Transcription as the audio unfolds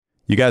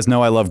You guys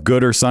know I love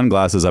Goodr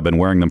sunglasses. I've been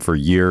wearing them for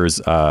years.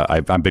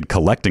 I've been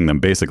collecting them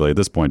basically at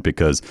this point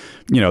because,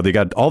 they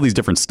got all these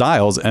different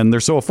styles and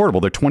they're so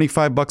affordable. They're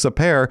 $25 a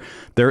pair.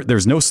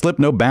 There's no slip,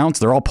 no bounce.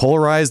 They're all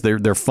polarized.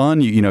 They're fun.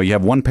 You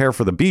have one pair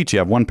for the beach. You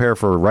have one pair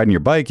for riding your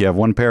bike. You have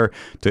one pair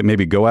to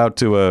maybe go out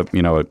to a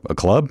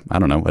club. I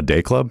don't know, a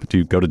day club. Do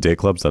you go to day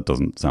clubs? That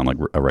doesn't sound like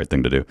a right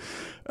thing to do.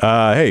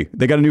 Hey,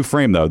 they got a new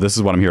frame though. This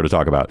is what I'm here to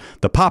talk about.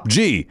 The Pop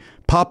G.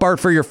 Pop art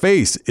for your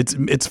face.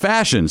 It's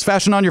fashion. It's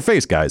fashion on your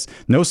face, guys.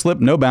 No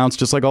slip, no bounce,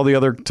 just like all the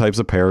other types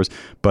of pairs.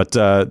 But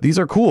these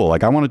are cool.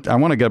 Like I want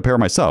to get a pair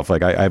myself.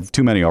 Like I have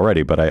too many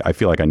already, but I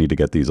feel like I need to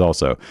get these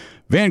also.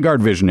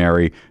 Vanguard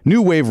Visionary,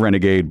 New Wave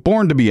Renegade,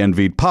 Born to be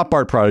Envied, Pop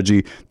Art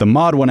Prodigy. The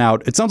mod went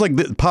out. It sounds like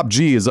the Pop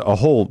G is a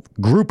whole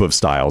group of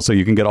styles, so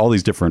you can get all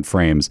these different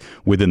frames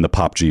within the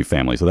Pop G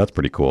family. So that's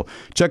pretty cool.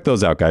 Check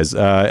those out, guys.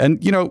 And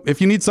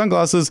if you need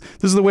sunglasses,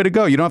 this is the way to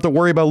go. You don't have to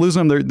worry about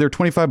losing them. They're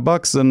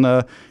 $25,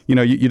 and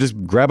you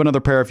just grab another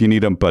pair if you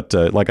need them. But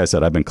like I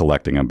said, I've been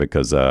collecting them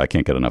because I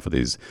can't get enough of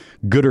these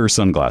Goodr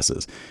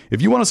sunglasses.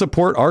 If you want to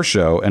support our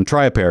show and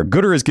try a pair,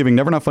 Goodr is giving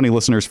Never Not Funny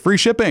listeners free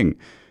shipping.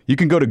 You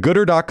can go to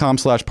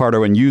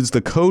goodr.com/Pardo and use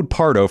the code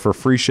Pardo for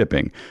free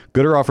shipping.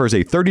 Goodr offers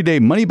a 30-day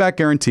money-back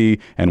guarantee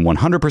and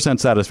 100%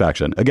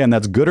 satisfaction. Again,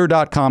 that's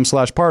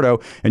goodr.com/Pardo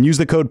and use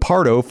the code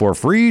Pardo for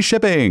free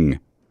shipping.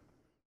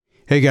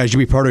 Hey guys,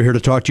 Jimmy Pardo here to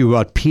talk to you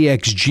about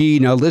PXG.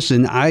 Now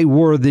listen, I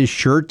wore this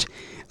shirt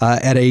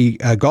at a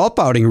golf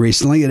outing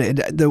recently, and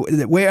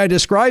the way I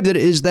described it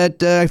is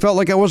that I felt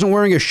like I wasn't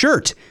wearing a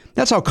shirt.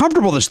 That's how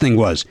comfortable this thing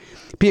was.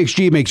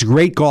 PXG makes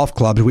great golf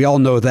clubs. We all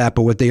know that,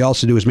 but what they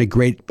also do is make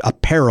great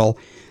apparel.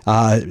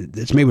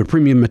 It's made with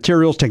premium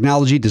materials,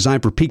 technology,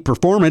 designed for peak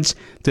performance.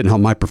 Didn't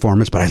help my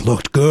performance, but I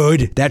looked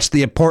good. That's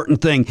the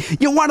important thing.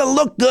 You want to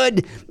look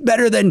good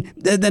better than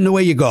the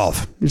way you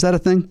golf. Is that a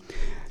thing?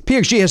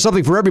 PXG has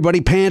something for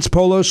everybody. Pants,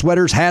 polos,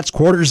 sweaters, hats,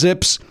 quarter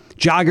zips,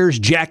 joggers,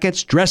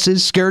 jackets,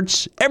 dresses,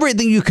 skirts,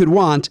 everything you could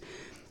want.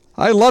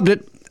 I loved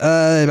it.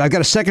 I've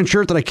got a second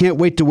shirt that I can't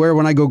wait to wear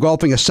when I go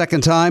golfing a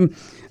second time,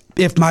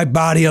 if my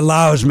body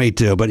allows me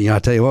to. But I'll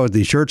tell you what, with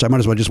these shirts, I might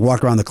as well just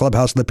walk around the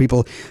clubhouse and let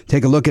people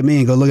take a look at me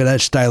and go, look at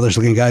that stylish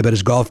looking guy, but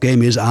his golf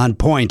game is on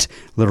point.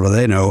 Little do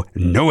they know,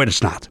 no,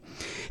 it's not.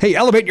 Hey,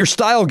 elevate your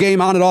style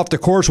game on and off the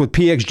course with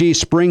PXG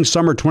Spring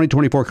Summer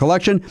 2024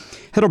 collection.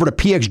 Head over to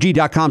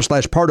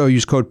pxg.com/Pardo.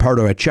 Use code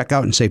Pardo at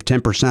checkout and save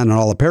 10% on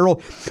all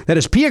apparel. That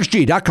is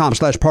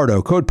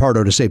pxg.com/Pardo. Code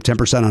Pardo to save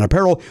 10% on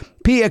apparel.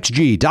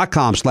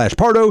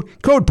 pxg.com/Pardo.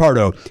 Code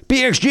Pardo.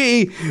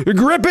 PXG,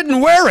 grip it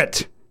and wear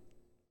it.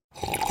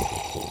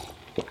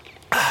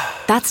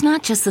 That's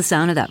not just the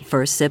sound of that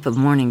first sip of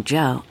Morning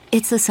Joe.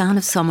 It's the sound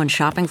of someone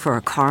shopping for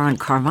a car on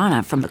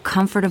Carvana from the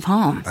comfort of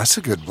home. That's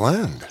a good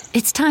blend.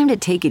 It's time to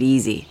take it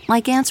easy,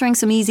 like answering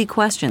some easy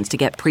questions to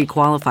get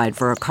pre-qualified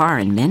for a car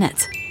in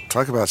minutes.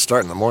 Talk about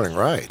starting the morning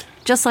right.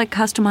 Just like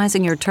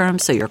customizing your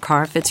terms so your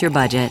car fits your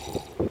budget.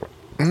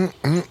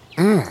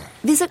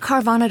 Visit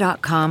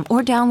Carvana.com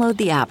or download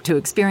the app to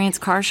experience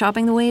car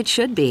shopping the way it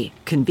should be.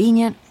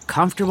 Convenient,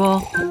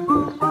 comfortable.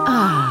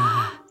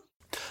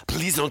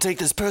 Please don't take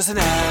this person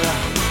out.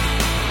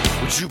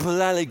 Would you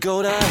politely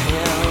go to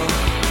hell?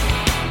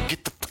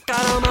 Get the fuck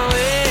out of my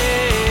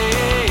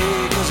way,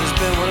 'cause it's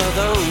been one of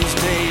those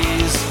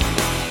days.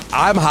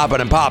 I'm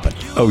hopping and popping.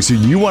 Oh, so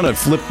you want to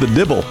flip the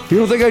dibble? You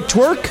don't think I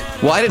twerk?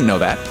 Well, I didn't know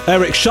that.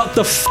 Eric, shut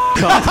the f***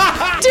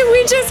 up. Did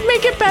we just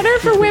make it better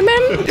for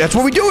women? That's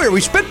what we do here.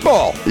 We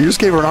spitball. You just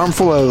gave her an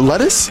armful of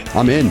lettuce?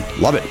 I'm in.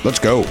 Love it. Let's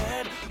go.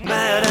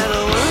 Mad at the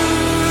world.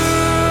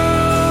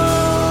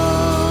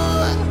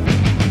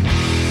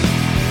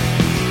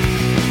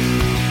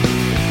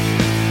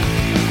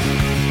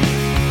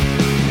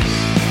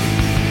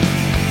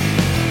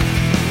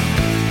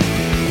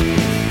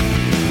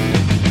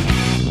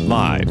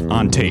 Live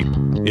on tape.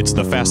 It's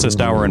the fastest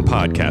hour in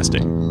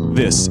podcasting.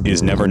 This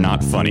is Never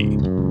Not Funny.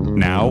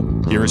 Now,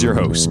 here is your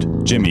host,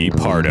 Jimmy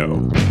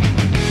Pardo.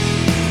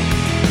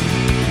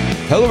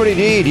 Hello,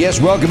 indeed.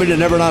 Yes, welcome into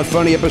Never Not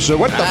Funny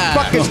episode. What the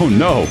fuck is... Oh,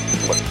 no.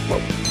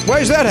 Why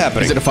is that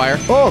happening? Is it a fire?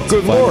 Oh,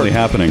 good Finally Lord.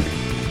 happening.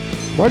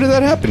 Why did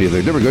that happen to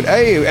you? Never good.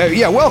 Hey,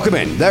 yeah, welcome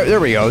in. There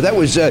we go. That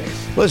was,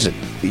 listen,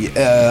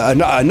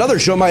 another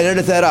show might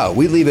edit that out.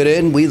 We leave it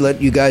in. We let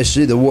you guys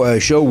see the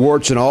show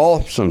warts and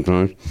all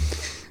sometimes.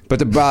 But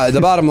the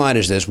bottom line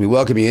is this. We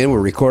welcome you in. We're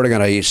recording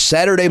on a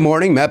Saturday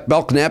morning. Matt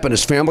Belknap and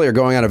his family are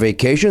going on a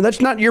vacation. That's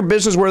not your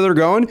business where they're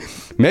going.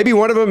 Maybe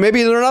one of them,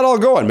 maybe they're not all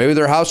going. Maybe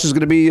their house is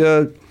going to be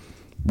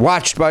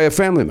watched by a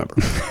family member.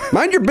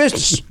 Mind your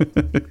business.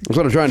 That's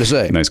what I'm trying to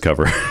say. Nice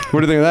cover. What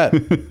do you think of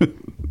that?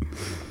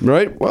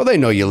 Right? Well, they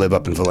know you live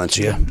up in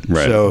Valencia.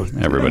 Right. So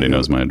everybody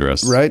knows my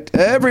address. Right?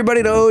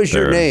 Everybody knows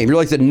your name. You're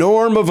like the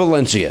Norm of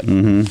Valencia.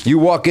 Mm-hmm. You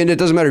walk in, it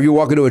doesn't matter if you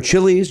walk into a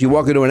Chili's, you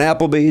walk into an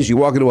Applebee's, you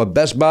walk into a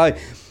Best Buy.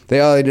 They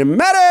all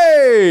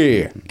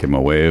Matty! Give him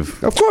a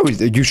wave. Of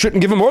course. You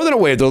shouldn't give them more than a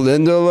wave. They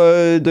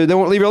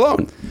won't leave you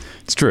alone.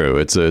 It's true.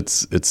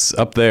 It's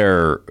up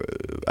there.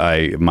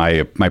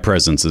 My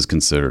presence is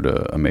considered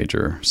a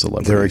major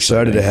celebrity. They're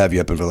excited to have you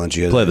up in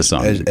Valencia. Play the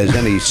song. As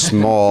any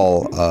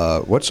small,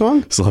 what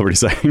song? Celebrity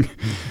sighting.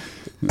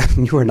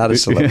 You are not a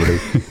celebrity.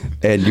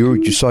 And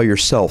you saw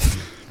yourself.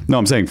 No,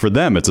 I'm saying for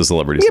them, it's a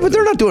celebrity. Yeah, but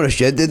they're not doing a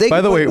shit.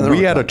 By the way,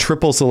 we had a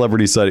triple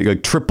celebrity sighting,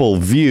 like triple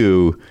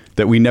view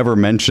that we never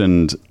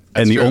mentioned.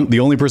 And the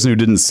only person who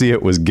didn't see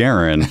it was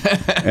Garen.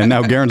 And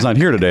now Garen's not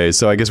here today,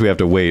 so I guess we have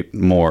to wait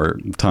more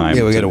time.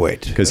 Yeah, we got to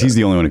wait. Because he's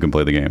the only one who can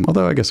play the game.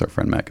 Although I guess our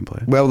friend Matt can play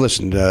it. Well,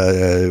 listen,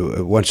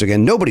 once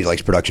again, nobody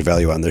likes production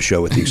value on this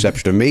show with the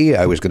exception of me.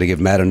 I was going to give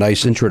Matt a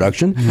nice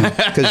introduction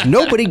because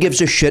nobody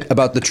gives a shit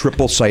about the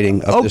triple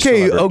sighting of this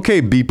celebrity.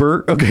 Okay,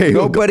 beeper. Okay,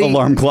 nobody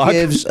alarm clock.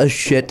 gives a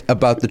shit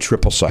about the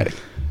triple sighting.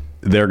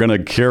 They're going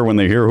to care when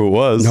they hear who it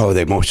was. No,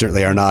 they most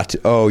certainly are not.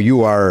 Oh,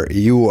 you are.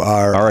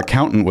 Our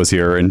accountant was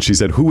here, and she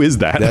said, "Who is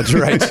that?" That's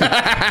right.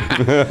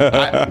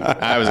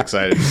 I was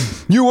excited.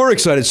 You were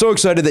excited. So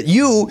excited that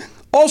you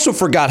also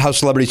forgot how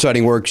celebrity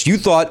sighting works. You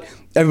thought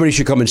everybody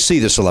should come and see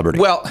the celebrity.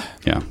 Well,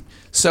 yeah.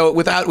 So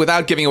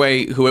without giving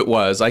away who it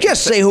was, I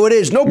just say who it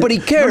is. Nobody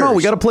cares. No,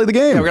 we got to play the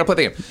game. Yeah, we got to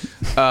play the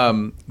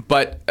game.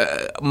 But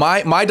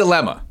my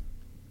dilemma: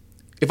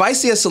 if I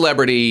see a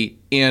celebrity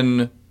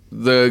in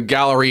the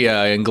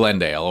Galleria in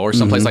Glendale or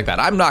someplace like that,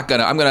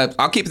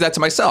 I'll keep that to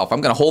myself. I'm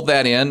gonna hold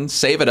that in,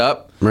 save it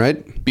up,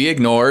 right? Be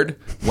ignored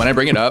when I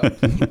bring it up.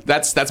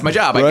 That's my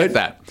job. I get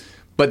that.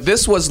 But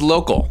this was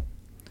local,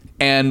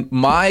 and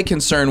my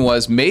concern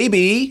was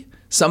maybe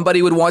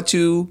somebody would want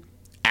to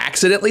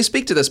accidentally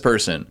speak to this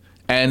person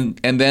and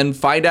then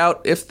find out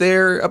if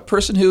they're a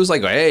person who's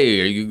like, hey,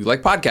 are you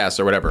like podcasts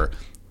or whatever.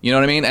 You know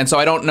what I mean? And so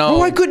I don't know. Well,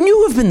 why couldn't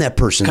you have been that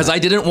person? Because I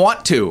didn't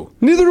want to.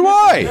 Neither do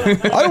I.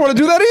 I don't want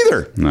to do that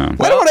either. No.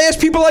 I don't want to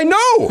ask people I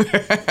know.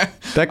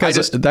 That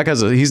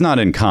guy's he's not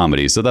in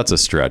comedy, so that's a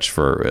stretch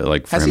for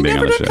Has him he being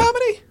never on the done show.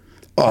 comedy?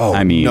 Oh,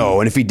 I mean,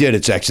 no. And if he did,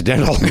 it's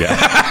accidental. Yeah.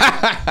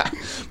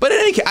 But in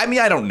any case,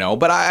 I don't know.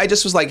 But I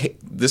just was like, hey,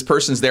 this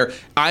person's there.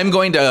 I'm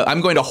going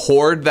to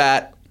hoard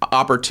that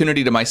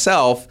opportunity to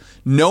myself,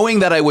 knowing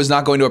that I was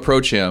not going to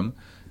approach him.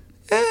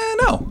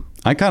 No.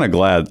 I'm kind of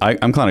glad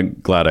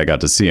I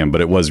got to see him, but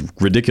it was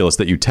ridiculous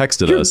that you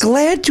texted us. You're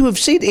glad to have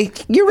seen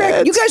it. You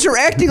guys are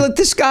acting like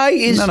this guy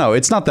is. No,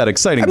 it's not that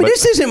exciting. I mean,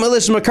 this isn't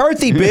Melissa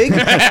McCarthy big.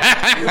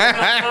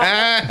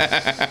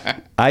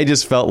 I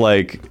just felt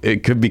like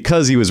it could,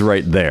 because he was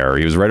right there.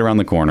 He was right around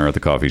the corner at the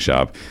coffee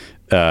shop.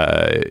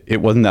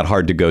 It wasn't that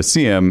hard to go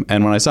see him.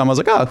 And when I saw him, I was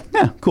like, oh,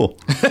 yeah, cool.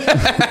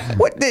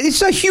 What?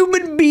 It's a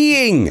human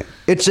being.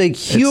 It's a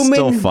human It's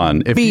still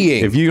fun.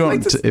 being. If you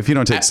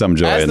don't take some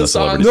joy in the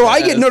celebrity. No,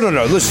 I get no.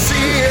 Listen.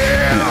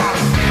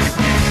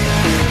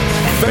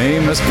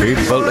 Famous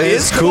people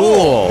is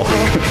cool.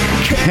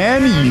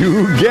 Can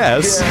you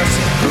guess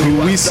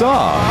who we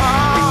saw?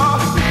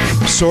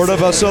 Sort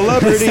of a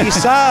celebrity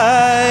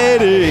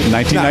sighting.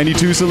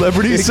 1992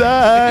 celebrity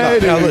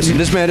sighting. Now listen,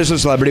 this man is a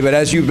celebrity, but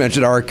as you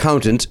mentioned, our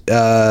accountant,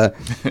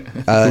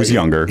 who's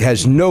younger,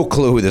 has no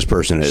clue who this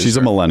person is. She's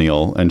a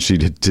millennial, and she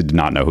did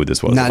not know who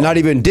this was.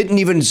 Didn't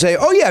even say,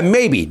 oh yeah,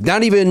 maybe.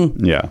 Not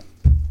even. Yeah.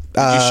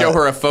 Did you show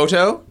her a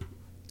photo?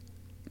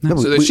 No,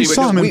 so that we she would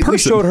saw him in person. We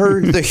showed her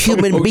the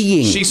human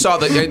being. She saw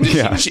the.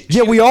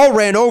 Yeah, we all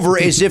ran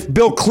over as if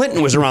Bill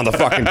Clinton was around the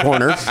fucking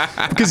corner.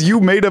 Because you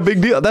made a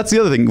big deal. That's the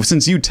other thing.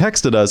 Since you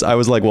texted us, I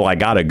was like, well, I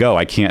gotta go.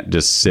 I can't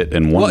just sit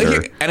and wonder.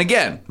 Well, and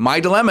again, my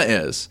dilemma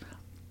is,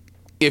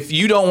 if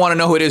you don't want to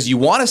know who it is, you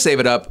want to save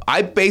it up.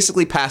 I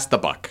basically passed the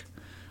buck.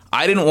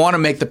 I didn't want to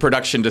make the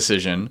production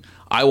decision.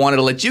 I wanted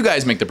to let you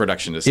guys make the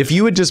production decision. If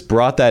you had just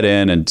brought that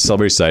in and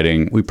celebrity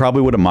sighting, we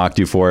probably would have mocked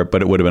you for it,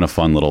 but it would have been a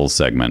fun little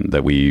segment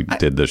that we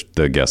did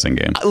the guessing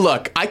game.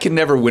 Look, I can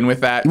never win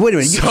with that. Wait a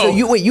minute.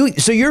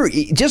 So you're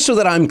just so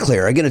that I'm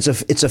clear. Again, it's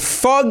a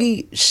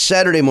foggy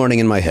Saturday morning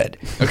in my head.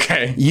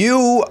 Okay.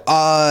 You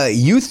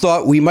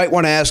thought we might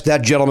want to ask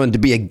that gentleman to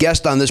be a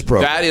guest on this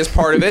program. That is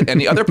part of it,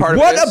 and the other part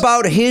of it is, what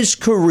about his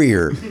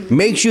career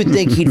makes you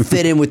think he'd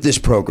fit in with this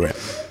program?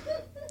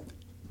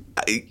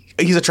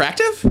 He's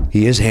attractive?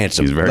 He is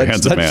handsome. He's a very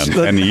handsome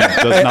man. And he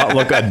does not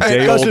look a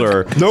day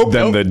older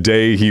than the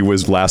day he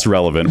was last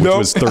relevant, which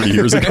was 30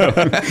 years ago.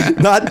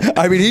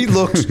 He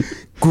looks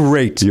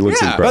great. He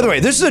looks incredible. By the way,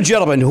 this is a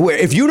gentleman who,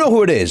 if you know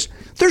who it is,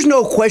 there's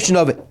no question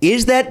of,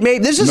 is that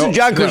maybe? This isn't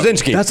John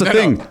Krasinski. That's the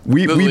thing.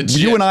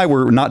 You and I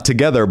were not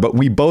together, but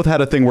we both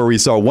had a thing where we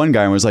saw one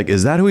guy and was like,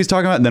 is that who he's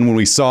talking about? And then when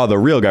we saw the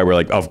real guy, we're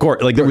like, of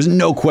course. Like, there was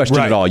no question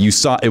at all. You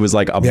saw, it was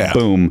like a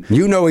boom.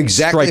 You know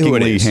exactly who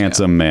it strikingly is.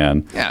 handsome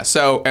man. Yeah,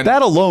 so... And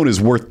that alone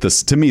is worth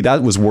this. To me,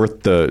 that was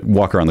worth the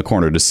walk around the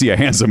corner to see a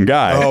handsome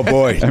guy. Oh,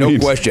 boy. No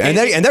question.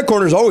 And that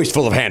corner is always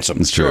full of handsome.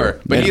 It's true. Sure.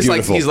 But he's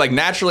like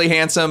naturally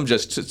handsome,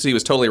 he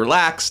was totally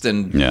relaxed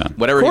and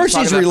whatever. Of course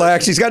he's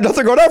relaxed. He's got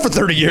nothing going on for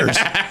 30 years.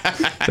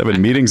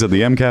 Having meetings at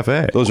the M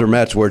Cafe. Those are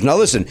Matt's words. Now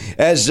listen,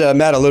 as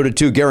Matt alluded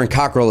to, Garen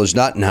Cockrell is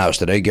not in the house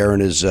today.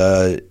 Garen is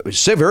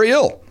very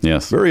ill.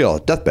 Yes. Very ill.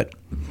 Deathbed.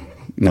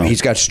 No.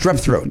 He's got strep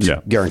throat.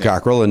 Yeah. Garen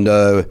Cockrell. And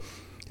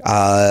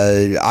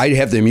I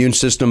have the immune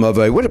system of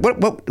a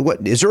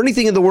what? Is there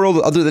anything in the world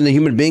other than a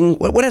human being?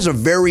 What has a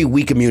very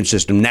weak immune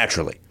system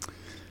naturally?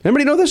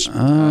 Anybody know this? I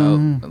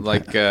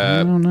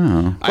don't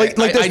know.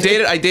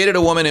 I dated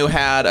a woman who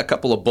had a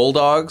couple of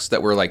bulldogs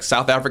that were like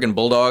South African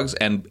bulldogs,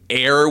 and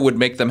air would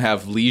make them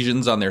have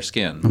lesions on their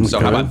skin.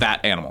 So how about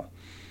that animal?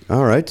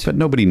 All right, but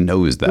nobody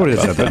knows that. What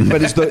is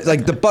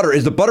that? But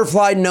is the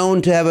butterfly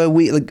known to have a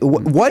weak?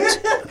 What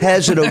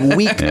has it a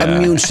weak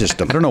immune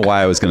system? I don't know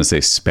why I was going to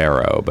say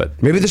sparrow,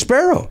 but maybe the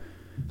sparrow.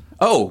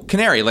 Oh,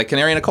 canary, like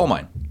canary in a coal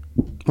mine.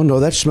 Oh no,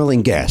 that's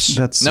smelling gas.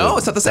 It's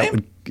not the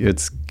same.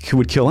 It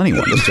would kill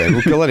anyone. It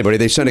would kill anybody.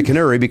 They send a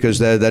canary because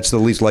that's the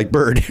least liked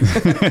bird.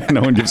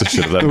 No one gives a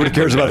shit about that. Nobody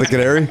cares about the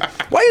canary.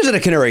 Why is it a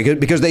canary?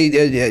 Because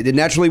they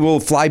naturally will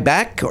fly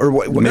back, or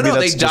what? Maybe that's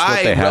they just die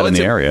what they had in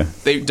the area.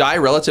 They die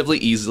relatively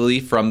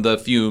easily from the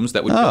fumes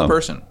that would kill a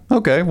person.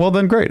 Okay, well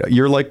then great.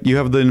 You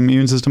have the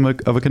immune system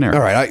of a canary.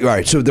 All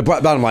right. So the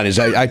bottom line is,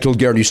 I told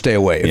Garen you stay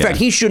away. In fact,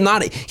 he should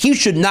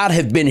not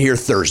have been here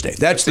Thursday.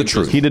 That's the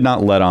truth. He did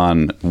not let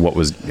on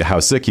how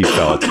sick he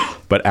felt.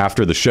 But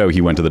after the show, he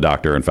went to the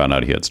doctor and found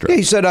out he had strep. Yeah,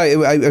 he said,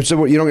 I said,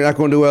 well, you're not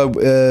going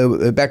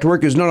to back to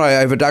work? He goes, no, I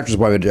have a doctor's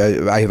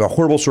appointment. I have a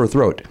horrible sore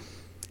throat.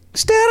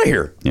 Stay out of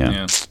here.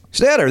 Yeah.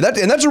 Stay out of here.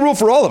 And that's a rule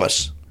for all of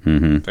us.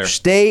 Mm-hmm.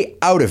 Stay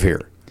out of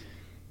here.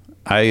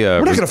 We're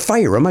not going to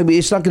fire him. I mean,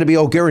 it's not going to be,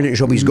 Garen didn't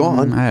show up, he's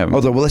gone.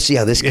 Although, well, let's see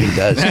how this kid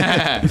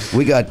does.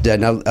 We got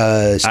now.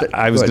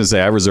 I was going to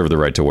say, I reserve the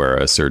right to wear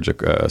a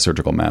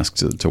surgical mask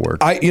to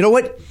work. You know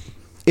what?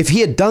 If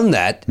he had done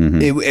that,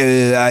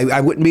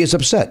 I wouldn't be as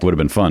upset. Would have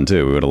been fun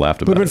too. We would have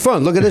laughed about it. Would have been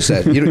fun. Look at this.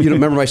 You don't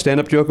remember my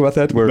stand-up joke about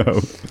that? Where no.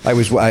 I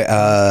was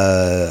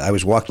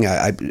walking.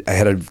 I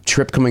had a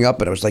trip coming up,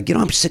 and I was like,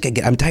 I'm sick.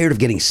 I'm tired of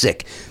getting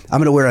sick. I'm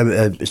going to wear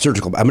a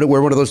surgical. I'm going to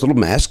wear one of those little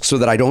masks so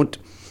that I don't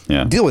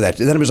deal with that.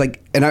 And then I was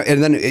like, and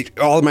then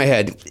all in my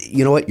head,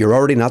 you know what? You're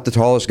already not the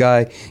tallest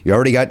guy. You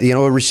already got a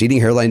receding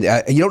hairline.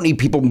 You don't need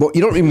people.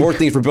 You don't need more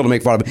things for people to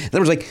make fun of.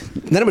 Then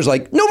it was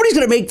like, nobody's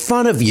going to make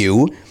fun of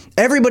you.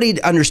 Everybody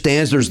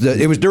understands.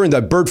 It was during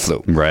the bird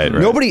flu. Right.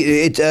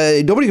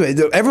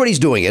 Everybody's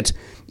doing it.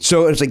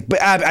 So it's like,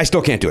 but I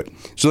still can't do it.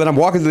 So then I'm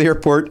walking to the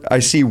airport. I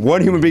see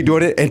one human being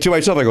doing it, and to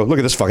myself, I go, "Look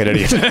at this fucking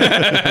idiot."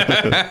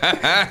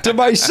 To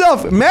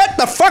myself, Matt,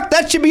 the fuck,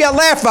 that should be a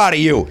laugh out of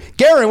you.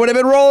 Garen would have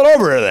been rolling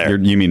over there.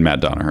 You mean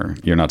Matt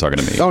Donaher? You're not talking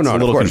to me. Oh no,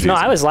 of course. No,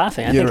 I was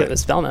laughing. I think it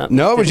was Belknap.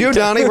 No, it was you,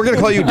 Donnie. We're gonna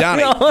call you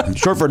Donnie,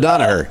 short for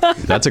Donaher.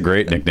 That's a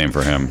great nickname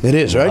for him. It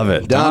is, right? Love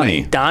it,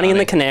 Donnie and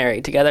the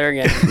Canary together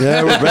again.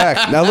 Yeah, we're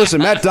back. Now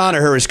listen, Matt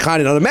Donaher is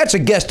kind of. Matt's a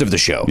guest of the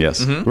show.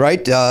 Yes,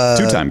 right.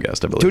 Two-time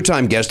guest, I believe.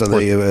 Two-time guest on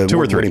the 2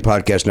 or 3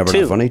 podcast. Never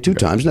Not Funny. 2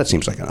 times. That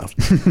seems like enough.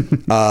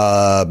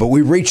 But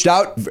we reached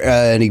out,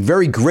 and he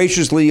very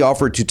graciously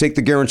offered to take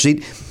the Garen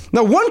seat.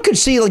 Now, one could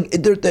see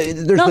there's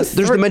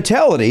the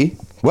mentality.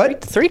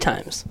 What? 3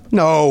 times.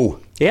 No.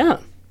 Yeah.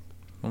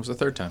 When was the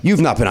 3rd time? You've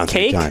not been on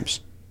Cake? 3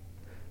 times.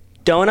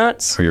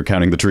 Donuts. Oh, you're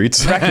counting the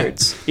treats?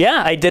 Records.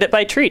 Yeah, I did it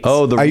by treats.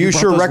 Oh, are you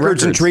sure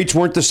records and treats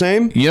weren't the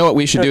same? You know what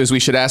we should do is we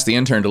should ask the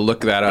intern to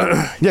look that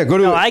up. Yeah, go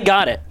to. No, I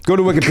got it. Go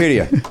to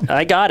Wikipedia.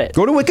 I got it.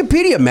 Go to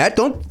Wikipedia, Matt.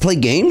 Don't play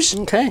games.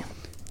 Okay.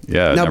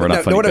 Yeah. Now, Never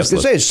Not Funny. what I was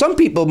going to say is some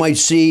people might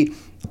see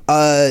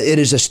it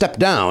as a step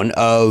down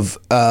of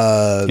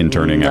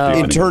interning after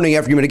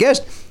you've been a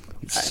guest.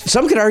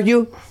 Some could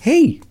argue,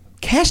 hey,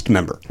 cast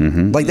member.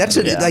 Mm-hmm.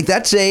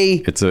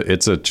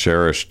 It's a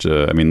cherished.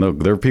 I mean, look,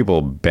 there are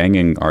people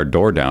banging our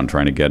door down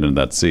trying to get into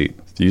that seat.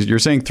 You're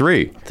saying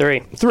 3.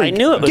 3. I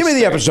knew it was. Give me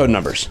the episode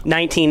numbers.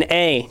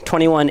 19A,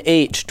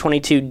 21H,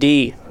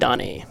 22D,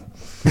 Donnie.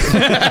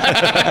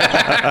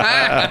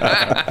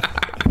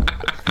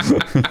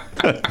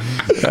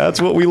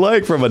 That's what we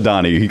like from a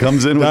Donnie. He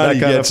comes in with that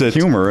kind of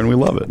humor, and we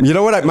love it. You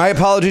know what? My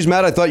apologies,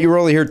 Matt. I thought you were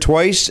only here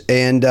twice,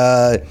 and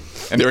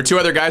there were 2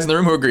 other guys in the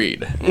room who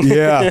agreed.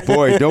 Yeah,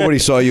 boy, nobody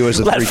saw you as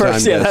a 3-time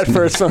guest. Yeah, that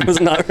first one was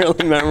not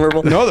really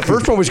memorable. No, the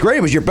first one was great.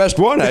 It was your best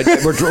one.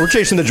 We're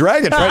chasing the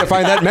dragon, trying to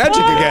find that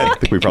magic again. I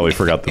think we probably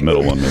forgot the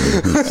middle one.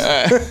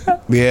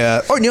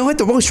 Yeah. Oh, you know what?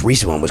 The most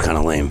recent one was kind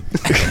of lame.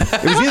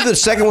 It was either the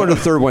second one or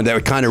the third one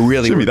that kind of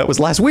really. Jimmy, that was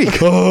last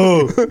week.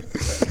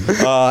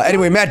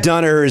 Anyway, Matt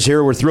Donaher is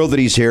here. We're thrilled that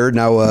he's here.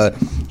 Now,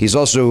 he's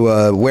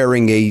also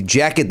wearing a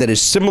jacket that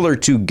is similar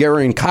to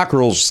Garen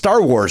Cockrell's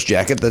Star Wars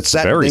jacket. That's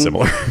very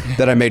similar.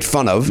 That I made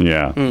fun of.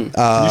 Yeah. Can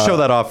you show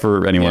that off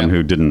for anyone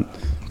who didn't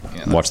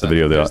watch the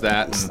video? There's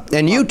that.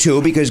 And you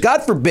too, because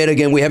God forbid,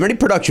 again, we have any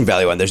production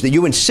value on this, that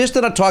you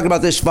insisted on talking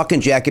about this fucking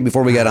jacket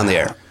before we got on the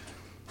air.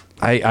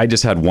 I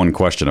just had one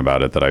question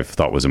about it that I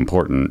thought was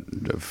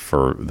important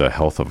for the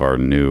health of our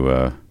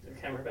new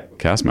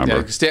cast member.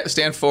 Yeah,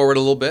 stand forward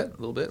a little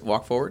bit.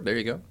 Walk forward. There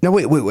you go. No,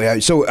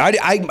 wait. So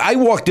I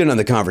walked in on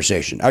the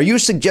conversation. Are you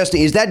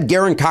suggesting, is that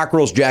Garen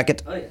Cockrell's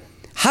jacket? Oh, yeah.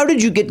 How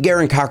did you get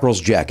Garen Cockrell's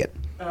jacket?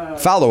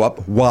 Follow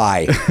up,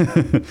 why?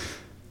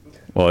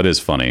 Well, it is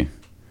funny.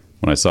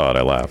 When I saw it,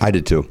 I laughed. I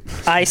did too.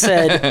 I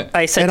said,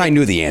 and I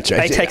knew the answer.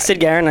 I texted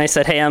Garen and I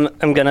said, "Hey, I'm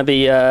going to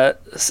be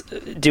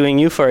doing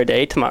you for a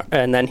day tomorrow."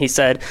 And then he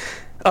said,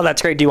 "Oh,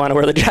 that's great. Do you want to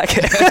wear the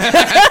jacket?"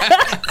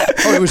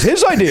 Oh, it was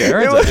his idea.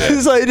 It was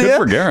his idea. Good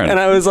for Garen. And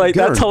I was like,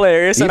 that's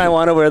hilarious, and I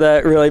want to wear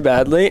that really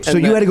badly. So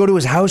you had to go to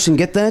his house and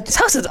get that? His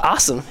house is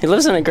awesome. He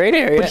lives in a great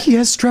area. But he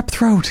has strep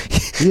throat.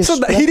 So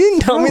he didn't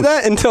tell me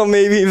that until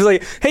maybe he was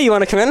like, "Hey, you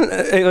want to come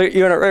in?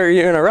 You're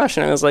in a rush?"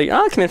 And I was like,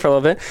 "I'll come in for a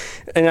little bit."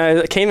 And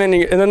I came in,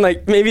 and then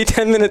like maybe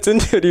 10 minutes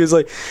into it, he was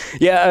like,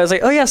 "Yeah." I was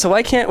like, "Oh yeah, so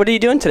why can't? What are you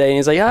doing today?" And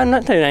he's like, "Yeah, I'm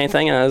not doing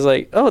anything." And I was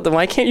like, "Oh, then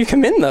why can't you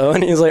come in though?"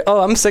 And he's like,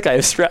 "Oh, I'm sick. I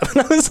have strep."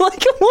 And I was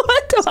like,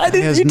 "What? Why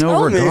didn't you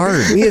tell me?"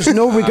 He has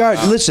no regard.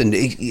 Listen,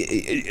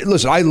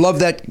 I love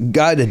that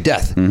guy to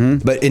death,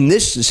 but in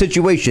this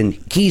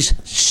situation, he's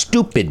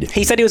stupid.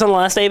 He said he was on the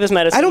last day of his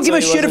medicine. I don't give so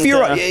a shit if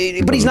you're,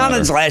 but he's not on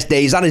his last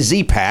day. He's on a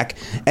Z-Pack,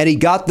 and he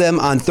got them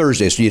on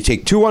Thursday. So you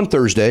take 2 on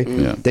Thursday,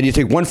 then you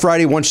take 1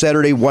 Friday, 1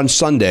 Saturday, 1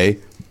 Sunday,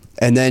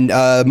 and then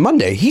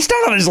Monday. He's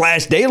not on his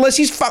last day unless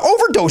he's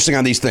overdosing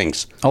on these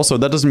things. Also,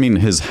 that doesn't mean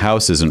his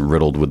house isn't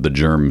riddled with the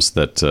germs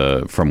that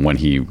from when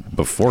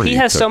before he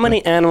has took so them.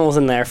 many animals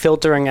in there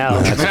filtering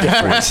out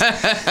different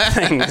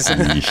things.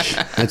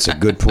 That's a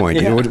good point.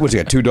 You know, what's he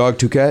got? 2 dog,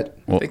 2 cat?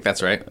 I think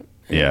that's right.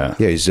 Yeah.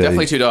 Yeah, he's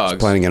Definitely 2 dogs. He's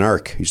planning an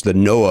ark. He's the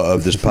Noah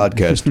of this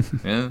podcast.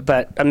 Yeah.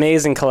 But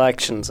amazing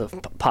collections of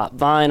pop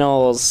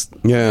vinyls,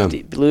 Yeah.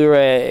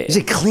 Blu-ray. Is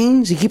it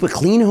clean? Does he keep a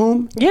clean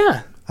home?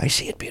 Yeah. I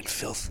see it being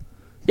filth.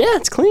 Yeah,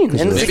 it's clean.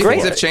 And it's a Maybe great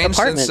things have changed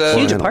apartment. since,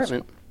 Huge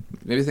apartment.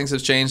 Maybe things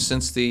have changed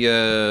since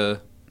the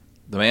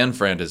man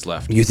friend has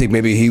left. You think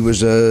maybe he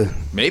was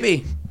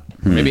Maybe.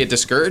 Maybe it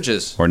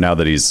discourages. Or now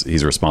that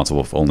he's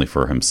responsible only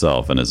for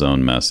himself and his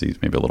own mess,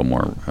 he's maybe a little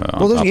more.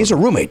 Well, he has a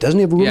roommate. Doesn't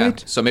he have a Yeah.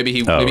 roommate? So maybe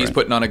he's right.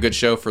 putting on a good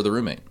show for the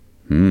roommate.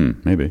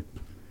 Maybe.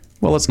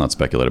 Well, let's not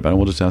speculate about it.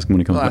 We'll just ask him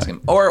when he comes We'll back. ask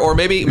him. Or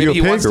maybe you a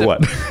he pig wants or to.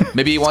 what?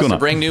 Maybe he What's wants to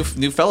going bring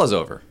new fellas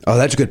over. Oh,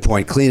 that's a good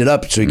point. Clean it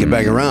up so you get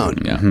back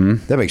around. Yeah.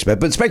 That makes sense.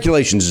 But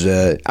speculations.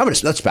 I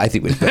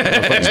think we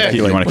speculate.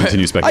 You want to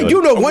continue I speculating?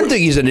 do know one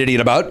thing he's an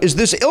idiot about is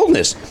this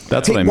illness.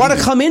 That's what I Want mean.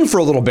 to come in for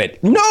a little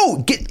bit?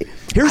 No.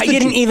 Here's I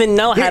didn't even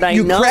know had I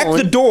you known. crack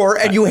the door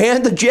and you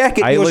hand the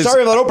jacket. You go,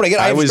 sorry, I'm not opening it.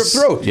 I have strep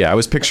throat. Yeah, I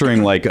was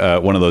picturing like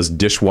one of those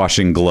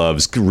dishwashing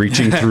gloves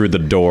reaching through the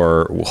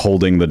door,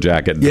 holding the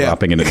jacket,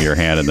 dropping it into your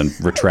hand, and then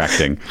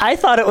retracting. I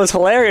thought it was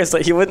hilarious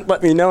that he wouldn't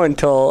let me know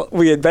until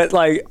we had been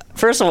like.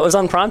 First of all, it was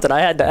unprompted.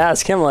 I had to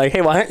ask him like, "Hey,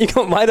 why aren't you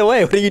going? By the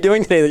way, what are you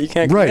doing today that you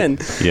can't come in?"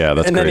 Yeah,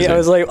 that's and then crazy. I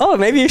was like, "Oh,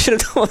 maybe you should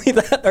have told me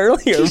that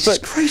earlier." Jesus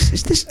But Christ,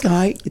 is this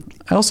guy?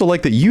 I also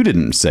like that you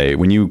didn't say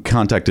when you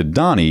contacted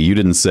Donnie. You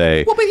didn't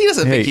say. Well, but he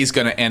doesn't hey, think he's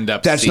going to end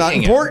up. That's not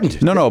seeing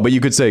important. No, but you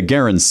could say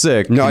Garen's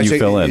sick. No, Can I you say,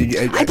 fill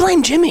in? I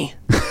blame Jimmy.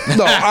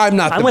 No, I'm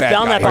not I'm the with bad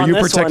Belknap guy. on Are you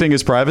this protecting one.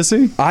 his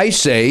privacy? I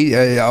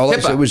say, all I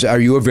said was, are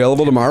you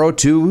available tomorrow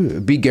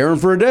to be Garen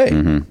for a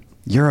day?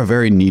 You're a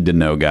very need to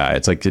know guy.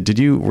 It's like,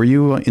 were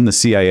you in the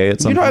CIA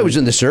at some You know, point? I was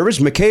in the service.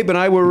 McCabe and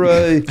I were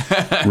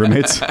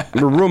roommates.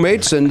 we're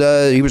roommates, and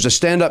he was a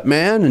stand-up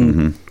man.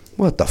 And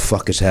what the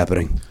fuck is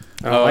happening?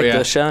 I like yeah.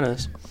 the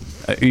shadows.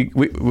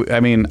 I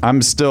mean,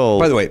 I'm still.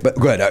 By the way, but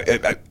go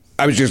ahead.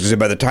 I was just going to say,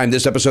 by the time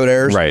this episode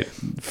airs, right,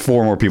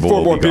 4 more people. Four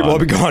will more be people gone.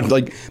 will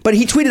be gone. But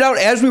he tweeted out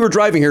as we were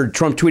driving here.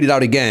 Trump tweeted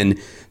out again.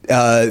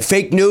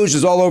 Fake news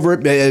is all over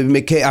it.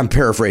 McCabe, I'm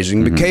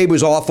paraphrasing. McCabe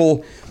was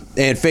awful,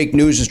 and fake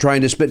news is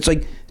trying to spit. It's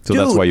like, So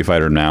dude, that's why you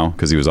fired him now,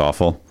 because he was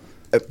awful.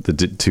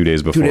 2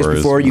 days before. 2 days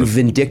before, his- you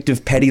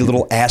vindictive, petty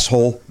little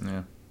asshole.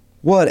 Yeah.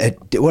 What a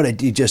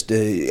just.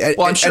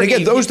 I'm sure and again,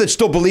 he- those that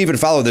still believe and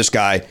follow this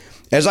guy,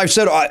 as I've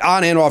said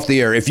on and off the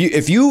air, if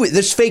you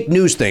this fake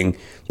news thing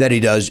that he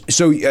does.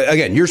 So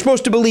again, you're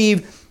supposed to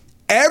believe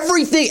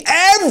everything,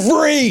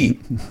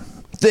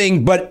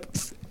 but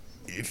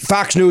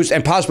Fox News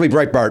and possibly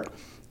Breitbart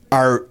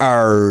are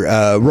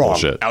wrong.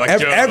 Bullshit.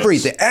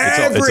 Everything.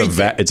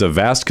 It's a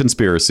vast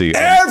conspiracy.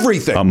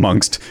 Everything.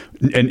 Amongst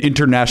an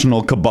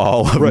international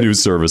cabal of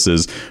news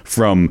services,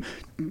 from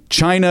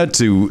China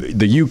to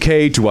the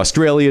UK to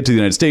Australia to the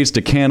United States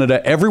to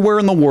Canada, everywhere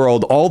in the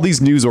world, all these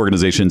news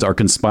organizations are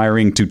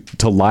conspiring to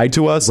lie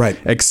to us, Right.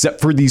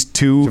 except for these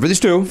two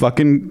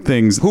fucking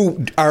things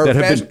who are that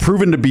have been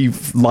proven to be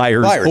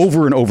liars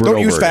over and over Don't and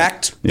over use again.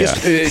 fact. Yeah.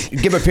 Just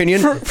give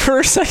opinion. For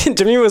a second,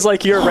 Jimmy was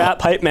like your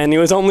rap hype man. He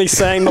was only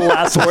saying the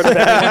last word of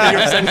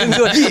every sentence.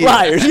 Like,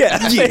 liars,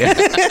 yeah.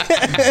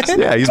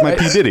 Yeah, he's my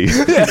P. Diddy.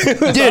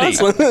 Diddy.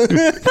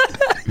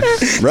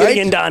 Right? Diddy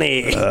and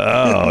Donnie.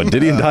 Oh,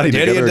 Diddy and Donnie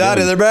Diddy together and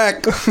Donnie, again. they're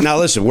back. Now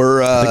listen,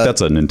 we're. I think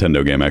that's a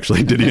Nintendo game,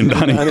 actually. Diddy and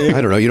Donnie.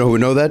 I don't know. You know who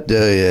know that?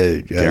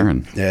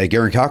 Garen.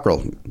 Garen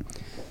Cockrell.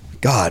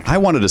 God, I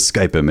wanted to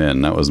Skype him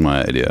in. That was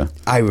my idea.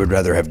 I would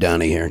rather have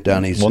Donnie here.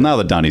 Donnie's. Well, now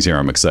that Donnie's here,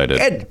 I'm excited.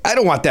 Ed, I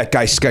don't want that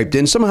guy Skyped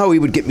in. Somehow he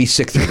would get me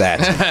sick through that.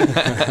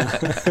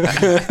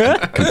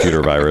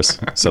 Computer virus.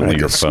 Suddenly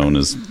your phone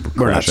is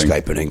We're not crashing.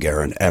 Skyping in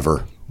Garen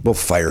ever. We'll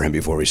fire him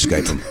before we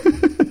Skype him.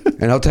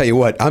 And I'll tell you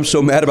what, I'm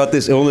so mad about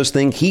this illness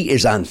thing. He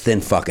is on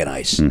thin fucking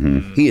ice.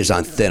 He is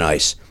on thin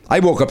ice. I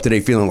woke up today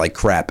feeling like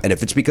crap, and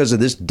if it's because of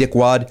this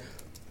dickwad,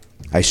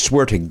 I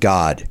swear to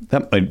God.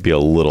 That might be a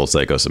little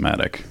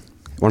psychosomatic.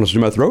 Want us to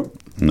do my throat?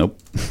 Nope.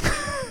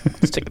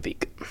 Let's take a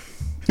peek.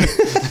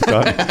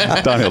 Donnie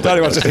will take Donnie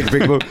it. wants to take a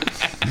big move.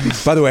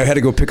 By the way, I had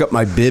to go pick up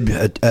my bib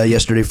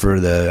yesterday for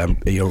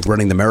the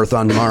running the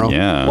marathon tomorrow.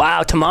 Yeah.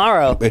 Wow,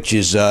 tomorrow. Which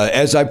is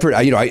as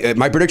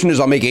my prediction is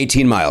I'll make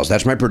 18 miles.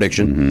 That's my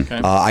prediction.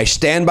 I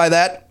stand by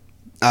that.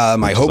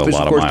 My hope is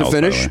of course to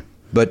finish,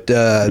 but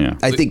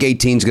I think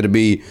 18 is going to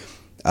be.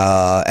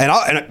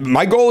 And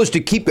my goal is to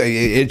keep.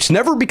 It's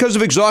never because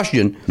of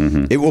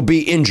exhaustion. It will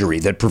be injury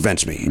that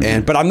prevents me.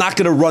 But I'm not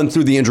going to run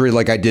through the injury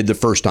like I did the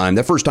first time.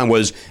 The first time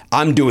was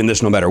I'm doing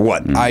this no matter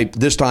what.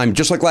 This time,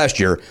 just like last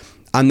year,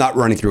 I'm not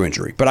running through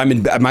injury.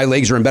 But my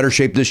legs are in better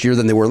shape this year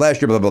than they were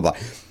last year. Blah blah blah.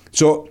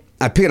 So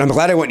I'm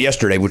glad I went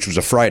yesterday, which was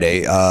a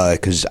Friday,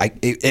 because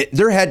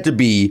there had to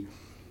be.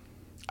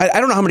 I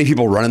don't know how many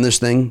people run in this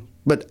thing,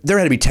 but there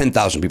had to be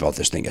 10,000 people at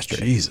this thing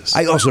yesterday. Jesus.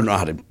 I also don't know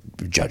how to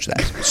judge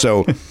that.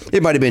 So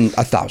it might have been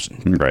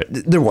 1,000. Right.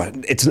 There was.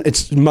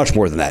 It's much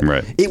more than that.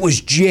 Right. It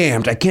was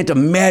jammed. I can't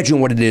imagine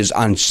what it is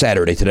on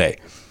Saturday today.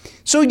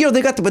 So,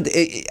 they got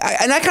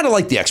and I kind of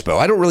like the expo.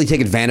 I don't really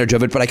take advantage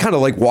of it, but I kind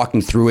of like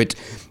walking through it.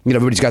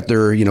 Everybody's got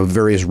their,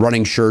 various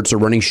running shirts or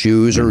running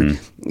shoes or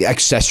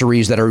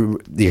accessories that are,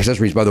 the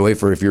accessories, by the way,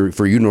 for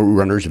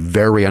runners,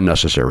 very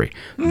unnecessary.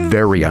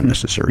 Very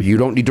unnecessary. You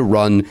don't need to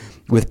run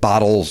with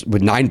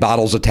 9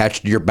 bottles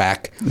attached to your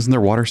back. Isn't there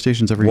water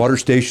stations every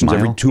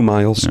every 2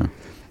 miles? Yeah.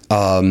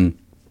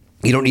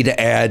 You don't need to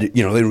add,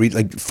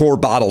 like 4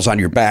 bottles on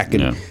your back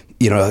and,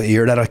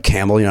 you're not a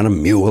camel, you're not a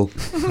mule.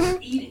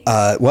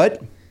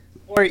 What?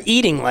 Or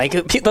eating, like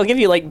they'll give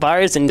you like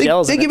bars and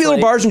gels. They give you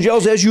little bars and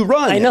gels as you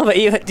run. I know,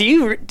 but do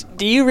you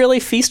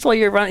really feast while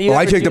you're running?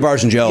 I take the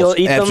bars and gels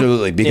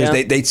absolutely them?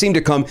 because they seem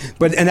to come,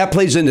 and that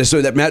plays into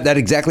that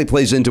exactly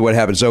plays into what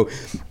happens. So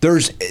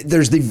there's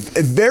the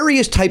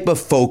various type of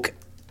folk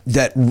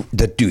that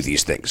do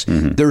these things.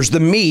 There's the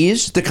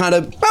me's, the kind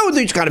of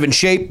he's kind of in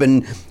shape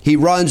and he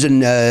runs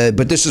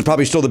but this is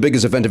probably still the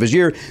biggest event of his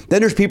year. Then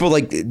there's people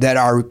like that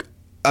are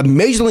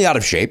amazingly out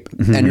of shape,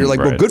 and you're like,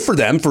 well, good for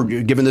them for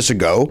giving this a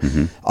go.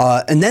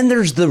 And then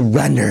there's the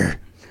runner,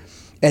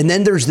 and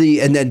then there's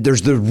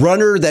the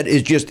runner that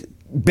is just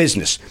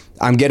business.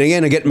 I'm getting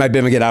in, I'm getting my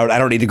bib, and get out. I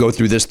don't need to go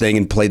through this thing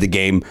and play the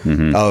game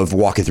of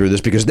walking through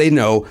this because they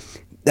know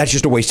that's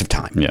just a waste of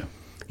time. Yeah.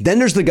 Then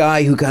there's the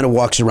guy who kind of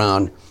walks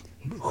around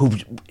who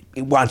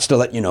wants to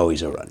let you know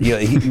he's a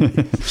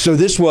runner. So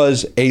this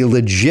was a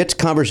legit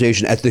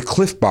conversation at the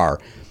Cliff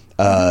Bar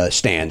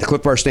stand, the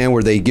Cliff Bar stand,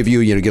 where they give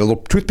you, get a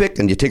little toothpick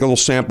and you take a little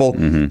sample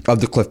of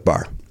the Cliff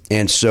Bar.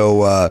 And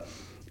so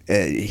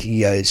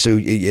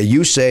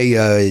you say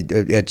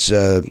it's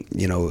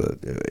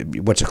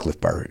what's a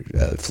Cliff Bar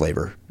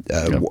flavor?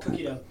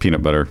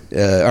 Peanut butter.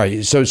 All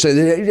right. So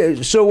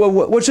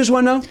what's this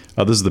one now?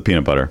 Oh, this is the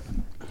peanut butter.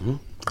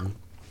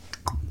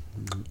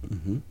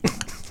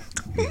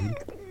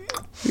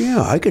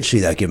 Yeah, I could see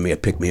that giving me a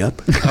pick-me-up.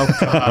 Oh,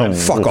 God.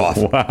 Fuck off.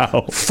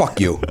 Wow.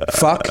 Fuck you.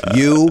 Fuck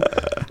you.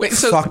 Wait,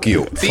 so fuck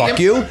you. Fuck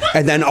you.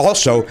 And then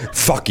also,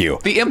 fuck you.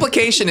 The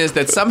implication is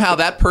that somehow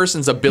that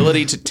person's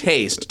ability to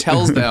taste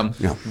tells them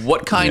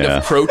what kind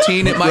of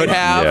protein it might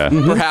have,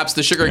 perhaps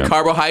the sugar and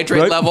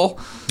carbohydrate level.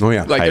 Oh,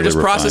 yeah. Like highly they're just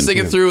processing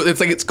refined, it through. It's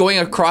like it's going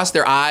across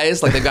their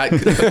eyes. Like they've got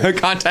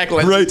contact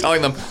lenses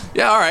telling them,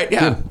 all right,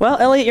 Well,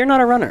 Elliot, you're not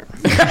a runner.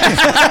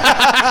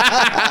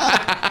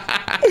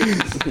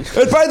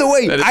 And by the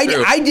way,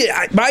 I did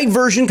my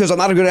version, because I'm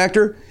not a good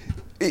actor,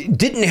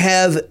 didn't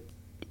have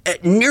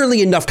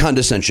nearly enough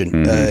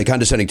condescension,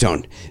 condescending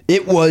tone.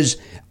 It was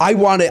I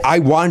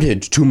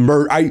wanted to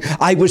murder.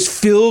 I was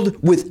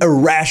filled with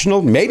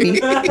irrational,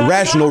 maybe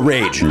rational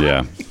rage.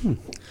 Yeah.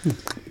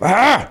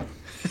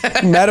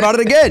 Mad about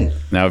it again.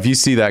 Now, if you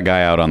see that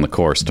guy out on the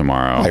course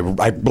tomorrow,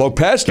 I blow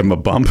past give him. him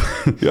a bump.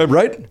 Yeah,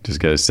 right. Just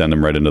gotta send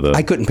him right into the.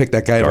 I couldn't pick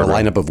that guy out of a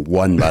lineup of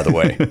 1, by the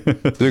way.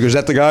 Is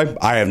that the guy?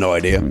 I have no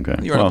idea. Okay.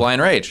 You're in a blind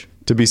rage.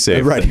 To be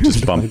safe, Right.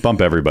 just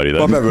bump everybody.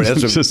 Then. Bump everybody.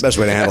 That's the best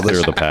way to handle this.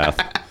 Clear the path.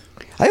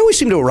 I always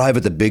seem to arrive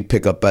at the big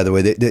pickup, by the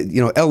way.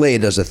 LA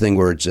does a thing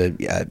where it's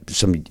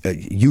some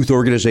youth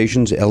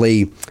organizations,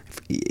 LA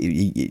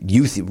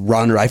Youth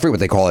Run, or I forget what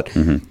they call it,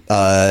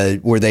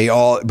 where they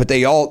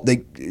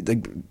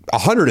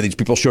 100 of these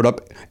people showed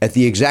up at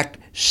the exact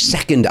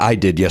second I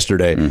did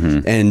yesterday.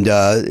 And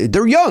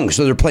they're young,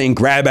 so they're playing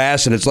grab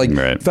ass, and it's like,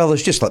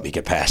 fellas, just let me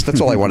get past. That's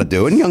all I want to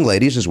do. And young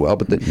ladies as well.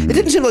 But it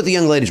didn't seem like the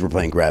young ladies were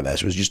playing grab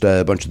ass. It was just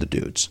a bunch of the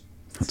dudes.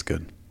 That's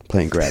good.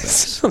 Playing grab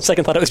ass. On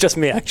second thought, it was just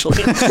me,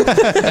 actually.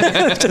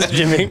 Just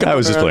Jimmy. I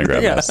was just playing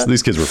grab ass.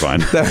 These kids were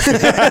fine.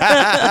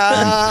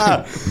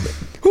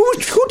 Who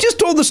just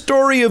told the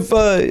story of?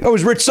 It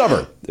was Rich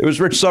Summer. It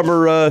was Rich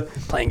Summer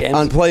playing games.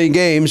 On Playing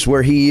Games,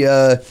 where he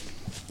was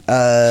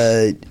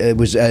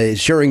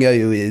sharing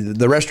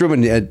the restroom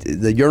and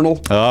the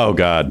urinal. Oh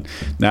God!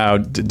 Now,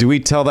 do we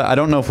tell that? I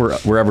don't know if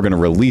we're ever going to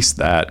release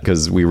that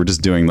because we were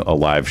just doing a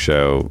live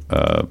show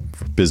for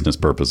business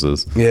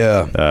purposes.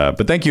 Yeah.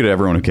 But thank you to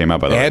everyone who came out.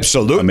 By the way,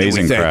 Absolutely,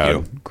 amazing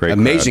crowd. Great,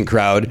 amazing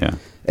crowd. Yeah.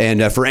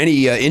 And for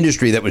any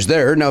industry that was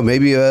there, now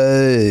maybe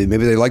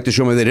they liked the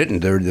show, maybe they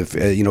didn't.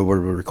 We're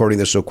recording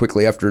this so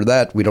quickly after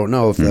that, we don't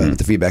know if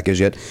the feedback is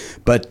yet.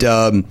 But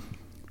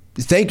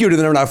thank you to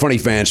the Never Not Funny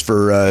fans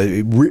for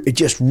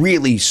just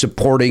really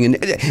supporting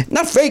and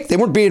not fake. They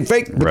weren't being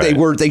fake, but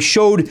Right. they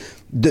showed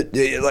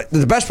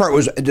the best part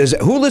was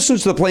who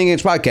listens to the Playing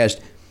Games podcast.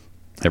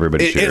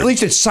 Everybody shared. At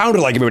least it sounded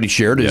like everybody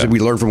shared. As Yeah. we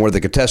learned from one of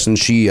the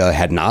contestants, she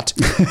had not.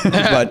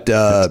 But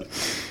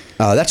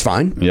that's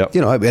fine. Yep.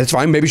 That's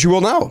fine. Maybe she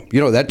will now.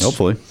 That's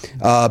Hopefully.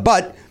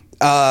 But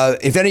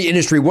if any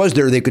industry was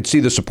there, they could see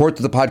the support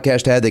that the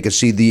podcast had. They could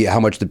see how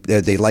much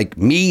they like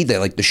me. They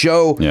like the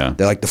show. Yeah.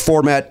 They like the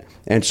format.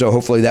 And so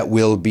hopefully that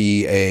will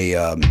be a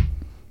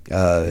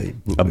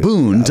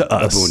boon to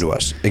us. A boon to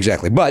us.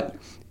 Exactly. But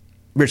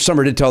Rich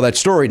Sommer did tell that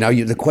story. Now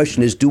the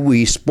question is, do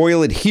we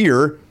spoil it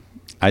here?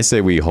 I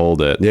say we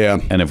hold it. Yeah.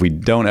 And if we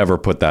don't ever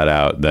put that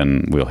out,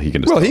 then he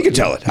can just. Well, he can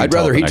tell it. I'd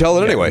rather he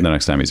tell it anyway. The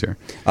next time he's here.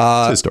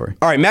 It's his story.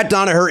 All right, Matt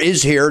Donaher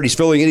is here. And he's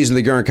filling in. He's in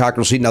the Garen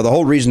Cockrell seat. Now, the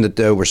whole reason that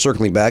we're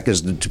circling back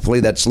is to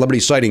play that celebrity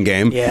sighting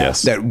game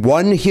Yes. that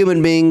one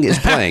human being is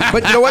playing.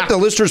 But you know what? The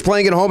listeners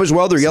playing at home as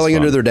well. They're yelling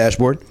into their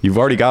dashboard. You've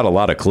already got a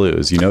lot of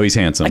clues. You know he's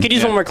handsome. I could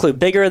use one more clue.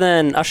 Bigger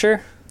than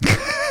Usher?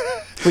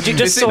 Would you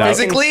just Is it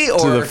physically To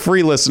or the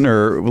free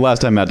listener,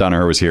 last time Matt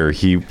Donaher was here,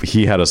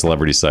 he had a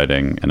celebrity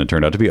sighting, and it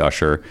turned out to be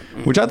Usher,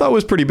 which I thought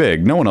was pretty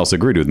big. No one else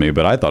agreed with me,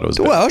 but I thought it was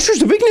big. Well, Usher's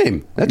a big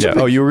name. That's yeah. a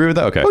big, Oh, you agree with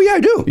that? Okay. Oh, yeah, I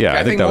do. Yeah,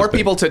 I think that more was big.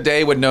 people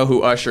today would know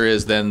who Usher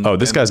is than. Oh,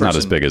 this than guy's the not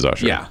as person- big as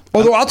Usher. Yeah.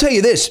 Although I'll tell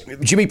you this,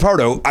 Jimmy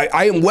Pardo,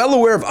 I am well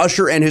aware of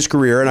Usher and his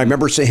career, and I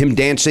remember him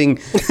dancing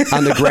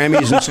on the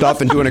Grammys and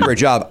stuff and doing a great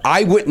job.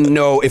 I wouldn't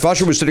know, if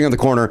Usher was sitting on the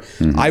corner,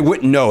 I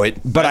wouldn't know it,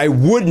 but I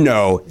would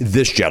know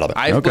this gentleman.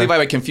 I believe I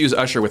would confuse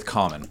Usher with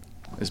Common.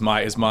 Is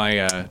my Oh,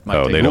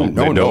 take. they don't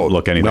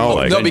look anything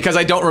alike. No, because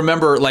I don't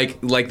remember like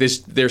this.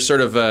 There's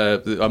sort of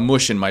a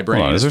mush in my brain.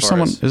 Hold on, is there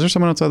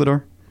someone outside the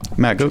door?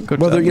 Matt, go.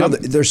 Well,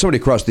 there's somebody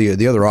across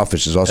the other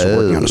office is also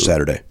working on a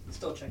Saturday.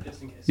 Still check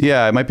just in case.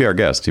 Yeah, it might be our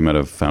guest. He might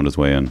have found his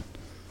way in.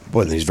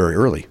 Boy, then he's very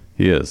early.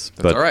 He is.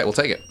 That's all right. We'll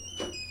take it.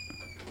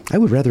 I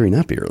would rather he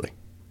not be early.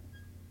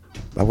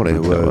 I want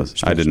to.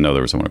 I didn't know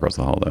there was someone across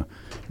the hall, though.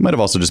 He might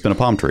have also just been a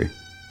palm tree.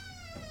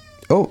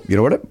 Oh, you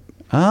know what?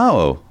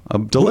 Oh, a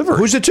delivery.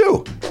 Who's it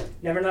to?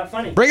 Never Not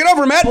Funny. Bring it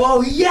over, Matt.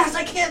 Oh, yes,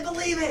 I can't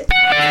believe it.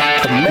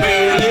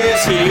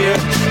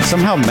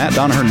 Somehow Matt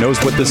Donaher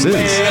knows what this is.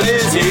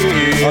 It's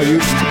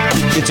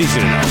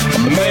easy to know.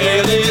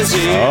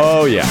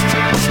 Oh, yeah.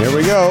 Here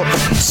we go.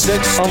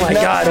 Oh, my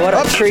God, what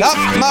a treat. Up,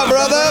 my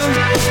brother.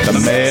 The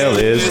mail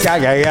is.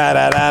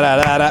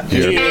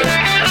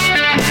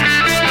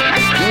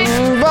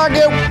 Fuck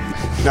you.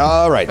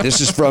 All right,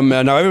 this is from,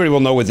 now everybody will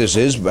know what this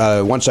is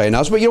once I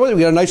announce, but you know what?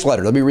 We got a nice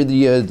letter. Let me read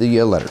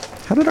the letter.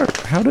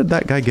 How did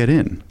that guy get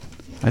in?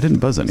 I didn't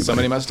buzz anybody.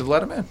 Somebody must have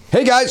let him in.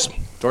 Hey, guys.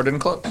 Door didn't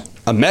close.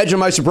 Imagine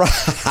my surprise.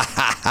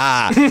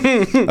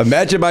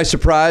 Imagine my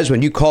surprise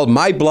when you called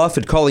my bluff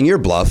at calling your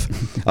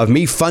bluff of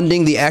me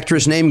funding the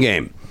actress name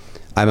game.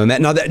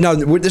 Now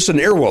this is an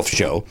Airwolf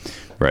show.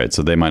 Right,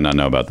 so they might not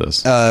know about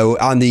this.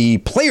 On the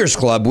Players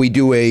Club, we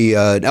do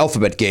an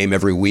alphabet game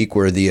every week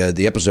where the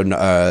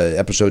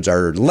episodes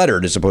are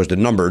lettered as opposed to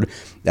numbered,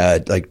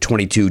 like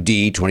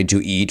 22D,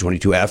 22E,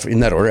 22F,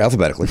 in that order,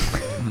 alphabetically.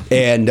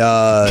 And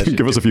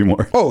give us a few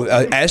more.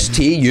 S,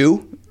 T,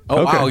 U.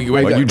 Oh, Okay. wow. You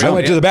went, Well, you I jumped.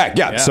 went to the back,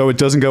 yeah. So it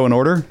doesn't go in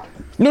order?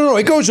 No,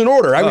 it goes in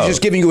order. I was just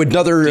giving you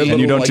another. And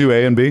you don't do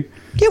A and B?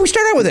 Yeah, we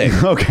start out with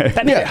A. Okay.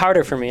 That made it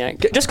harder for me.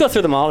 Just go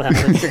through them all.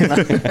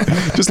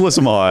 Just list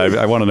them all.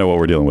 I want to know what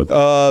we're dealing with.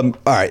 All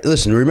right,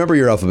 listen, remember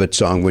your alphabet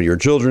song when you're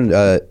children.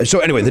 So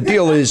anyway, the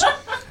deal is,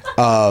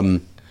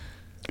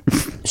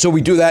 so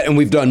we do that, and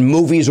we've done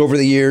movies over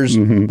the years.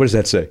 What does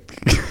that say?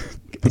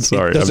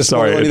 Sorry, Does I'm it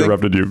sorry I spoil anything?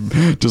 interrupted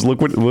you. Just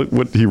look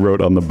what he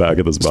wrote on the back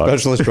of this box.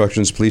 Special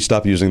instructions, please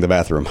stop using the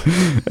bathroom.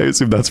 I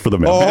assume that's for the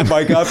mailman. Oh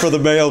my God, for the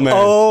mailman.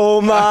 Oh,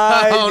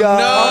 my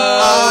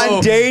God.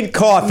 On Dade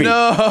Coffee.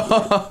 No.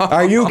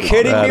 Are you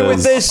kidding That me with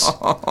is- this?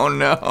 Oh,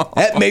 no.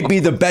 That may be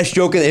the best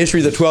joke in the history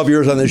of the 12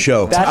 years on this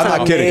show. That's I'm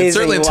not kidding. amazing. It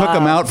certainly took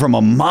him Wow. out from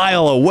a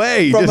mile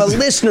away. From a Just-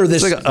 listener,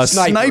 this it's like a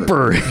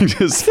sniper. I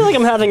feel like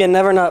I'm having a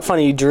never not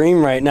funny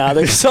dream right now.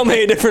 There's so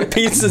many different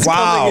pieces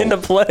Wow. coming into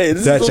play.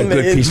 This That's is a good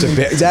amazing. piece of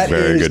business. That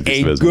Very is good piece a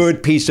of business.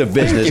 good piece of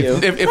business.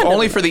 Thank you. If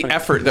only for the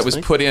effort that was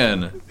put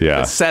in. Yeah.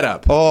 The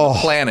setup. Oh. The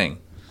planning.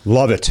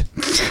 Love it.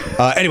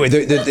 Anyway,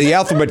 the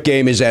alphabet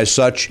game is as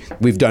such.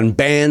 We've done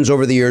bands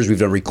over the years. We've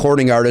done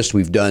recording artists.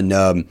 We've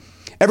done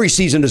every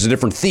season is a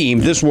different theme.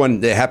 This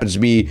one happens to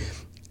be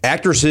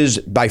actresses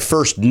by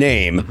first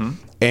name,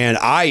 and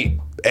I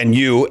and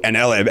you and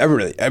Ella.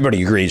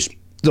 Everybody agrees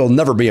there'll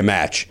never be a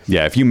match.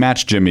 Yeah, if you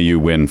match Jimmy, you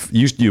win.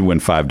 You win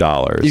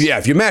 $5. Yeah,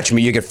 if you match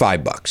me, you get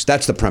 $5.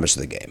 That's the premise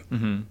of the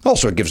game.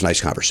 Also, it gives nice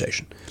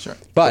conversation. Sure,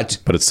 but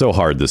But it's so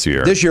hard this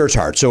year. this year it's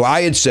hard. So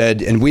I had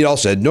said, and we all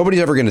said, nobody's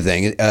ever going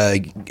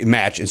to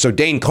match. And so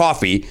Dane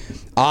Coffey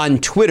on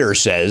Twitter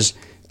says,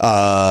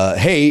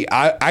 hey,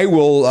 I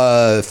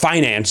will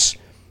finance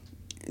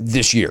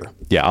this year.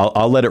 Yeah,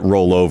 I'll let it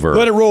roll over.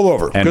 Let it roll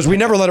over, because we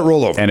never let it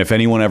roll over. And if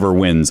anyone ever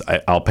wins,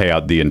 I'll pay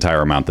out the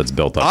entire amount that's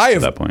built up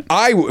at that point.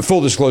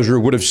 Full disclosure,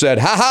 would have said,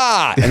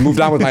 ha-ha, and moved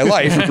on with my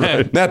life.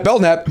 Right. Matt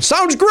Belknap,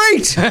 sounds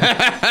great.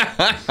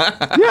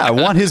 Yeah, I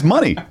want his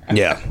money.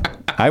 Yeah.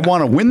 I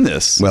want to win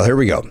this. Well, here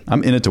we go.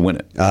 I'm in it to win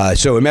it.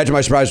 So imagine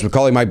my surprise with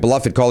calling my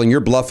bluff at calling your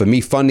bluff and me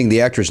funding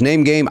the actress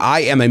name game. I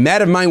am a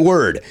man of my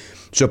word.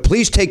 So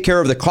please take care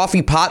of the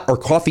coffee pot or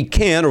coffee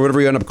can or whatever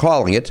you end up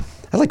calling it.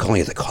 I like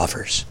calling it the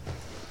coffers.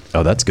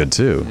 Oh, that's good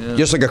too. Yeah.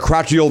 Just like a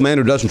crotchety old man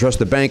who doesn't trust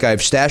the bank, I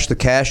have stashed the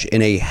cash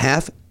in a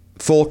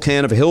half-full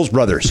can of Hills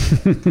Brothers.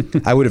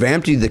 I would have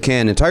emptied the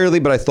can entirely,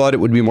 but I thought it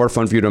would be more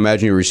fun for you to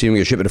imagine you receiving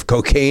a shipment of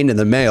cocaine in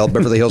the mail,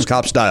 Beverly Hills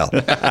Cop style.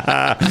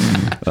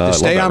 To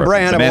stay on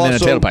brand,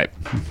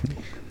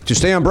 To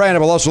stay on brand, I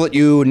will also let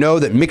you know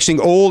that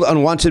mixing old,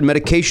 unwanted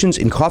medications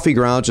in coffee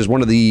grounds is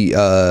one of the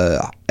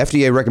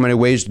FDA-recommended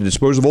ways to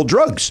dispose of old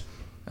drugs.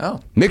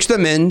 Oh. Mix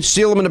them in,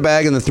 seal them in a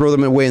bag, and then throw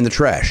them away in the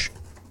trash.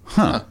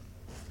 Huh.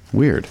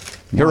 Weird.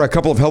 Here are a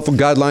couple of helpful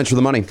guidelines for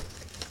the money.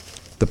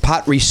 The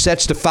pot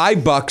resets to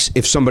 $5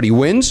 if somebody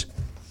wins.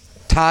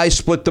 Ties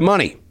split the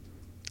money.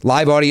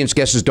 Live audience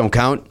guesses don't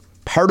count.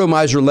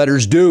 Pardomizer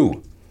letters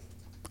do.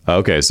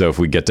 Okay, so if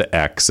we get to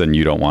X and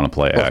you don't want to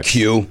play Or X.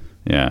 Q.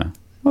 Yeah.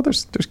 Well,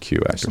 there's Q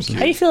actors. How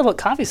do you feel about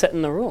coffee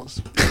setting the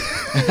rules?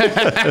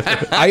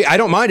 I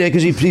don't mind it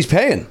because he's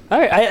paying. All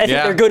right, I think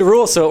they're good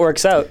rules, so it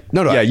works out.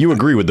 No. Yeah, you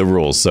agree with the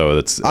rules, so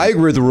it's. I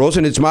agree with the rules,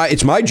 and it's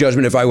my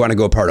judgment if I want to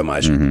go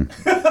pardomizer.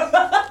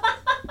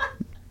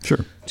 Sure.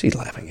 What's he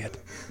laughing at?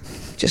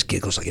 He just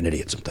giggles like an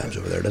idiot sometimes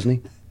over there, doesn't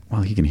he?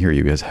 Well, he can hear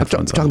you. He has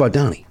headphones. Talk about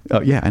Donnie. Oh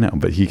yeah, I know,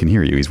 but he can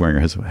hear you. He's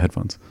wearing his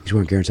headphones. He's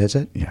wearing Karen's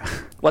headset? Yeah.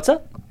 What's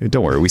up?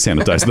 Don't worry, we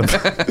sanitized them.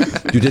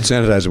 You did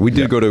sanitize it. We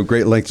did go to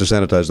great lengths to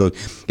sanitize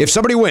those. If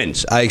somebody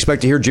wins, I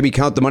expect to hear Jimmy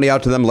count the money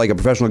out to them like a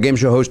professional game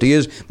show host he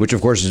is, which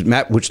of course is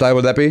Matt. Which style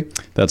would that be?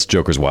 That's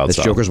Joker's Wild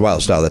Style. That's Joker's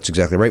Wild Style. That's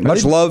exactly right.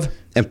 Much love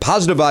and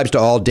positive vibes to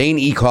all. Dane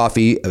E.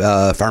 Coffee,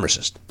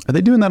 pharmacist. Are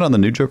they doing that on the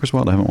new Joker's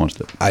Wild? I haven't watched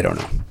it. I don't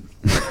know.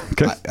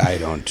 Okay. I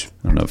don't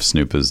know if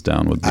Snoop is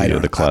down with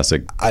the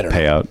classic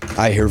payout.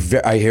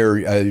 I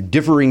hear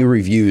differing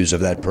reviews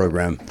of that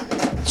program.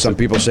 Some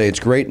people say it's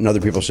great, and other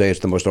people say it's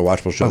the most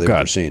unwatchable show they've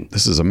ever seen.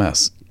 This is a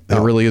mess.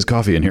 There really is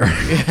coffee in here.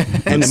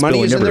 And the money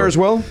is in there as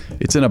well?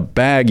 It's in a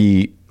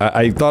baggie.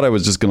 I thought I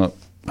was just going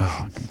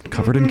to...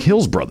 covered in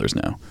Hills Brothers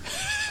now.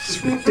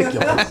 It's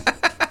ridiculous.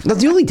 Now,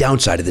 the only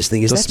downside of this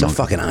thing is that's a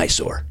fucking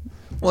eyesore.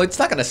 Well, it's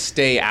not going to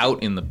stay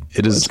out in the...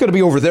 It's going to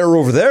be over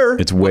there.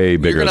 It's way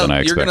bigger than I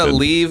expected. You're going to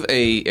leave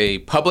a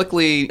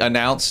publicly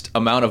announced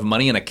amount of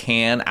money in a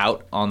can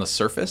out on the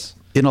surface?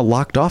 In a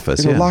locked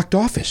office, In a locked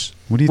office.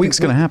 What do you think is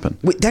going to happen?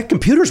 That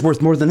computer's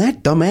worth more than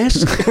that,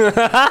 dumbass.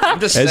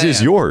 I'm just saying. As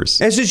is yours.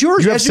 As is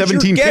yours. You have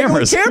 17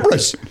 cameras.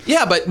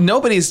 Yeah, but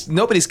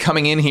nobody's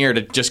coming in here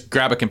to just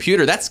grab a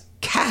computer. That's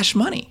cash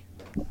money.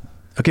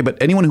 Okay,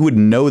 but anyone who would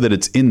know that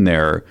it's in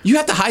there... You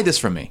have to hide this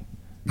from me.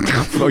 you're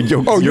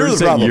the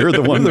problem. You're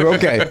the one.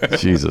 Okay.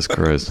 Jesus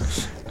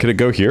Christ. Could it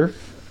go here?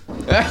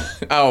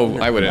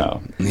 I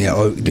wouldn't.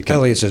 Yeah,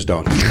 Elliot says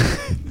don't.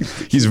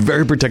 He's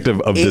very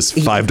protective of this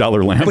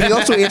 $5 lamp. But he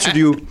also answered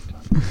you,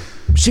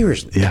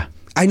 seriously. Yeah.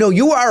 I know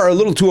you are a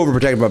little too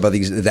overprotective about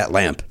that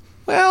lamp.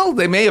 Well,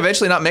 they may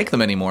eventually not make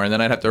them anymore, and then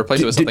I'd have to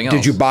replace it with something else.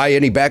 Did you buy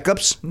any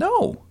backups?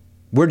 No.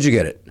 Where did you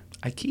get it?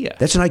 IKEA.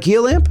 That's an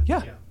IKEA lamp?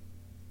 Yeah.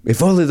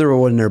 If only there were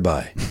one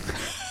nearby.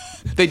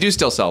 They do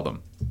still sell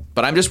them,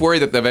 but I'm just worried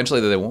that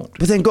eventually they won't.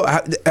 But then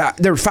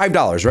they're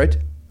 $5, right?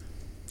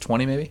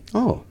 20 maybe.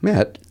 Oh,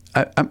 Matt.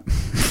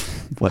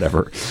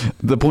 Whatever.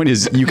 The point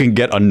is, you can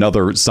get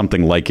another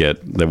something like it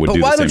that would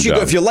do the same job. But why don't you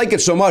go, if you like it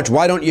so much,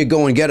 why don't you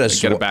go and get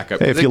us? Get a backup.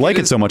 Hey, if you like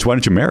it so much, why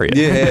don't you marry it?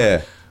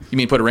 Yeah. You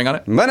mean put a ring on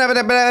it?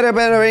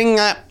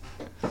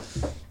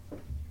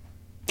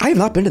 I have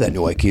not been to that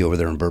new IKEA over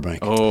there in Burbank.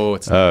 Oh,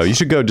 it's nice. You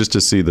should go just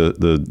to see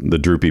the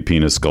droopy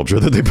penis sculpture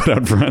that they put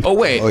out front. Oh,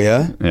 wait. Oh,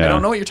 yeah? I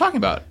don't know what you're talking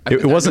about.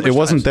 It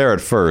wasn't there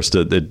at first.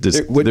 There's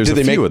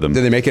a few of them.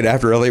 Did they make it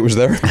after Elliot was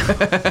there?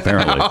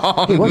 Apparently.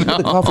 He was with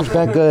the coffers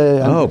back on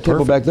the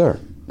table back there.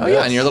 Oh,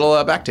 yeah, on your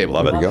little back table.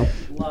 Love it. There you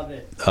go. Love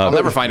it. I'll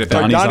never find it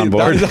there. Donnie's on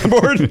board. Donnie's on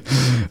board.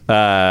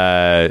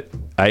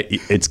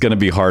 It's going to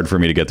be hard for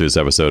me to get through this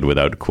episode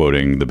without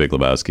quoting The Big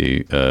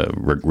Lebowski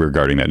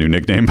regarding that new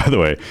nickname, by the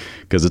way,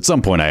 because at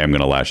some point I am going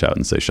to lash out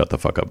and say, shut the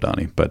fuck up,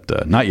 Donnie.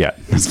 But not yet.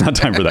 It's not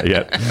time for that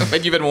yet.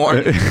 But you've been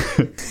warned.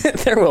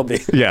 There will be.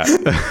 Yeah.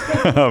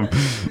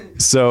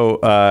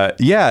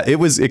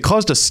 It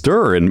caused a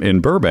stir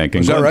in Burbank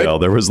and Glendale.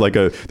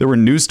 Right? There were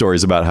news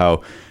stories about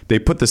how they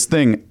put this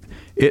thing.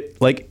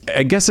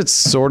 I guess it's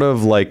sort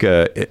of like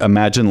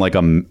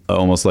imagine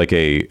almost like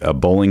a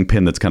bowling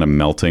pin that's kind of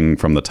melting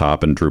from the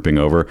top and drooping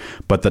over,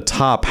 but the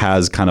top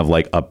has kind of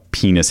like a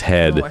penis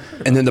head.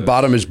 And then the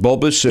bottom is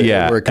bulbous.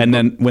 Yeah. And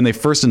then when they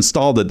first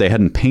installed it, they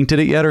hadn't painted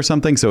it yet or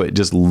something. So it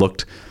just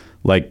looked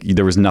like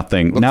there was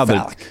nothing. Now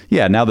that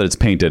it's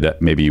painted,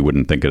 maybe you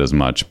wouldn't think it as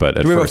much. But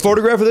do we have a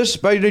photograph of this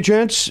by any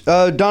chance,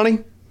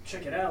 Donnie?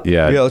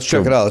 Yeah, let's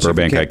check it out. Let's see if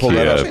we Burbank can't pull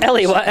that IKEA.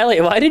 up.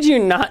 Ellie, why did you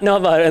not know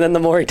about it? And then the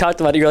more he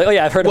talked about it, you're like, oh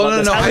yeah, I've heard about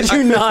this. How did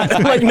you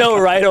not know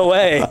right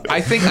away?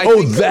 I think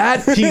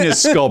that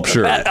penis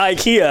sculpture. At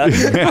IKEA.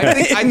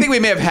 I think we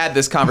may have had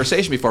this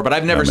conversation before, but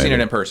I've never seen it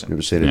in person.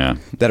 Never seen it. Yeah.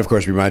 That, of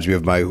course, reminds me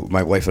of my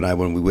wife and I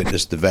when we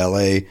witnessed the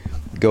valet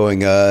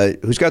going,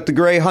 who's got the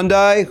gray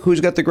Hyundai?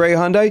 Who's got the gray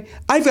Hyundai?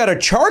 I've got a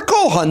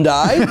charcoal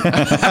Hyundai. You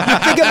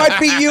think it might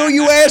be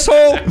you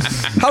asshole?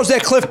 How's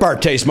that Cliff Bar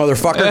taste,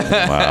 motherfucker?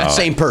 Wow.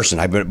 Same person,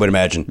 I would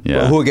imagine. Yeah.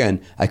 Well, who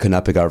again? I could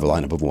not pick out of a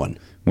lineup of one.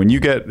 When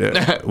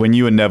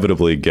you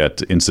inevitably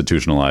get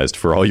institutionalized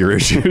for all your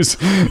issues,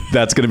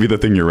 that's going to be the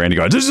thing you're ranting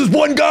on. This is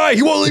one guy.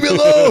 He won't leave me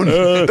alone.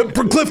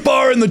 The Cliff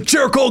Bar and the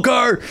charcoal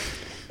car.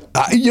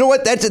 You know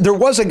what? There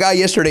was a guy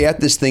yesterday at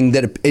this thing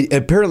that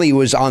apparently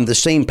was on the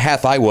same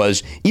path I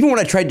was. Even when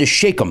I tried to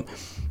shake him,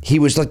 he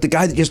was like the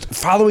guy that just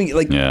following.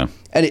 Like, Yeah,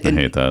 I hate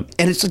that.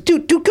 And it's like,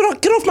 dude, get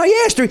off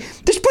my ass!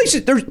 This place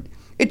is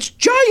it's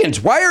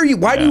giants. Why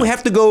do you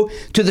have to go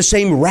to the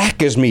same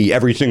rack as me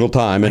every single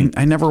time? And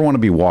I never want to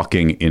be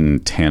walking in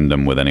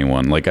tandem with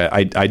anyone. Like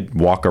I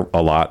walk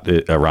a lot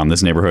around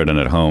this neighborhood and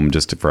at home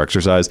just for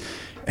exercise,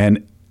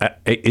 and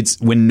it's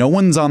when no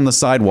one's on the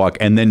sidewalk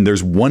and then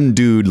there's one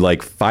dude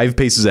like 5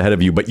 paces ahead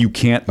of you, but you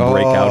can't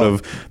break out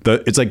of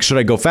the. It's like, should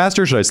I go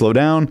faster? Should I slow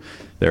down?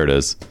 There it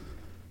is.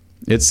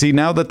 It's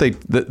now that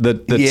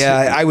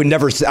I would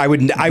never. I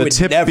would the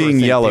tip never being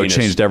think yellow penis.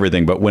 changed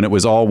everything. But when it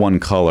was all one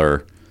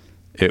color,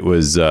 it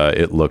was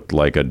it looked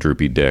like a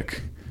droopy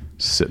dick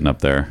sitting up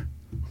there.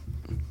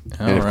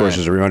 And of course,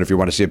 as a reminder, if you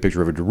want to see a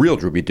picture of a real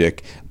droopy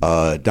dick,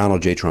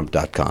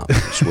 DonaldJTrump.com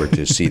is where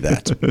to see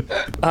that.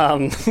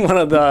 One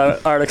of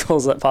the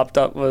articles that popped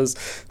up was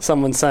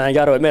someone saying, I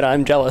got to admit,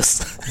 I'm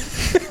jealous.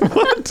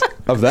 What?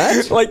 Of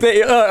that? Like,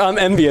 I'm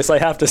envious, I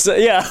have to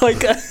say. Yeah,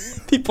 like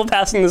people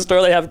passing the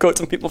store, they have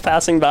quotes of people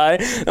passing by,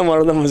 and one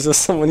of them was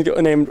just someone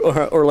named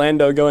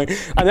Orlando going,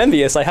 I'm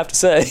envious, I have to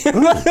say.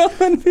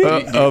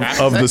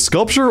 Of the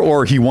sculpture,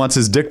 or he wants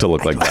his dick to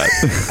look like that?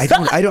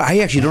 I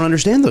actually don't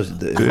understand those.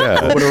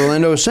 What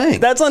Orlando is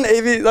saying. That's on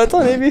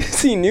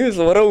ABC News.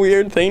 What a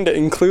weird thing to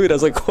include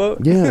as a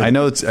quote. Yeah. I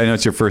know it's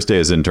your first day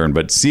as intern,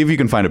 but see if you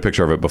can find a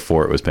picture of it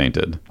before it was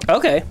painted.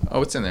 Okay.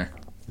 Oh, it's in there.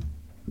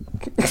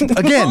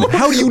 Again,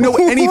 how do you know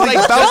anything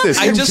about this?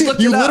 I just looked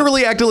You it up.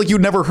 literally acted like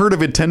you'd never heard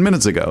of it 10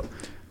 minutes ago.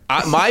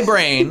 My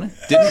brain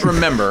didn't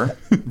remember.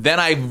 Then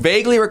I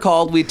vaguely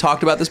recalled we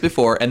talked about this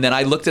before, and then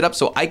I looked it up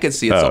so I could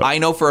see it. So I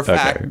know for a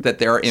fact that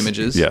there are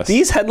images. Yes.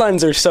 These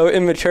headlines are so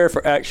immature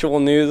for actual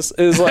news.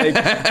 Is like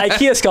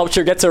IKEA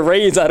sculpture gets a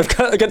rise out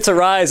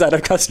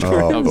of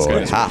customer. Oh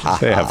boy.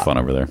 They have fun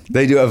over there.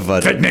 They do have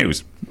fun. Fake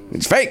news.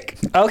 It's fake.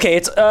 Okay,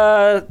 it's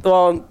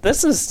well,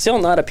 this is still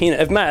not a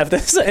penis. If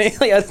this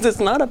it's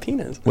not a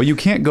penis. Well, you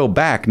can't go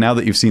back now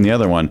that you've seen the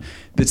other one.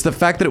 It's the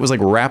fact that it was like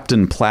wrapped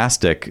in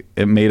plastic.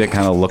 It made it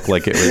kind of look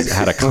like it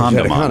had a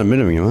condom on.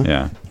 Huh?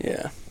 Yeah.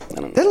 Yeah.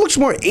 That looks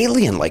more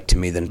alien-like to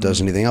me than it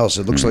does anything else.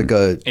 It looks like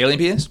a Alien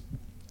penis?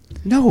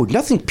 no,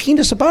 nothing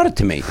penis about it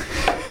to me.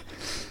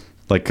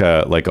 Like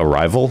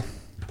Arrival.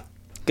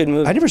 Good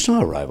movie. I never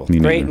saw Arrival. Me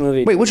Great neither.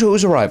 movie. Wait, which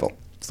was Arrival?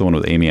 It's the one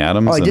with Amy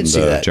Adams Oh, I did and see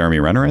that. Jeremy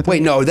Renner, I think.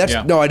 Wait, no,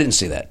 Yeah. no, I didn't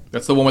see that.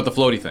 That's the one with the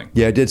floaty thing.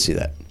 Yeah, I did see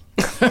that.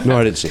 No,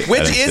 I didn't see it.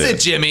 Which didn't is see it, it.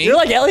 Jimmy? You're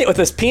like Elliot with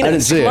this penis. I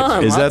didn't see it. Come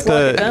on, Is that let's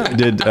lock it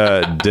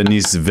down. did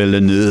Denis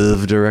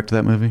Villeneuve direct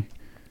that movie?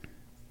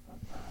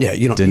 Yeah,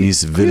 you know,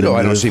 Denis you know, I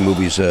Villeneuve. don't see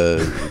movies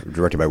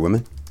directed by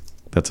women.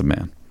 That's a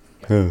man.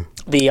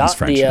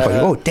 French.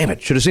 Oh, damn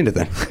it! Should have seen it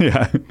then.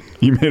 Yeah,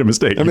 you made a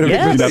mistake. made a big You'd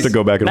have mistake. to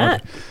go back and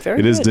Matt, watch. very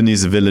It is good.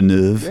 Denis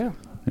Villeneuve. Yeah.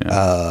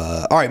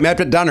 All right,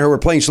 Matt Donner, we're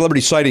playing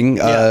Celebrity Sighting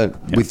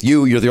with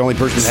you. You're the only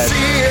person that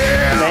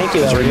has. Thank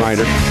you. As a Elliot.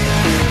 reminder.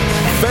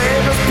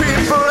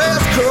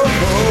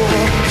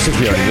 Since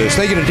we already did this.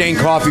 Thank you to Dane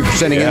Coffee for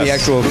sending in the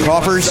Yes. actual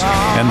coffers.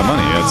 And the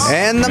money. It's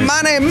And the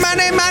amazing.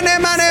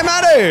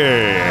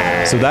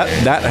 money. So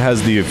that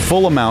has the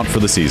full amount for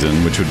the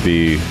season, which would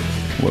be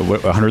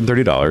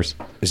 $130.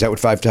 Is that what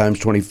 5 times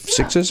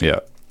 26 is? Yeah.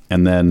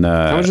 And then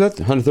How much is that?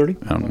 130?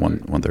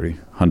 130.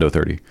 Hundo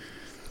 30.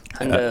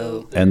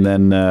 Hello. And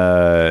then,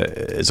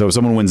 so if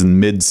someone wins in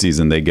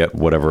mid-season, they get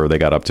whatever they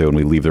got up to, and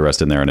we leave the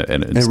rest in there, and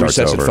it starts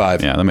resets over. at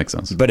 5. Yeah, that makes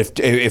sense. But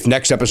if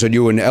next episode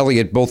you and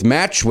Elliot both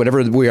match,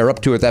 whatever we are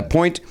up to at that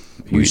point,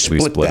 we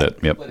split that. it.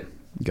 Yep.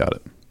 Got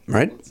it.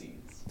 Right?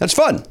 That's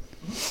fun.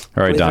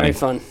 All right, Donnie. Very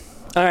fun.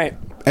 All right.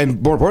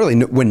 And more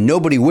importantly, when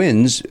nobody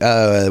wins,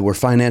 we're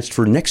financed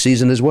for next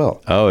season as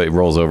well. Oh, it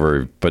rolls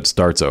over, but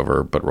starts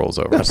over, but rolls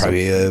over. Yeah,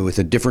 probably with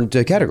a different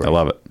category. I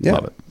love it. Yeah.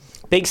 Love it.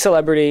 Big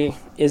celebrity.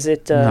 Is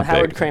it Not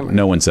Howard big. Kramer?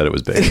 No one said it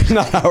was big.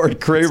 Not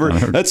Howard Kramer.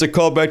 That's a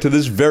callback to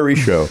this very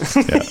show.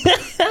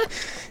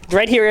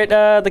 Right here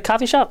at the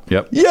coffee shop.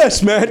 Yep.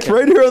 Yes, Matt,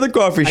 right here at the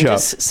coffee I'm shop.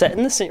 just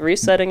setting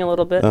resetting a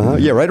little bit.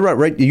 Yeah,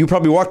 right. You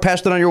probably walked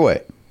past it on your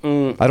way. I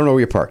don't know where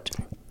you parked.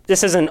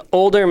 This is an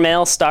older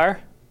male star.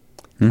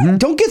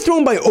 Don't get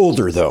thrown by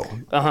older, though.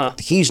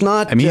 He's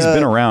not. I mean, he's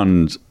been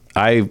around.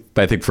 I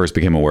think first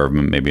became aware of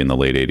him maybe in the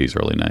late 80s,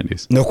 early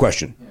 90s. No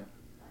question.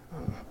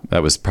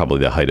 That was probably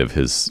the height of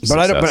his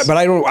success. But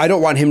I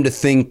don't want him to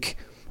think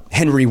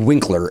Henry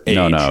Winkler age.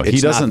 No, he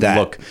It's doesn't not that.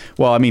 look.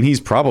 Well, I mean, he's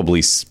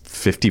probably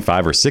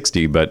 55 or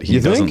 60, but he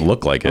You think? doesn't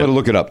look like it. I'm going to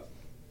look it up.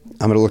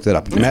 I'm going to look that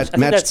up. I think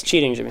that's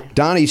cheating, Jimmy.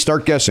 Donnie,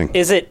 start guessing.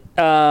 Is it?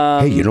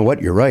 Hey, you know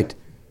what? You're right.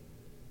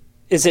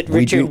 Is it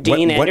Richard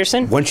Dean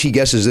Anderson? Once she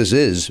guesses this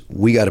is,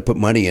 we got to put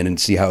money in and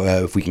see how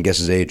if we can guess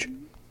his age.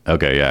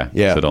 Okay, yeah.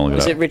 Yeah. So don't look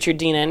Is it it up. Richard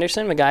Dean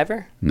Anderson,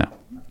 MacGyver? No.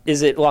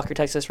 Is it Walker,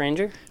 Texas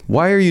Ranger?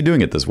 Why are you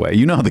doing it this way?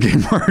 You know how the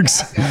game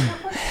works.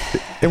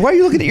 And why are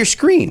you looking at your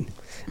screen?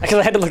 Because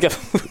I had to look up.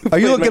 Are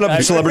you looking up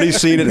celebrities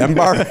seen at M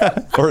Bar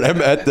or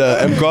at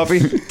M Coffee?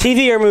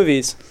 TV or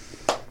movies?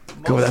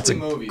 Oh, that's a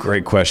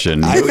great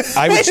question. I would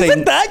say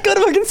Isn't that good?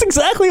 That's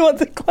exactly what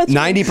the question.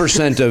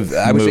 90% of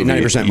I would say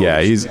 90%. Yeah,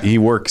 movies. he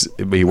worked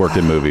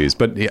in movies,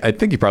 but I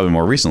think he probably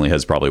more recently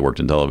has probably worked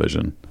in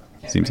television.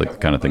 Seems like the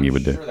kind of thing he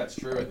would do. That's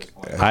true at this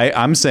point.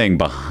 I'm saying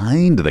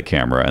behind the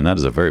camera, and that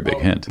is a very big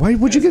hint. Why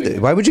would you give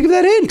that? Why would you give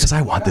that hint? Because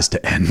I want this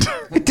to end.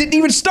 It didn't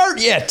even start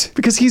yet.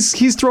 Because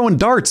he's throwing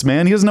darts,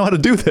 man. He doesn't know how to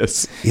do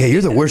this. Yeah,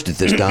 you're the worst at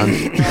this, Don. No,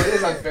 it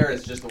is unfair.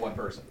 It's just the one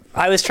person.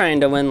 I was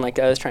trying to win. I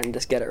was trying to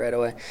just get it right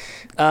away.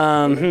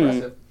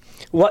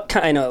 What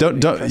kind? I know.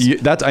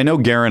 That's I know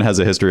Garen has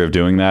a history of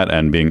doing that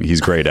and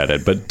he's great at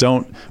it, but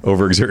don't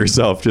overexert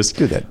yourself. Just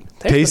do that.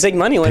 There's the big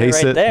money winner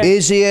right there.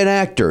 Is he an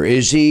actor?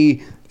 Is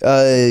he?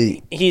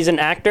 He's an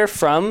actor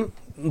from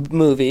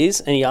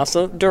movies, and he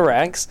also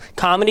directs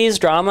comedies,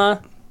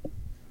 drama.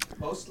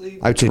 Mostly.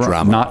 I would say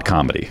drama, not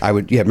comedy. I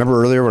would. Yeah,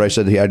 remember earlier when I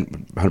said he had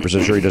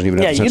 100% sure he doesn't even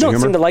have Yeah, a sense you of don't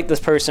humor? seem to like this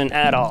person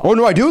at all. Oh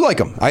no, I do like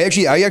him. I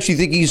actually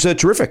think he's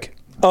terrific.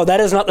 Oh,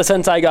 that is not the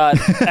sense I got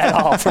at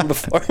all from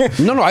before.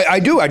 No, I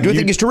do. I do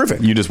think he's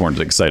terrific. You just weren't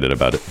excited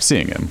about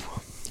seeing him.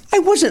 I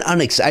wasn't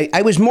unexcited.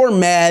 I was more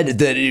mad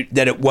that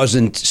it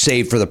wasn't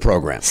saved for the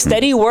program.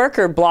 Steady work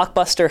or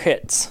blockbuster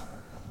hits?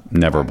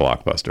 Never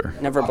blockbuster.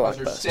 Never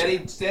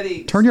blockbuster.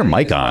 Steady. Turn your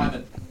mic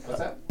on. What's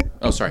that?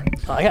 Oh, sorry.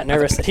 Oh, I got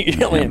nervous that you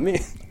yelling at me.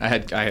 I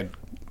had.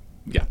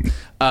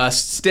 Yeah.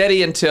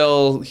 Steady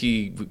until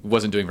he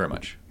wasn't doing very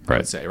much. I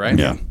would say, right?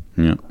 Yeah.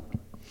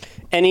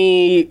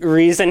 Any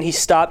reason he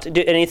stopped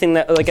anything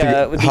that would be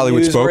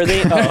Hollywood spoke.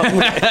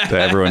 newsworthy? Oh.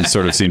 Everyone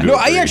sort of seemed to No,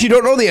 agree. I actually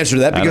don't know the answer to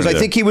that because I either.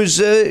 think he was.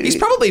 He's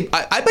probably.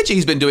 I bet you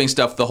he's been doing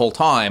stuff the whole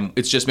time.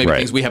 It's just maybe Right.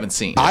 things we haven't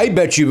seen. I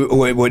bet you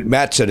what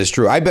Matt said is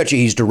true. I bet you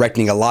he's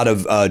directing a lot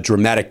of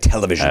dramatic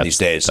television these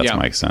days. That Yeah.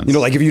 makes sense. You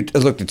know, like if you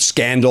looked at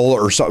Scandal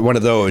or one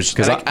of those.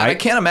 Because I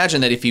can't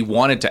imagine that if he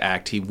wanted to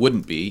act, he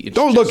wouldn't be. It's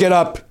Don't look it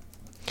up.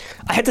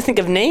 I had to think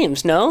of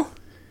names. No,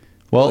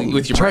 well,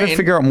 with your try to brain.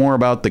 figure out more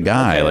about the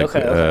guy.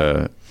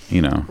 Okay.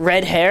 You know,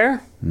 red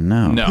hair.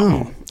 no.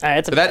 No.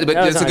 It's But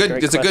was it's a not good.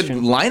 great It's a good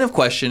question. line of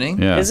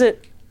questioning. Yeah. Is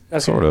it? Okay.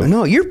 Sort of.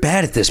 No, you're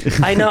bad at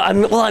this. I know.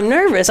 I'm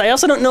nervous. I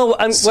also don't know.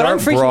 What I'm Start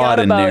freaking broad out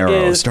and about narrow.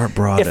 is Start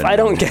broad if and I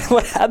don't narrow. get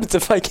what happens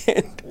if I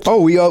can't. Oh,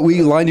 we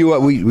line you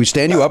up. We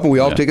stand you up and we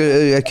all take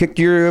a kick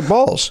to your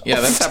balls. Yeah,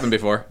 that's happened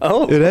before.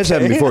 Oh, It has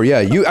happened before.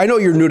 Yeah, I know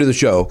you're new to the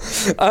show.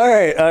 All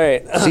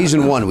right.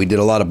 Season 1, we did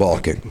a lot of ball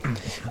kicking.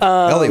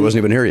 Elliot wasn't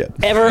even here yet.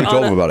 I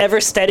told him about it.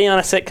 Ever steady on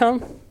a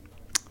sitcom?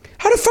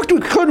 How the fuck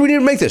could we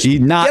didn't make this?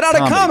 Not Get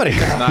out of comedy.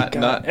 comedy.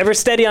 Not. Ever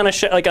steady on a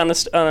show, like on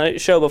a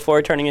show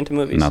before turning into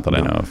movies? Not that I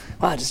know of.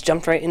 Wow, I just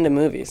jumped right into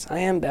movies. I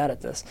am bad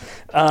at this.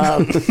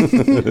 Trying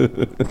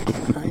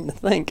to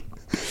think.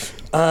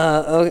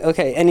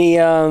 Okay.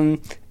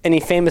 Any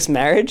famous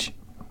marriage?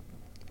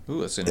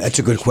 Ooh, That's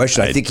a good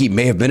question. I think he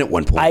may have been at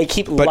one point. I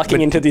keep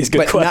lucking into these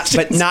good questions.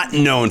 but not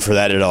known for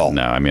that at all.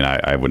 No, I mean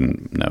I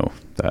wouldn't know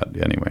that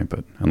anyway.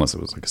 But unless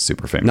it was like a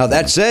super famous. Now one.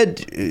 that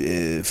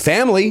said,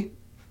 family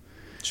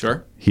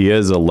Sure. He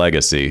is a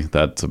legacy.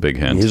 That's a big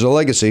hint. is a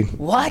legacy.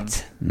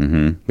 What?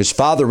 His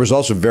father was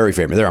also very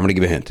famous. There, I'm going to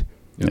give a hint.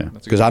 Yeah.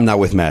 Because I'm not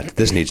with Matt.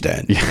 This needs to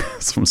end. Yeah,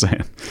 that's what I'm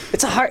saying.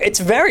 It's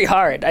very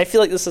hard. I feel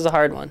like this is a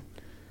hard one.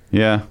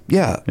 Yeah.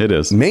 Yeah. It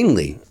is.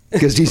 Mainly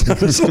because he's not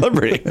a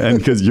celebrity. And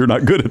because you're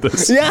not good at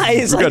this. Yeah,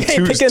 he's We've like, got hey,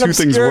 two pick an things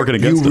obscure- working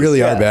against You us.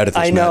 really are bad at this,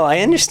 I know. Matt. I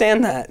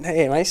understand that.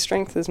 Hey, my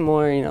strength is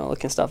more,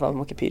 looking stuff up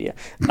on Wikipedia.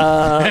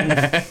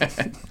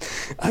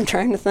 I'm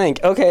trying to think.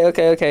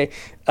 Okay.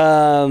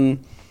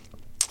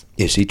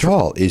 Is he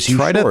tall? Is he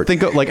Try short? to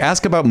think of,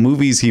 ask about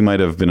movies he might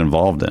have been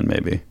involved in,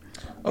 maybe.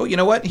 Oh, you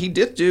know what? He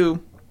did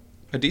do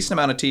a decent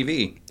amount of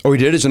TV. Oh, he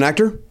did as an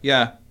actor?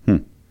 Yeah.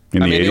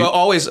 In I the mean, 80s?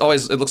 always,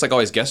 it looks like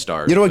always guest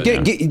stars. You know what?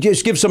 but-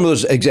 Just give some of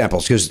those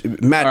examples because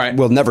Matt All right.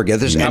 will never get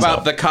this. How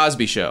about The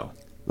Cosby Show?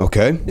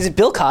 Okay. Is it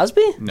Bill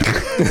Cosby?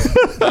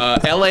 No.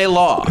 L.A.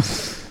 Law.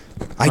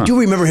 I do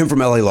remember him from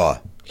LA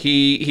Law.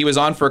 He was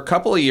on for a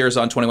couple of years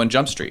on 21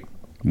 Jump Street.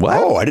 What?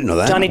 Oh, I didn't know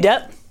that. Johnny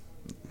Depp?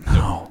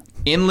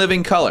 In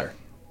Living Color.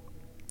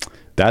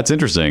 That's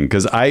interesting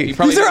because He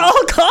probably These are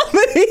all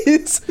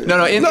comedies.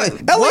 no. In, No,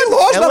 LA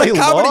Law's not a LA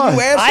comedy, Law. you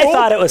I asshole.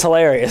 thought it was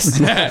hilarious.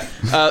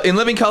 in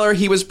Living Color,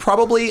 he was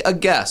probably a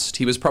guest.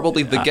 He was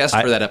probably the guest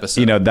for that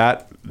episode.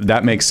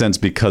 That makes sense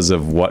because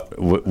of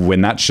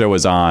when that show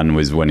was on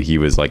was when he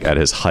was like at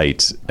his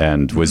height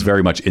and was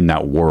very much in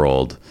that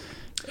world.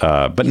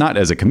 but not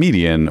as a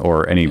comedian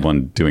or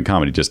anyone doing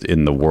comedy, just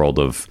in the world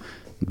of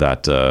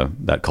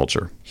that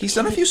culture. He's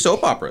done a few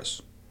soap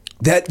operas.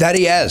 That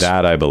he has.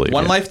 That I believe.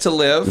 One yeah. Life to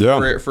Live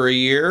Yeah. for a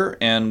year,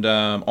 and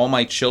All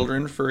My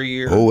Children for a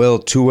year. OL,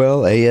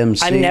 2L,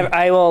 AMC.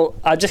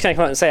 I'm just gonna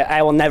come out and say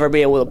I will never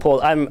be able to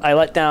pull. I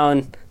let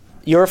down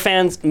your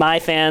fans, my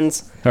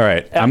fans. All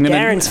right, I'm gonna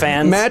Garen's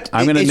fans. Matt,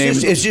 I'm gonna name.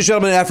 Is this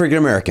gentleman African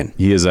American?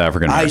 He is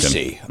African I American.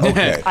 see.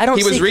 Okay. I don't.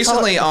 He was see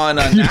recently color. on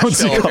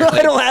Nashville. Apparently.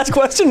 I don't ask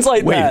questions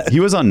like Wait, that. he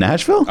was on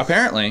Nashville?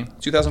 Apparently,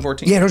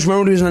 2014. Yeah, don't you remember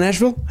when he was on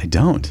Nashville? I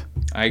don't.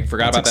 I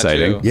forgot That's about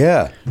exciting. that too.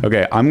 Yeah.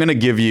 Okay, I'm going to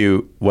give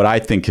you what I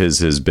think is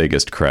his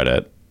biggest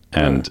credit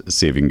and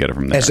see if you can get it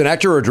from there. As an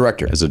actor or a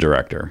director? As a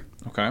director.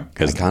 Okay.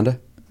 Anaconda?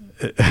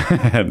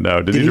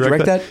 No, did he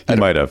direct that? He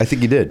might have. I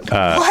think he did.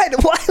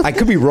 What? I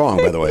could be wrong,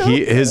 by the way.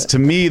 To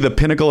me, the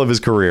pinnacle of his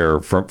career,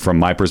 from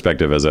my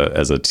perspective as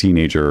a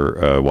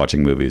teenager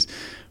watching movies,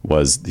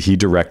 was he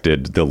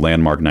directed the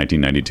landmark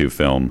 1992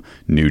 film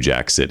New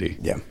Jack City.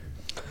 Yeah.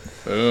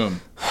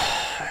 Boom.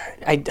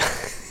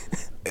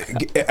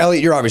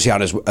 Elliot, you're obviously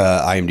on his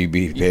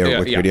IMDb page or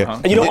Wikipedia.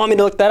 uh-huh. You don't want me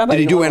to look that up? Did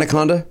he do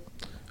Anaconda?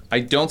 I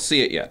don't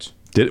see it yet.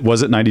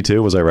 Was it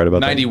 92? Was I right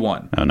about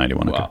 91. that?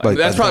 91. Okay. Well, But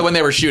that's probably when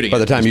they were shooting By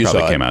the it. time you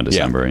probably saw came it. out in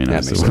December, you know,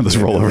 that so makes when this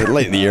sense. rollover.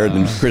 Late in the year,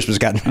 then Christmas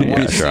got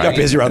sure. got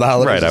busy around the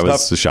holidays. Right, I and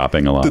was stuff.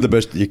 shopping a lot. Did the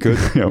best that you could.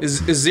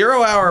 Is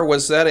Zero Hour,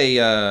 was that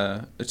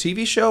a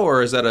TV show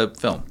or is that a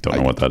film? Don't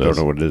know what that I don't is.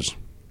 know what it is.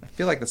 I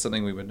feel like that's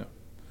something we would know.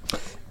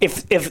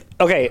 If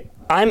okay,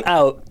 I'm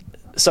out.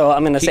 So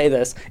I'm going to say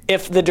this: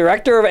 if the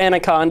director of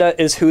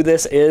Anaconda is who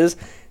this is,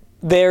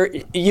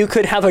 you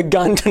could have a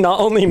gun to not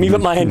only me but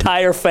my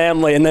entire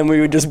family, and then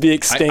we would just be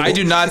extinct. I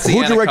do not see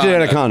Who directed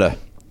Anaconda?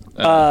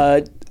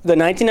 The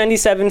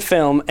 1997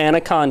 film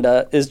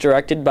Anaconda is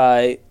directed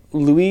by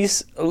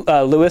Louis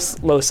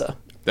Losa.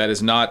 That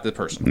is not the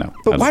person. No.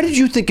 But why did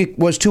you think it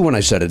was too when I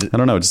said it? I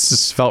don't know. It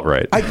just felt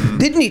right.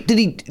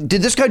 Did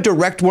this guy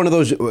direct one of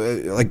those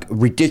like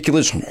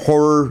ridiculous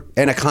horror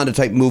Anaconda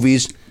type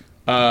movies?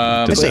 He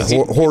horror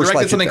directed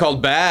slasher. something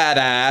called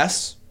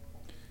Badass.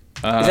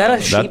 Is that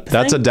a sheep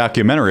That's a thing?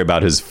 documentary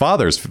about his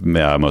father's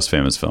most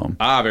famous film,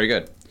 Very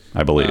good.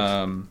 I believe.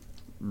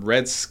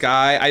 Red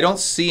Sky. I don't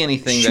see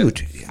anything. Shoot,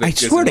 that I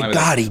goes swear in to line with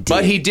God that. he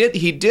did. But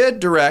he did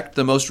direct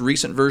the most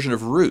recent version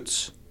of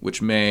Roots,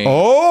 which may.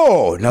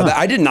 Oh, no,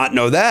 I did not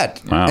know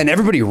that. Wow. And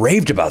everybody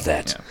raved about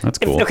that. That's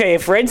cool.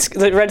 If Red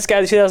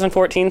Sky, the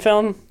 2014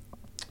 film,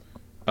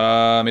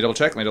 Let me double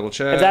check.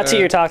 if that's who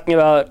you're talking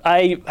about,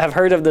 I have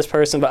heard of this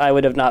person, but I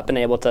would have not been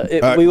able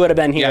to. We would have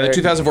been here. Yeah, the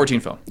 2014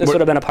 film. This would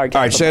have been a podcast.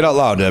 All right, say it out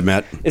loud,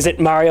 Matt. Is it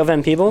Mario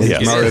Van Peebles?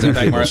 Yes. It is, in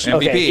fact, MVP,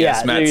 Okay, yeah,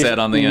 as Matt there's- said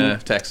on the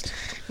text.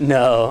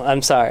 No,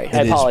 I'm sorry. I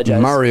It is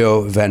apologize.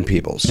 Mario Van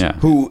Peebles, Yeah.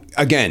 who,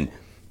 again,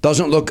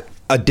 doesn't look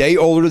a day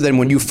older than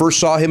when you first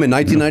saw him in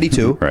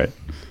 1992. Right.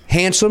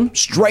 Handsome,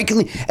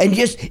 strikingly, and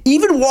just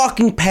even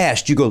walking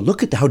past, you go,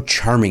 look at how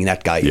charming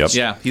that guy is. Yep.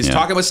 Yeah, he's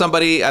talking with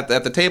somebody at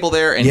the table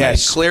there, and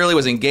Yes. he clearly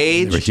was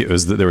engaged.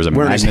 There was a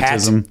Wearing his hat.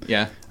 magnetism.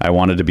 Yeah. I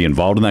wanted to be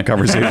involved in that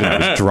conversation.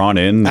 I was drawn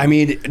in. I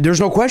mean, there's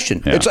no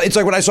question. Yeah. It's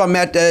like when I saw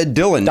Matt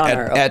Dillon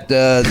Donner. at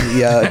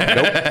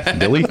the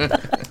Billy?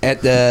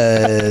 at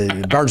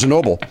Barnes and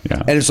Noble,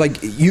 Yeah. and it's like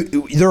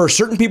there are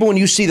certain people when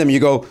you see them, you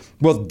go,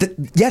 well,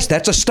 yes,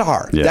 that's a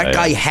star. Yeah, that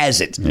guy yeah.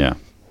 has it. Yeah.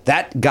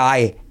 That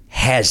guy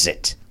has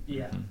it.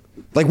 Yeah.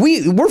 Like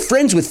we're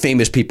friends with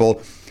famous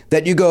people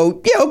that you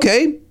go, yeah,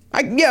 okay,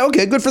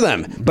 good for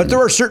them. But there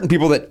are certain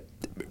people that,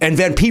 and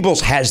Van Peebles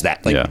has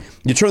that. Like Yeah.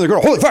 you turn the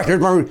girl, holy fuck, there's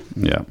Mario.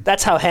 Yeah.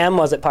 That's how Ham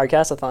was at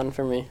Parkasathon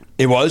for me.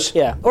 It was.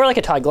 Yeah, or like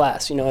a Todd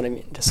Glass. You know what I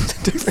mean?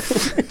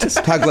 Just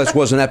Todd Glass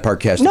wasn't at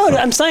Parcast. no,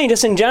 I'm saying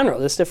just in general.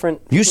 There's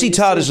different. You see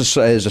Todd as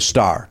a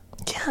star.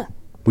 Yeah,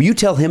 Will you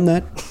tell him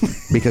that?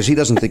 Because he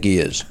doesn't think he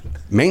is.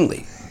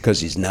 Mainly because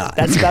he's not.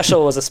 that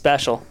special was a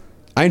special.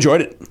 I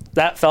enjoyed it.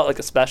 That felt like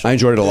a special. I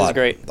enjoyed it a It was lot.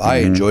 great. I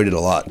enjoyed it a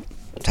lot.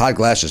 Todd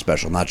Glass is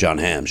special, not John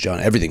Hamm's.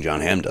 Everything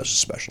John Hamm does is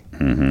special.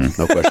 No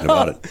question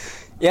about it.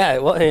 Yeah,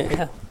 well,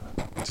 yeah.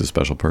 It's a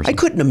special person. I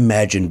couldn't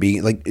imagine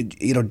being like,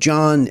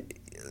 John,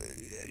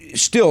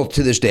 still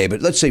to this day,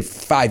 but let's say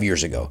 5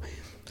 years ago,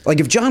 like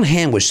if John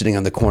Hamm was sitting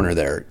on the corner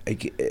there,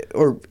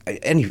 or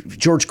any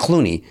George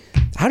Clooney,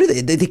 how do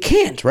they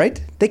can't, right?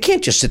 They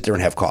can't just sit there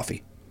and have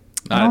coffee.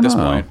 Not at this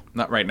know. point.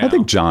 Not right now. I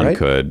think John Right?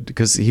 could,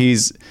 because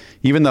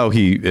even though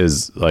he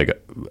is like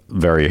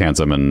very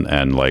handsome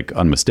and like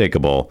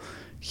unmistakable,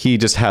 he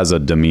just has a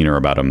demeanor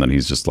about him that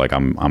he's just like,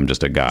 I'm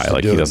just a guy.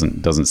 Like he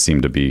doesn't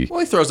seem to be Well,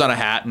 he throws on a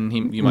hat,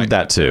 and you might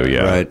that too.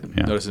 Yeah. Right.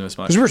 Yeah. notice him as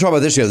much. Because we were talking about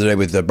this the other day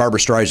with Barbara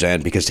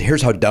Streisand. Because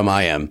here's how dumb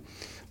I am.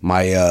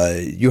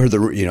 You heard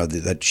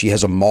that she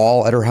has a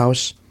mall at her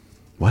house.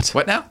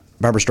 What now?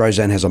 Barbara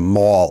Streisand has a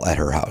mall at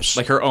her house.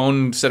 Like her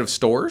own set of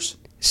stores?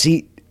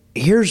 See,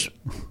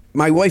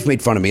 my wife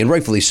made fun of me, and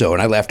rightfully so,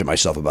 and I laughed at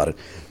myself about it.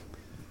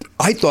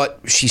 I thought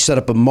she set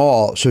up a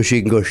mall so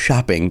she can go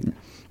shopping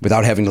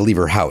without having to leave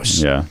her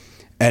house. Yeah.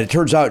 And it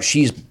turns out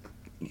she's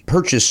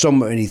purchased so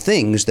many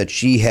things that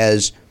she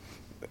has.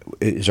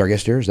 Is our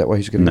guest here? Is that why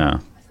he's going to? No.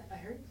 I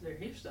heard their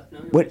hair stuff. No,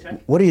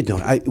 What are you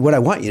doing? What I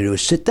want you to do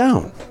is sit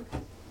down.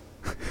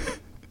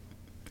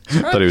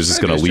 Thought he was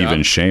just going to leave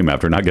in shame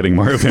after not getting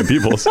Mario Van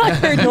Peebles. I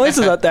heard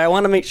noises out there. I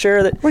want to make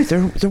sure that. Wait,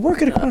 they're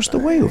working across the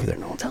way over there.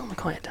 No, tell them to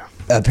quiet down.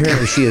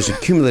 Apparently, she has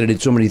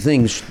accumulated so many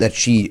things that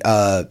she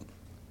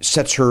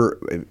sets her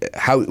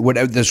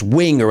this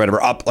wing or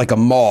whatever up like a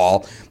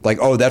mall. Like,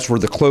 oh, that's where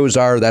the clothes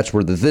are. That's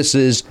where the this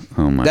is.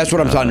 Oh my That's what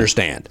I'm God. to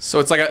understand. So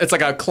it's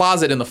like a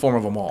closet in the form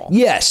of a mall.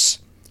 Yes,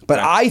 but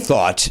I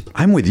thought.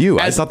 I'm with you.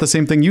 I thought the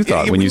same thing you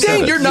thought when you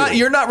said it.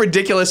 You're not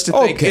ridiculous to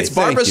think Okay, it's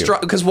Barbara thank you.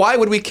 Streisand. Because why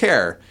would we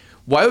care?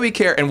 Why would we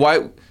care? And why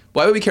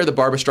would we care that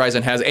Barbara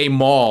Streisand has a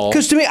mall?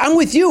 Because to me, I'm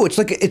with you. It's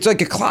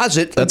like a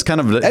closet. That's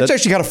kind of that's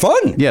actually kind of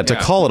fun. Yeah, to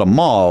call it a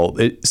mall,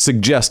 it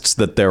suggests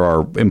that there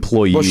are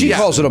employees. Well, she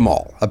calls it a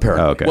mall.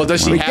 Apparently. Oh, okay. Well,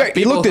 does she have Look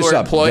people this who are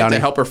up, employed Donnie. to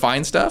help her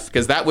find stuff?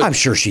 Because that would. I'm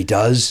sure she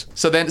does.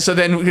 So then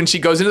when she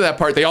goes into that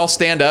part, they all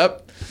stand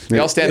up. They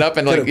all stand up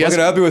and like, yes, What can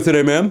I help you with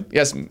today, ma'am?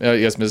 yes,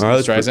 yes, Ms. All right,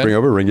 let's Streisand. bring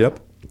over, ring you up.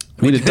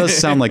 I mean, it does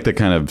sound like the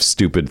kind of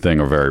stupid thing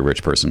a very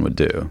rich person would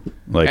do.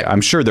 Like,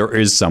 I'm sure there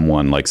is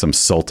someone, like some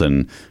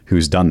sultan,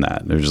 who's done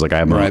that. They're just like, I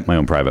have my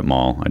own private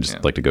mall. I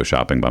just like to go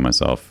shopping by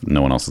myself.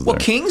 No one else is Well,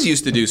 there. kings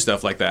used to do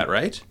stuff like that,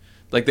 right?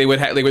 Like they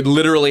would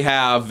literally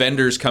have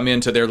vendors come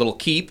into their little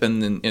keep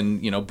and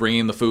bring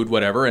in the food,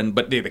 whatever.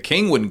 But the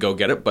king wouldn't go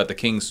get it, but the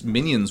king's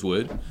minions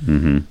would.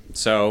 Mm-hmm.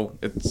 So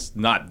it's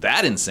not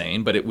that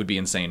insane, but it would be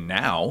insane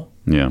now.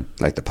 Yeah.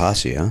 Like the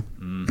posse, huh?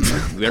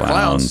 They're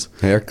clowns.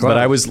 They're clowns. But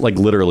I was like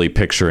literally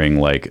picturing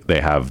like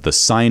they have the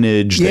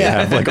signage. They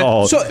have like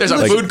all. So, There's a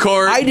like, food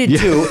court. I did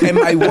too, and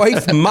my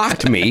wife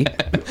mocked me.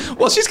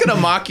 Well, she's gonna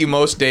mock you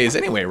most days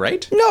anyway,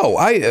 right? No,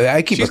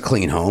 I keep a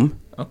clean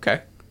home.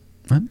 Okay.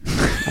 I'm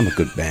a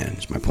good man,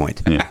 is my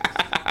point.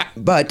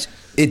 But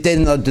it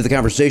then led to the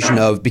conversation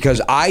of,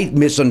 because I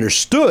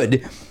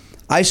misunderstood,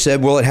 I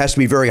said, well, it has to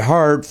be very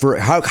hard for,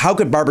 how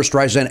could Barbara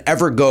Streisand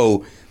ever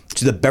go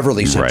to the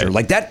Beverly Center? Right.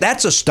 Like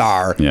that's a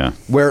star. Yeah.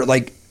 Where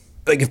like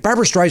if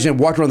Barbara Streisand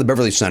walked around the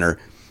Beverly Center,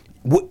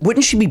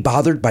 wouldn't she be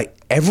bothered by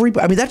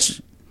everybody? I mean,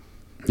 that's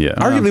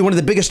arguably one of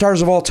the biggest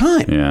stars of all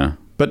time. Yeah.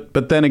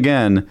 But then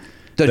again,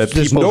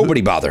 Does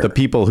nobody bother? The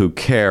people who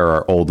care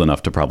are old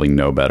enough to probably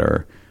know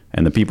better.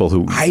 And the people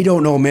who I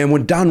don't know, man.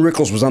 When Don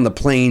Rickles was on the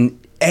plane,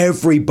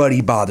 everybody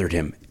bothered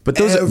him. But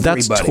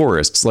that's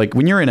tourists. Like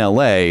when you're in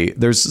LA,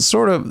 there's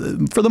sort of,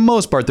 for the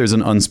most part, there's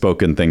an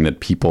unspoken thing that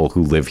people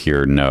who live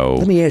here know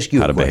Let me ask you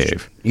how a to question.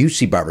 behave. You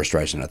see Barbara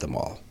Streisand at the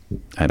mall.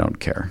 I don't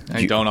care.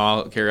 I don't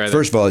all care either.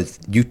 First of all,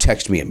 you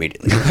text me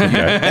immediately.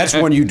 That's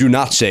one you do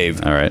not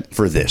save All right.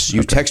 for this.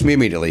 You text me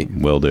immediately.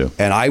 Will do.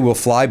 And I will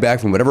fly back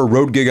from whatever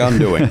road gig I'm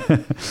doing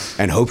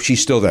and hope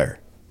she's still there.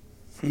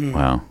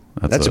 Wow.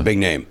 That's a big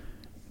name.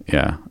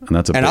 Yeah. And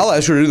that's a And big, I'll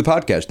ask her to do the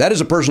podcast. That is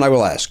a person I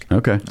will ask.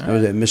 Okay.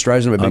 Miss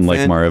Streisand, I'm a big Unlike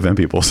fan. Mario Van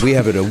Peebles. We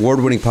have an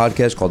award-winning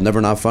podcast called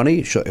Never Not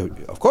Funny.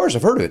 Of course,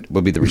 I've heard of it,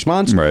 will be the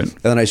response. Right. And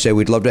then I say,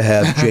 we'd love to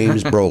have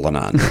James Brolin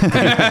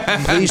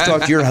on. Please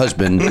talk to your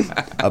husband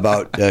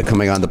about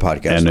coming on the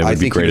podcast. And it would I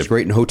be think great he was if-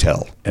 great in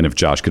Hotel. And if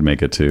Josh could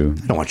make it too.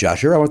 I don't want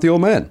Josh here. I want the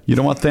old man. You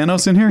don't want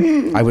Thanos in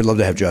here? I would love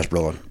to have Josh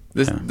Brolin.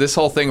 This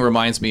whole thing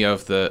reminds me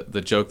of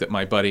the joke that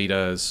my buddy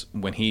does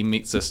when he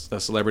meets a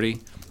celebrity.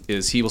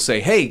 Is he will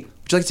say, "Hey,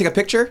 would you like to take a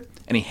picture?"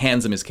 And he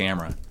hands him his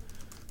camera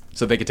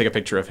so they could take a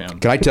picture of him.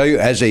 Can I tell you,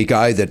 as a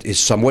guy that is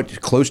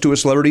somewhat close to a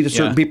celebrity to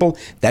certain people,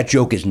 that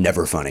joke is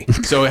never funny.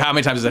 So how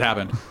many times has it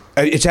happened?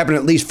 It's happened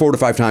at least 4 to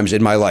 5 times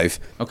in my life.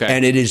 Okay.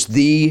 And it is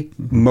the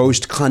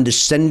most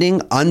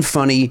condescending,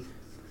 unfunny.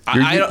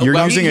 You're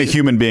using a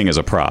human being as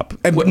a prop.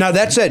 Now,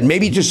 that said,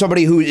 maybe just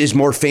somebody who is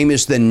more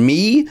famous than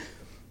me.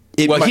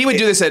 He would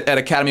do this at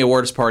Academy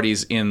Awards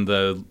parties in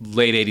the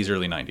late 80s,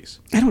 early 90s.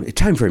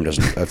 Time frame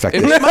doesn't affect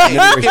It this.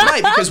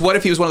 might, because what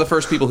if he was one of the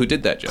first people who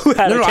did that joke? No,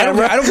 I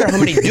don't care how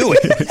many do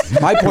it.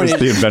 My point Who's is,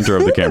 the inventor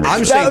of the camera?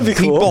 I'm saying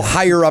people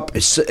higher up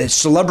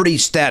celebrity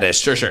status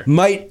Sure.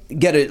 might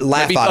get a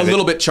laugh Be out a of it.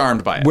 little bit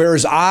charmed by it.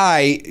 Whereas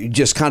I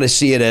just kind of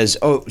see it as,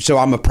 oh, so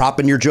I'm a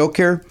prop in your joke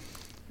here?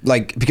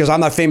 Like, because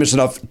I'm not famous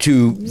enough for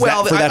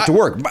that to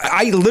work.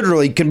 I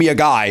literally can be a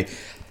guy,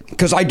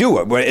 because I do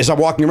it. As I'm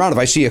walking around, if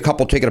I see a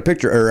couple taking a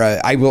picture, or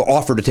I will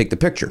offer to take the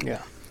picture. Yeah.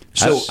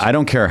 So I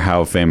don't care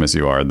how famous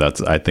you are.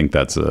 I think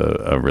that's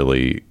a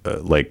really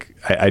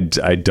I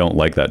don't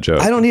like that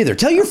joke. I don't either.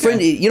 Tell your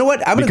friend. You know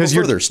what? I'm going to go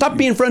you're- further. Stop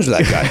being friends with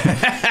that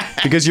guy.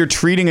 Because you're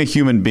treating a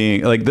human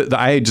being like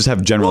I just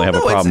have generally have a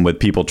problem with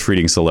people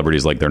treating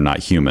celebrities like they're not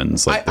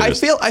humans. Like I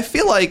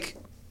feel like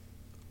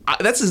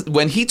that's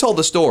when he told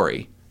the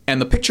story. And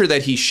the picture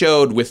that he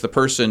showed with the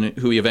person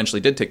who he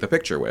eventually did take the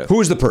picture with. Who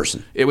was the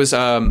person? It was,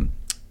 I want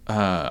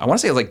to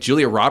say it was like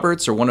Julia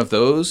Roberts or one of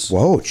those.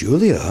 Whoa,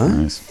 Julia, huh?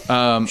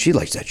 Nice. She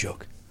likes that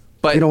joke.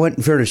 But you know what?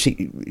 In fairness,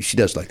 she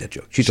does like that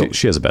joke.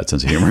 She has a bad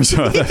sense of humor,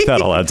 so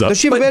that all adds up. Does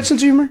she have a bad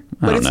sense of humor?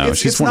 I don't know.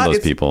 She's one of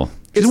those people.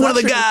 She's one of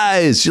the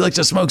guys. She likes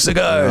to smoke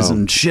cigars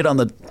and shit on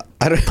the.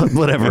 I don't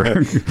whatever. I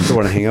don't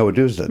want to hang out with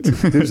dudes that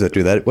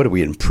do that. What are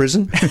we in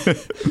prison?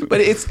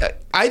 But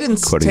I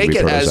didn't Quoting take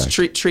it Reaper as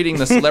Isaac. treating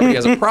the celebrity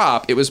as a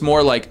prop. It was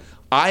more like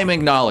I'm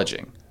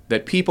acknowledging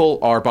that people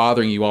are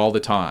bothering you all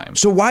the time.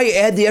 So why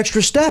add the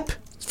extra step?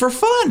 It's for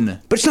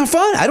fun. But it's not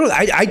fun.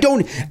 I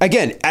don't,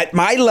 again, at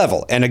my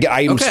level, and again,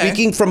 I am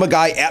speaking from a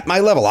guy at my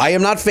level. I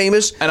am not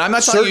famous. And I'm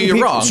not telling you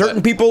you're wrong.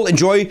 Certain people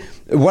enjoy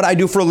what I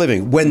do for a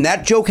living. When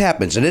that joke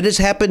happens, and it has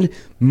happened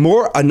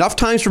enough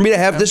times for me to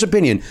have this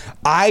opinion,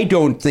 I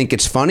don't think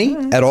it's funny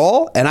at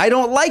all, and I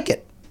don't like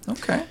it.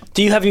 Okay.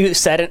 Have you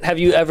said it? Have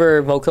you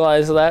ever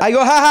vocalized that? I go,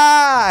 ha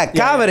ha,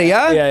 comedy,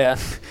 huh? Yeah.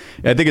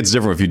 I think it's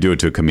different if you do it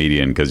to a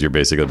comedian because you're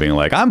basically being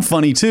like, I'm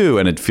funny too,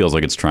 and it feels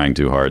like it's trying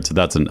too hard. So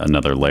that's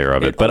another layer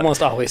of it. But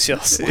almost always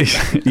feels like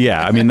that.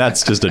 Yeah, I mean,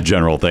 that's just a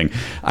general thing.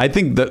 I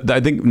think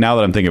now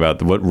that I'm thinking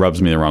about what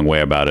rubs me the wrong way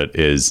about it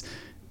is,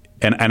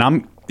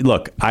 and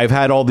look, I've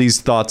had all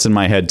these thoughts in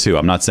my head too.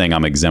 I'm not saying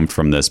I'm exempt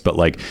from this, but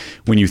like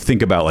when you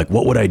think about like,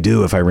 what would I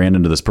do if I ran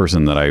into this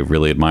person that I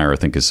really admire or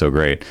think is so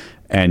great?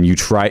 And you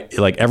try,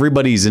 like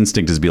everybody's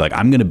instinct is to be like,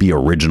 I'm going to be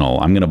original.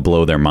 I'm going to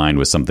blow their mind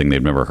with something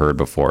they've never heard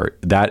before.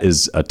 That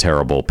is a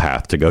terrible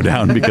path to go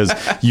down because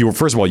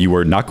first of all, you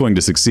were not going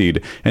to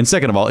succeed. And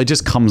second of all, it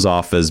just comes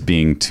off as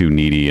being too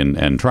needy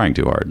and trying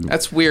too hard.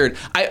 That's weird.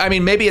 I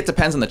mean, maybe it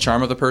depends on the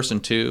charm of the person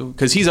too,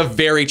 because he's a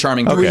very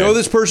charming person. Do we know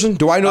this person?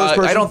 Do I know this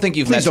person? I don't think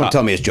you've met Please don't Todd.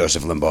 tell me it's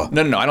Joseph Limbaugh.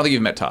 No. I don't think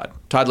you've met Todd.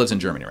 Todd lives in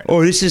Germany right now.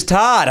 Oh, this is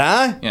Todd,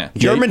 huh? Yeah.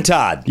 German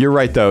Todd. You're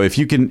right, though. If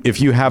you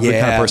have the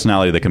kind of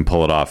personality that can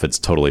pull it off, it's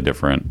totally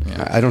different.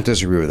 Yeah. I don't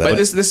disagree with that. But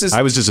this is.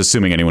 I was just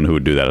assuming anyone who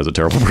would do that has a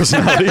terrible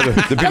personality.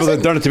 The people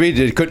that done it to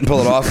me couldn't pull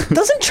it off.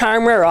 Doesn't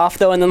charm wear off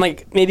though? And then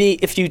like maybe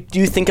if you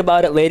do think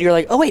about it later, you're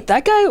like, oh wait,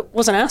 that guy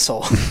was an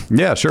asshole.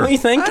 Yeah, sure. Don't you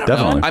think?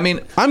 Definitely. I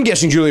mean, I'm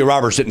guessing Julia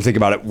Roberts didn't think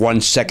about it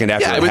 1 second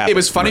after it happened. It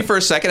was funny for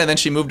a second, and then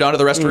she moved on to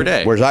the rest of her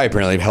day. Whereas I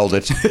apparently held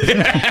it.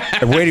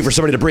 I'm waiting for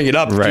somebody to bring it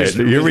up. Right.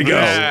 Here we go.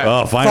 Yeah.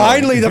 Oh, finally.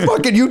 Finally, the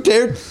fucking you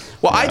dared.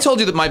 Well, I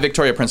told you that my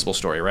Victoria Principal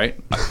story, right?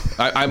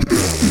 I'm.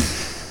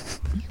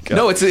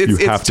 No, it's You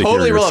have to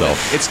totally hear relevant.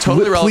 yourself. It's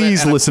totally relevant.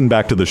 Please listen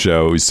back to the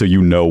show so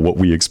you know what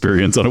we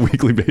experience on a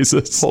weekly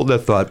basis. Hold that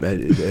thought.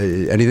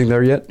 Anything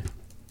there yet?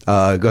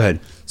 Go ahead.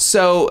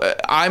 So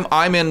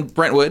I'm in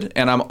Brentwood,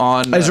 and I'm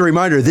on. As a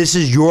reminder, this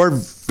is your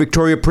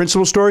Victoria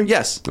Principal story?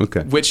 Yes.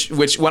 Okay. Which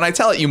when I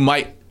tell it, you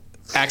might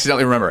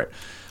accidentally remember it.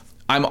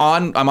 I'm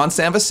on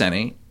San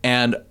Vicente,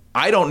 and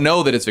I don't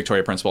know that it's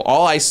Victoria Principal.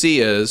 All I see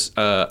is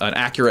an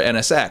Acura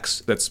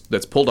NSX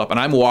that's pulled up, and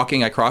I'm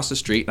walking. I cross the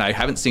street, and I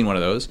haven't seen one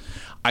of those.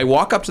 I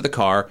walk up to the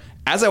car.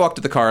 As I walk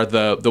to the car,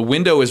 the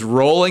window is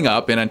rolling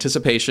up in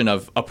anticipation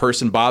of a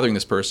person bothering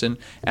this person,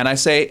 and I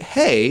say,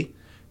 "Hey,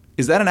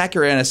 is that an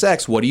Acura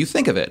NSX? What do you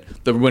think of it?"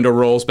 The window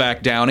rolls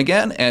back down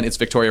again, and it's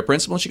Victoria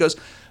Principal. And she goes,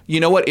 "You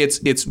know what?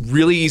 It's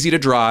really easy to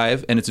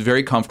drive, and it's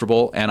very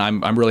comfortable, and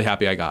I'm really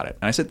happy I got it."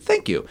 And I said,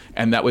 "Thank you,"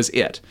 and that was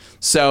it.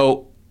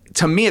 So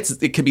to me,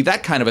 it could be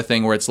that kind of a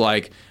thing where it's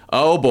like,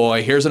 oh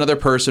boy, here's another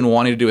person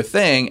wanting to do a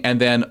thing,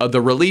 and then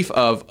the relief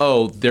of,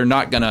 oh, they're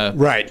not gonna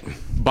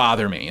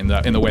bother me in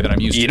the way that I'm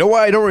used to. You know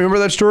why I don't remember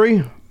that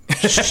story?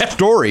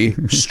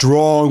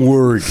 Strong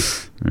word.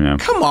 Yeah.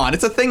 Come on,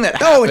 it's a thing that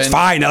happened. Oh, it's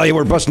fine, Elliot.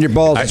 We're busting your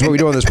balls. That's what we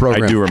do on this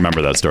program. I do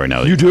remember that story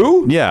now. You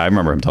do? Yeah, I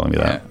remember him telling me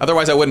that. Yeah.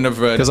 Otherwise, I wouldn't have.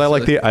 Because I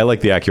like the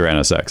Acura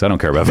NSX. I don't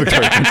care about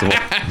Victoria Principal.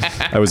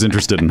 I was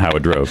interested in how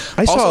it drove.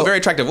 Also a very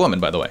attractive woman,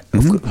 by the way.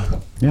 Mm-hmm.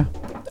 Yeah.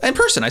 In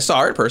person, I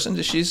saw her in person.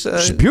 She's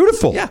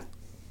beautiful. Yeah.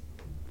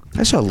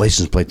 I saw a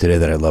license plate today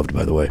that I loved,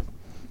 by the way.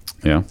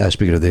 Yeah.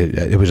 Speaking of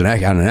it was on an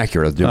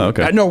Acura. Oh,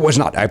 okay. No, it was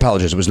not. I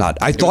apologize. It was not.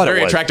 I thought it was.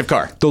 Very attractive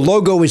car. The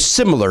logo is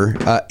similar.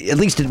 At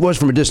least it was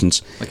from a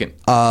distance. Okay.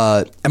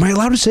 Am I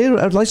allowed to say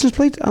a license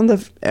plate on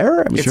the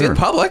air? It's in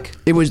public.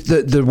 It was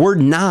the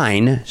word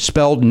 9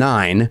 spelled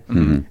 9,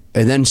 and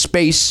then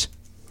space,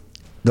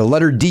 the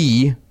letter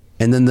D,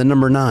 and then the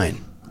number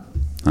 9.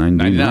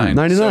 99.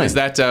 99. So is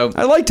that?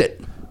 I liked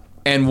it.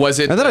 And was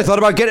it? And then I thought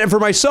about getting it for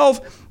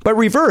myself, but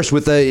reverse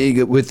with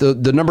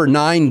the number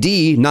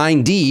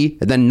 9D,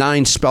 and then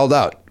 9 spelled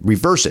out.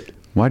 Reverse it.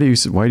 Why do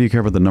you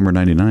care about the number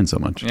 99 so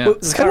much? Yeah.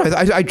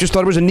 I just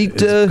thought it was a neat.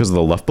 Because of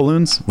the Luft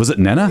balloons? Was it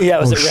Nena? Yeah,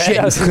 was it red? Shit,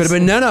 it could have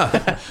been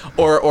Nena.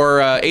 or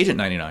Agent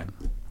 99.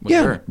 Was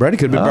Yeah, her. right. It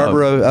could have been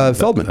Barbara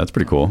Feldman. That's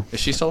pretty cool. Is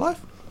she still alive?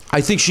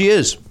 I think she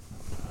is.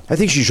 I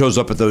think she shows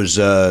up at those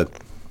She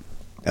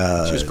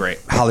was great.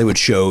 Hollywood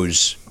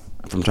shows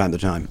from time to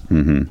time.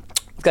 Mm-hmm.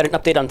 Got an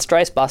update on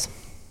Strice, boss.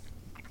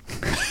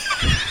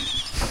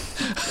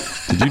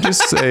 Did you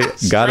just say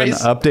got an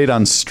update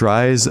on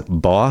Stry's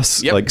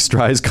boss? Yep. Like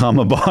Stry's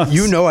comma boss?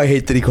 You know I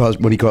hate that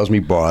when he calls me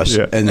boss,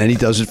 Yeah. and then he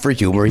does it for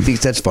humor. He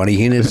thinks that's funny.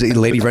 He and his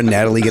lady friend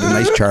Natalie get a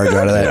nice charge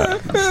out of that.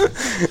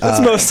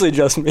 It's mostly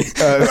just me.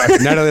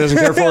 Natalie doesn't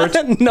care for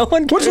it? No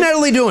one cares. What's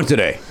Natalie doing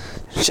today?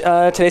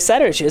 Today's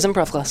Saturday. She has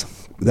improv class.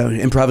 The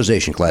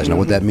improvisation class. Now,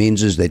 what that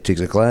means is they take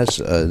the class,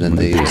 then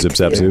they Zip,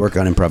 zap, they zoop. work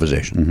on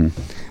improvisation.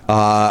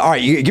 All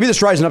right, give me the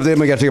Strides and update, then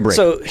we got to take a break.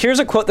 So here's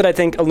a quote that I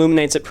think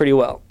illuminates it pretty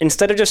well.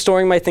 Instead of just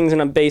storing my things in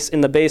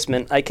the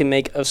basement, I can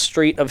make a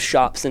street of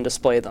shops and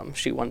display them,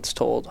 she once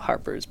told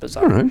Harper's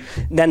Bazaar. right.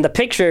 Then the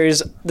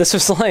pictures, this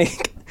was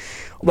like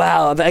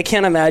wow, I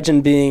can't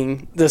imagine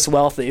being this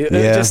wealthy.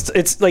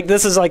 It's like,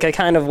 this is like a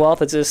kind of wealth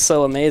that's just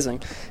so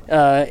amazing.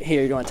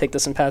 Here, you want to take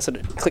this and pass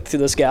it, click through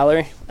this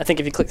gallery? I think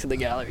if you click through the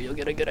gallery, you'll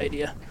get a good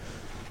idea.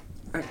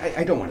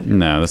 I don't want to.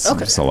 No, that's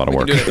just a lot of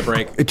work. Do it at the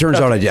break. It turns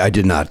out I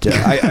did not.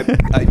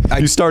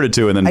 You started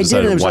to, and then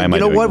decided, why am I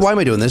doing this? Why am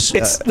I doing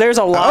this? There's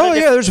a lot.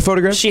 There's a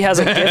photograph. She has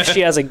a gift.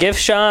 She has a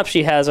gift shop.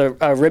 She has a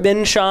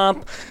ribbon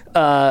shop.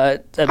 I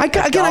kind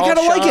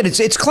of like it.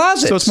 It's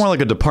closets. So it's more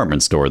like a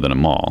department store than a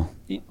mall.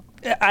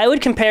 I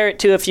would compare it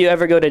to if you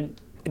ever go to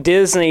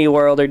Disney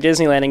World or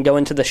Disneyland and go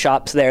into the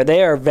shops there.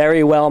 They are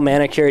very well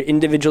manicured,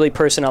 individually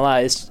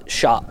personalized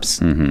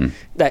shops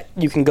that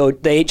you can go.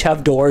 They each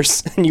have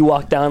doors, and you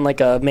walk down like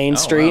a main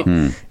street.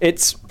 Wow.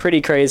 It's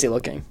pretty crazy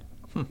looking.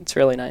 It's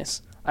really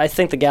nice. I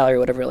think the gallery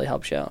would have really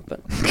helped you out,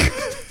 but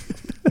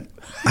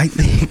I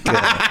think.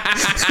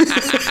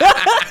 I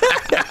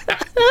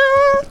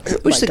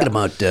was thinking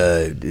about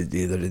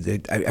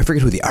I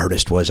forget who the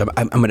artist was.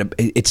 I'm gonna.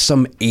 It's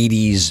some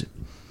 '80s.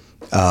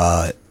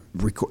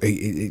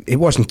 It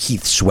wasn't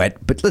Keith Sweat,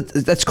 but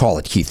let's call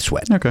it Keith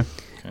Sweat. Okay.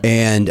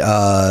 And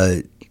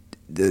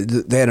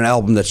they had an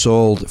album that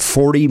sold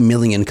 40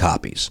 million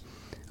copies.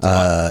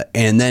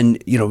 And then,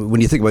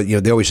 when you think about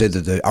it, they always say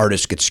that the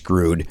artists get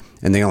screwed,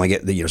 and they only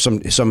get some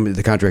of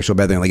the contracts so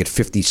bad they only get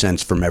 50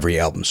 cents from every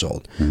album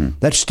sold.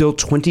 That's still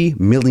 $20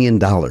 million.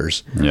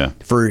 Yeah.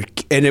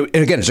 And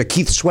again, it's a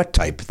Keith Sweat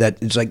type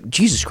that it's like,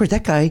 Jesus Christ,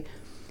 that guy.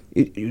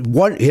 He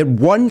won.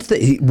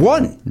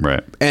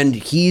 Right. And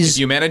he's. If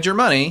you manage your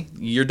money,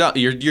 you're done.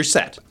 You're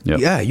set. Yep.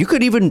 Yeah, you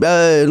could even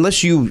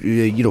unless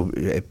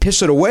you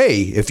piss it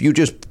away. If you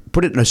just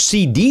put it in a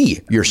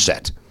CD, you're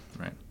set.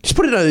 Right. Just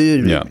put it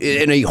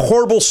in a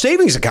horrible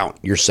savings account.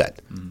 You're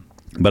set.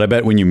 But I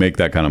bet when you make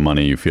that kind of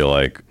money, you feel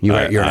like you're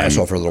an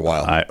asshole for a little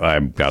while.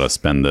 I've got to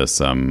spend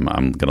this. I'm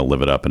going to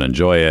live it up and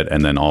enjoy it,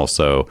 and then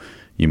also.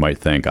 You might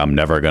think I'm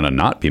never going to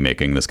not be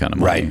making this kind of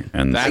money, right?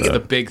 And that's the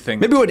big thing.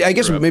 Maybe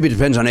maybe it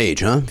depends on age,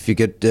 huh? If you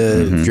get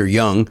if you're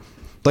young,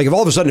 like if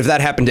all of a sudden if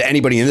that happened to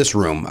anybody in this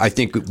room, I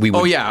think we would.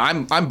 Oh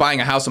yeah, I'm buying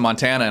a house in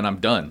Montana and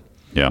I'm done.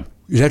 Yeah,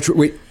 is that true?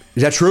 Wait,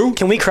 is that true?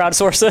 Can we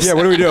crowdsource this? Yeah.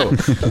 What do we do?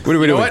 What do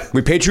we do? What?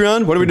 We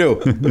Patreon? What do we do?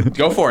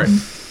 Go for it.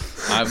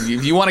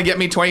 If you want to get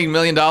me $20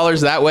 million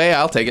that way,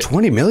 I'll take it.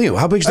 $20 million?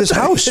 How big's this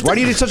house? Why do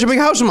you need such a big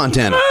house in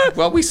Montana?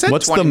 Well, we said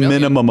what's $20 the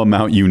million. minimum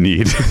amount you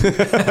need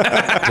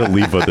to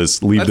leave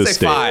this Let's say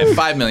state?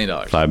 $5 million.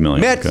 $5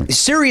 million. Matt, okay.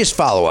 serious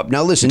follow up.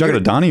 Now listen. You talking to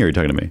Donnie or are you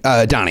talking to me?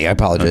 Donnie, I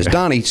apologize. Okay.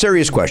 Donnie,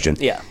 serious question.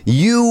 Yeah.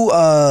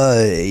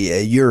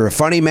 You're a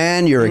funny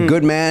man. You're a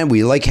good man.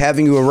 We like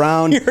having you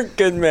around. You're a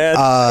good man.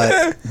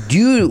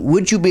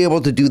 Would you be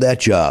able to do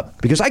that job?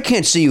 Because I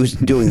can't see you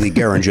doing the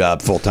Guerin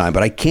job full time,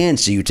 but I can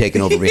see you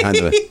taking over behind the.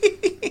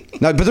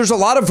 No, but there's a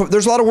lot of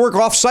work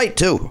off site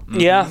too.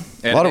 Yeah,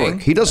 a lot of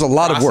work. He does a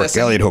lot of work.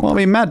 Elliot Hook. Well, I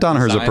mean, Matt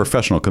Donaher's a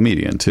professional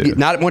comedian too.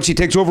 Not once he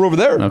takes over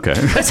there. Okay.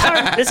 It's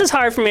hard. This is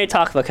hard for me to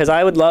talk about because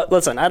I would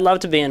listen. I'd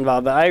love to be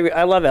involved, but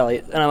I love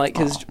Elliot and I like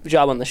his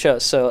job on the show.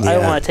 So I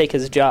don't want to take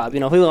his job.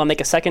 If we want to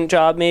make a second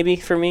job, maybe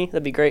for me,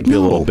 that'd be great. It'd be a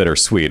little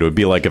bittersweet. It would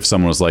be like if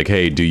someone was like,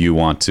 "Hey, do you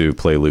want to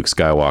play Luke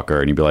Skywalker?"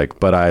 And you'd be like,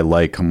 "But I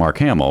like Mark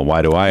Hamill.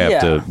 Why do I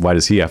have to? Why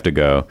does he have to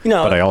go?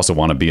 But I also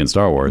want to be in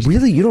Star Wars."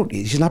 Really, you don't?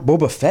 He's not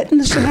Boba Fett in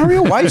this scenario.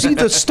 Why is he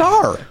the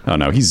star? Oh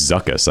no, he's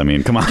Zuckuss. I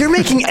mean, come on. You're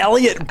making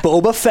Elliot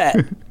Boba Fett.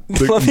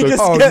 Let me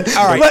just all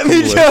right. Let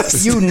me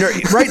just.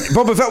 Right?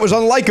 Boba Fett was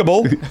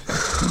unlikable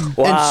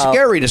and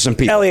scary to some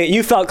people. Elliot,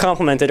 you felt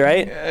complimented,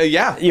 right?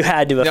 Yeah. You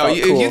had to have felt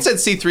if cool. you said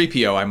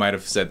C-3PO, I might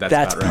have said that's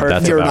about right.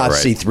 Perfect. You're about not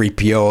right.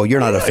 C-3PO. You're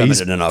not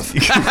effeminate enough.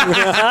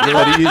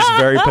 But he's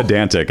very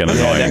pedantic and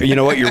annoying. You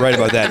know what? You're right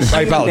about that.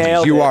 I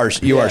apologize. You are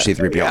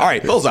C-3PO. Yeah. All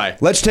right. Bullseye.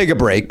 Let's take a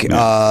break,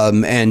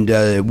 and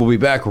we'll be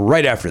back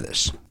right after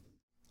this.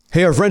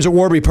 Hey, our friends at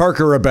Warby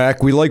Parker are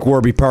back. We like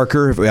Warby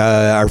Parker.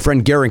 Our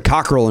friend Guerin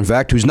Cockrell, in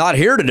fact, who's not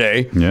here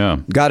today,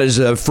 got his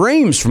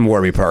frames from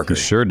Warby Parker.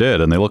 Sure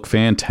did, and they look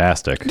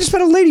fantastic. I just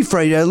met a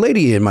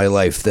lady in my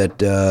life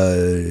that,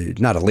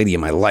 not a lady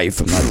in my life.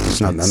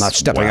 I'm not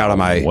stepping out on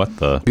my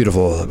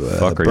beautiful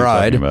fuck are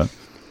bride. you talking about?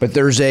 But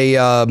there's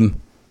a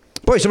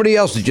boy. Somebody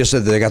else that just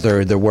said that they got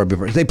their Warby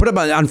Parker. They put them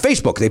on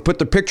Facebook. They put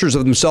the pictures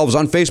of themselves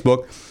on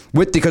Facebook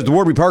because the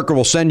Warby Parker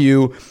will send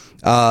you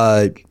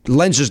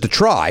lenses to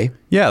try.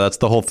 Yeah, that's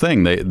the whole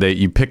thing.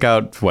 You pick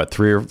out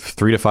three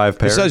to five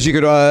pairs. It says you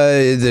could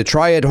the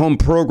Try at Home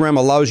program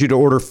allows you to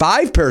order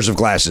 5 pairs of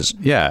glasses.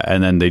 Yeah,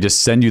 and then they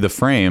just send you the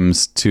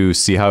frames to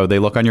see how they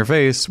look on your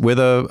face with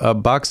a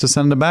box to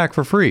send them back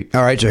for free.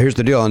 All right, so here's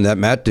the deal on that,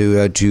 Matt.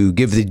 To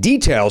give the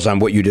details on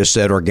what you just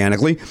said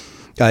organically,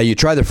 you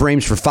try the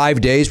frames for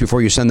 5 days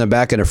before you send them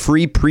back, and a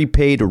free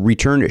prepaid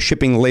return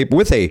shipping label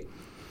with a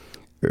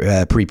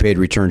prepaid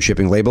return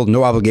shipping label.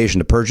 No obligation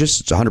to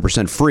purchase. It's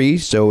 100% free,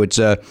 so it's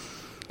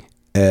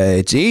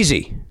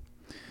easy.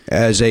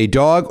 As a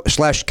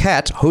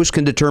dog/cat, hosts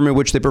can determine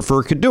which they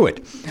prefer could do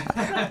it.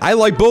 I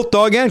like both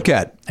dog and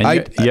cat.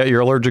 And yet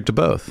you're allergic to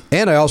both.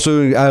 And I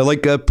also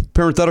like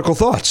parenthetical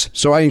thoughts,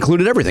 so I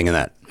included everything in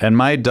that. And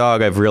my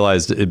dog, I've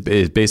realized,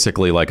 is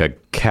basically like a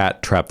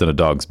cat trapped in a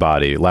dog's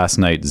body. Last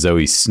night,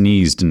 Zoe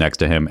sneezed next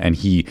to him, and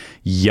he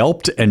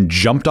yelped and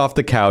jumped off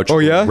the couch. Oh,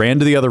 yeah? Ran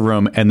to the other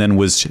room, and then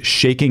was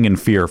shaking in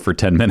fear for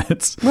 10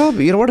 minutes. Well,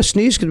 you know what? A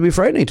sneeze could be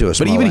frightening to us.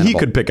 But even he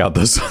could pick out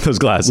those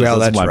glasses. Well,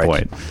 that's my right.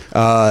 point.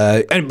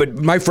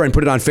 But my friend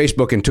put it on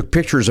Facebook and took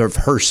pictures of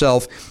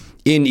herself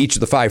in each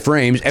of the 5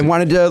 frames and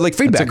wanted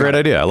feedback. That's a great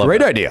idea. I love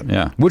Great that. idea.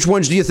 Yeah. Which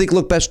ones do you think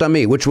look best on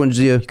me? Which ones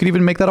do you? You could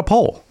even make that a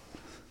poll.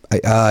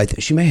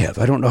 She may have.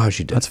 I don't know how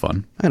she did. That's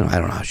fun. I don't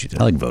know how she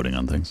did. I like voting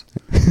on things.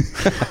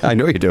 I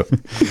know you do.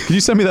 Can you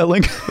send me that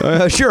link?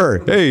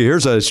 Sure. Hey,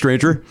 here's a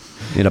stranger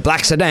in a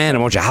black sedan. I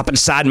want you to hop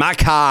inside my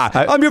car.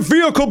 I'm your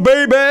vehicle,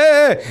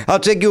 baby. I'll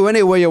take you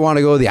anywhere you want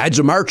to go. The Ides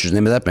of March is the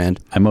name of that band.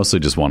 I mostly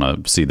just want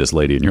to see this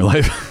lady in your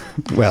life.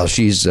 Well,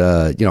 she's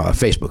a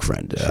Facebook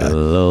friend.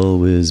 She'll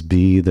always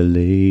be the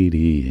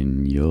lady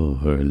in your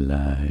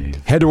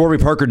life. Head to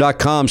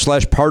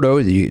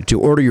warbyparker.com/Pardo to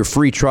order your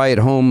free try at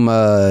home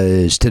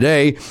today.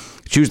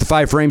 Choose the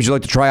 5 frames you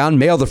like to try on.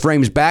 Mail the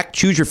frames back.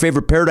 Choose your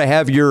favorite pair to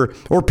have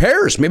or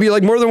pairs. Maybe you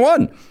like more than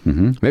one.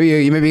 Mm-hmm. Maybe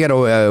you got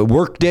a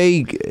work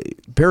day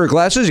pair of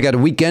glasses. You got a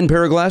weekend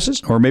pair of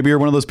glasses. Or maybe you're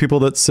one of those people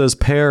that says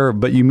pair,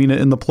 but you mean it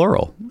in the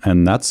plural.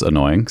 And that's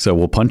annoying. So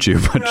we'll punch you.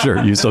 But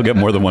sure, you still get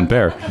more than one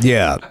pair.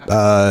 Yeah.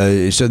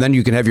 So then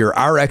you can have your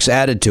RX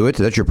added to it.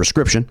 That's your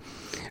prescription.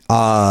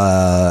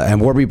 And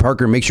Warby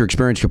Parker makes your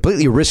experience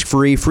completely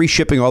risk-free. Free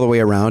shipping all the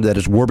way around. That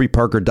is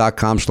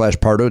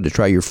warbyparker.com/Pardo to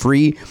try your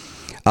free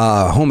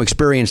home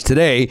experience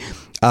today.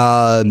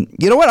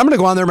 You know what? I'm going to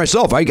go on there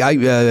myself. I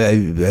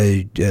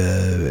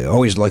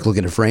always like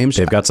looking at frames.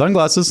 They've got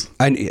sunglasses.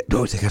 They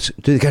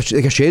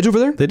got shades over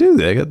there? They do.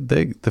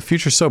 The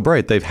future's so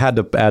bright. They've had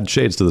to add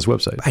shades to this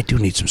website. I do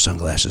need some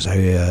sunglasses.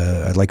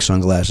 I like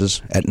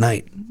sunglasses at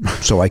night,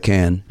 so I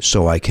can.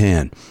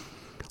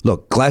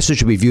 Look, glasses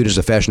should be viewed as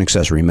a fashion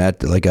accessory,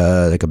 Matt, like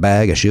a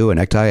bag, a shoe, a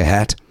necktie, a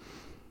hat.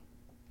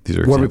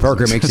 Warby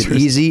Parker makes it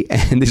easy,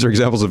 and these are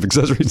examples of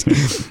accessories.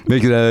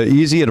 Make it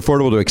easy and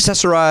affordable to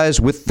accessorize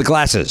with the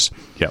glasses.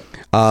 Yep.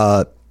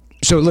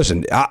 So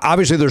listen,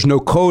 obviously there's no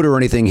code or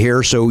anything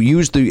here, so go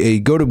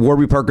to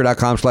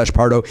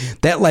warbyparker.com/Pardo.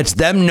 That lets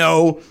them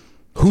know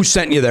who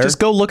sent you there. Just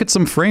go look at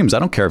some frames. I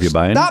don't care if you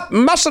buy any. Stop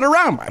messing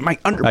around. My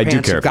underpants I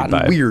do care have if you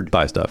gotten weird.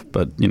 buy stuff,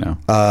 but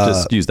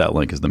just use that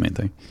link as the main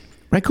thing.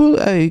 Right, cool.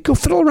 Go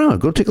fiddle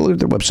around. Go take a look at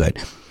their website.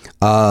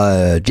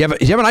 Do you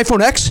have an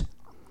iPhone X?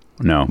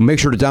 No. Make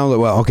sure to download.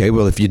 Well,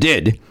 if you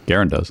did,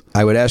 Garen does.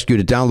 I would ask you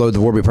to download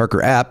the Warby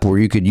Parker app, where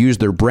you could use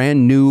their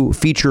brand new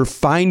feature,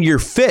 Find Your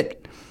Fit.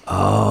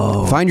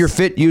 Oh. Find Your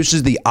Fit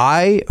uses the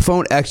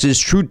iPhone X's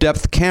True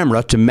Depth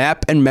camera to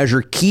map and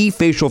measure key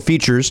facial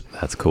features.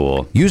 That's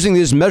cool. Using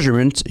these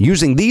measurements,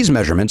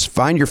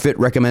 Find Your Fit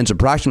recommends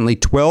approximately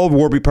 12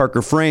 Warby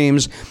Parker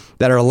frames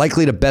that are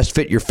likely to best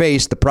fit your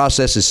face. The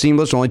process is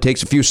seamless, only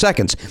takes a few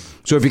seconds.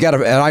 So if you got an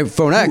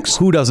iPhone X...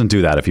 Who doesn't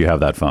do that if you have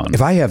that phone?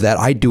 If I have that,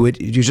 I do it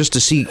just to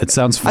see... It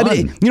sounds fun. I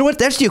mean, you know what?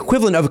 That's the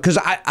equivalent of... Because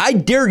I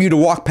dare you to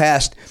walk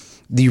past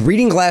the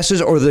reading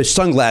glasses or the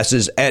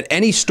sunglasses at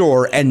any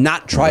store and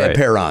not try a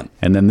pair on.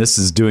 And then this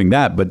is doing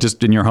that, but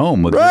just in your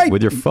home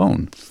with your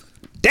phone.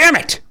 Damn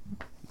it!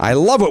 I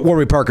love what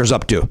Warby Parker's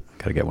up to.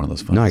 Got to get one of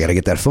those phones. No, I got to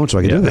get that phone so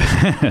I can do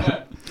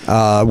that.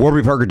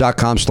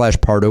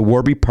 warbyparker.com/Pardo.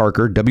 Warby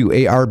Parker,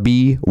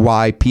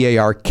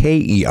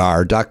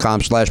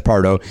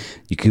 WARBYPARKER.com/Pardo.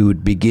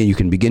 You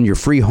can begin your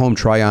free home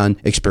try-on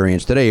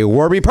experience today.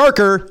 Warby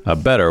Parker. A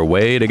better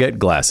way to get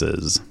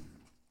glasses.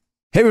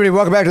 Hey, everybody,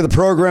 welcome back to the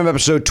program,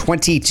 episode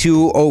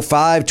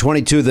 2205,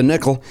 22 the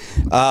nickel.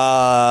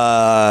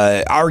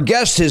 Our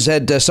guest has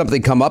had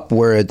something come up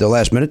where at the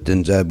last minute,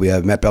 and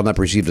Matt Belknap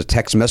received a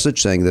text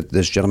message saying that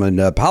this gentleman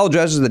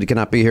apologizes that he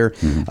cannot be here.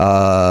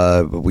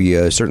 Mm-hmm. We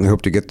certainly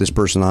hope to get this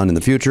person on in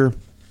the future.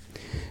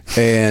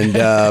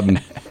 And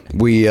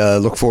we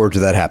look forward to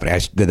that happening. I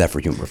did that for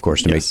humor, of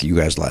course, to make you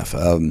guys laugh.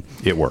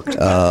 It worked.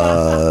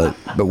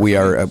 But we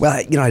are,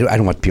 I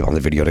don't want people on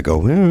the video to go,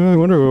 I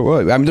wonder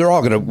what. I mean, they're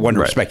all going to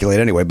wonder, speculate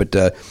anyway, but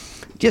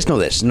just know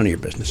this, none of your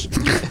business.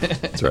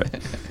 That's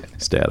right.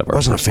 Stay out of our... I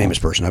wasn't a famous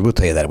person. I will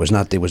tell you that. It was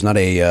not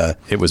a...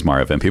 It was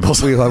Mario Van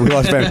Peebles. We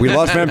lost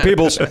Van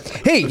Peebles.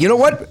 Hey, you know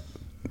what?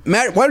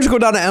 Matt, why don't you go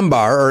down to M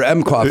Bar or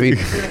M Coffee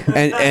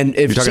and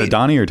if you're talking to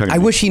Donnie or talking I to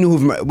me? wish he knew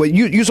who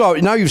you saw.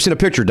 Now you've seen a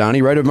picture,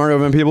 Donnie, right, of Mario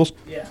Van Peebles?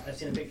 Yeah, I've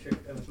seen a picture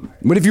of Mario.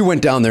 What if you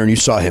went down there and you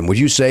saw him? Would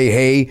you say,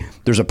 hey,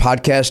 there's a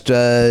podcast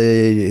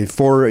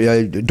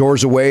 4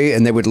 doors away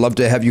and they would love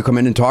to have you come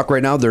in and talk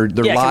right now? They're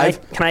live.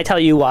 Can I tell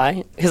you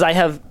why? Because I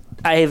have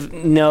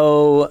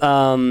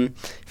no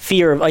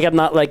fear of, I'm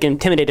not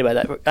intimidated by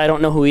that. I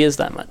don't know who he is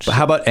that much. But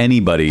how about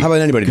anybody?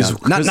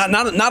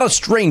 Not a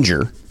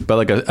stranger,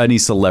 but any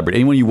celebrity,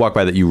 anyone you walk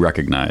by that you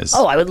recognize.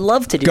 Oh, I would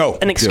love to do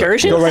an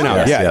excursion. Go right now.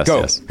 Yes, go.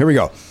 Yes. Here we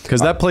go.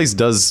 Because that place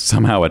does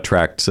somehow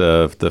attract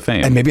the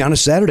fame. And maybe on a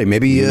Saturday.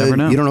 Maybe you never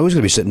know. You don't know who's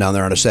going to be sitting down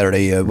there on a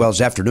Saturday.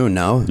 It's afternoon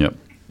now. Yep.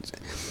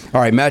 All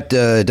right, Matt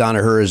Donnie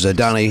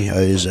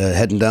is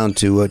heading down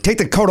to take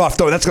the coat off,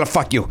 though. That's going to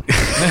fuck you.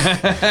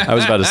 I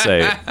was about to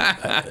say,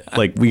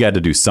 like, we had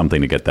to do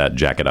something to get that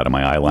jacket out of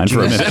my eye line for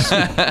a minute.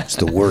 It's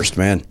the worst,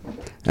 man.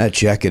 That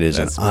jacket is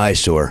an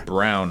eyesore.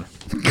 Brown.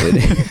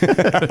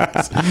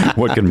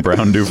 What can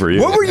Brown do for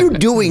you? What were you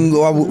doing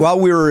while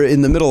we were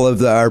in the middle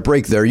of our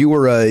break there? You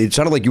were, it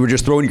sounded like you were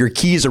just throwing your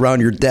keys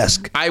around your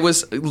desk.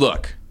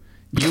 Look,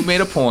 you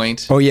made a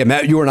point. Oh, yeah,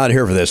 Matt, you were not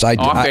here for this.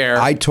 Off air.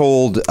 I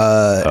told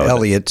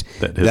Elliot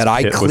that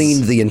I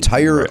cleaned the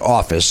entire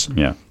office,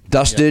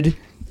 dusted,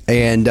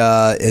 and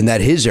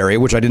that his area,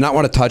 which I did not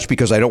want to touch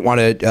because I don't want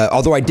to,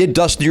 although I did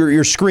dust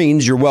your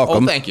screens, you're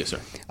welcome. Oh, thank you, sir.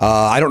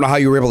 I don't know how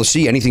you were able to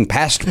see anything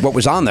past what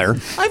was on there.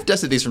 I've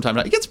dusted these from time to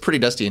time. It gets pretty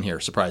dusty in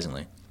here,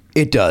 surprisingly.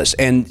 It does.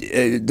 And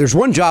there's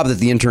one job that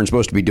the intern's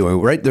supposed to be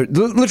doing, right?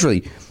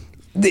 Literally,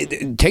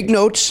 take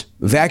notes,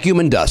 vacuum,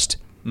 and dust.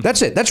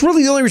 That's it. That's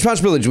really the only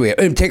responsibilities we have.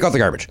 And take out the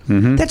garbage.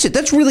 That's it.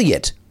 That's really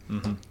it.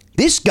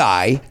 This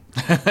guy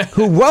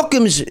who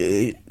welcomes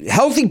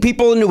healthy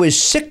people into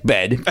his sick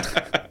bed.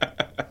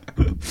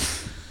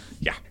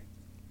 Yeah.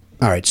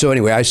 All right. So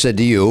anyway, I said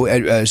to you,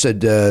 I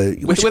said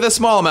with a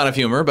small amount of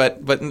humor,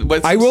 but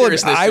I will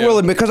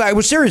admit, because I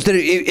was serious that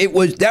it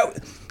was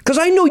that, because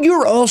I know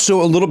you're also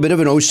a little bit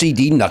of an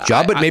OCD nut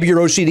job, but maybe your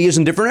OCD is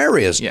in different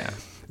areas. Yeah.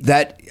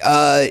 That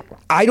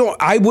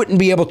I wouldn't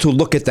be able to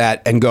look at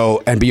that and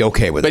go and be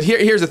okay with it. But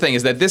here's the thing: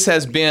 is that this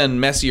has been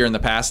messier in the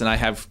past, and I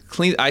have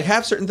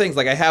certain things,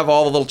 like I have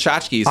all the little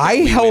tchotchkes.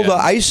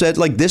 I said,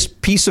 like, this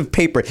piece of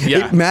paper.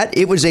 Yeah. Matt,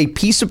 it was a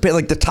piece of paper,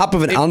 like the top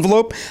of an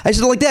envelope. I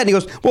said it like that, and he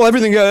goes, "Well,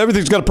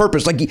 everything's got a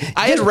purpose." Like,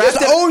 I had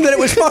owned that it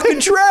was fucking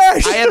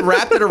trash. I had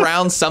wrapped it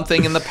around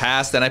something in the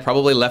past, and I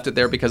probably left it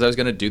there because I was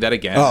going to do that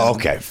again. Oh,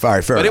 okay, fair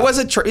enough. But it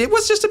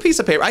was just a piece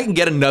of paper. I can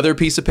get another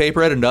piece of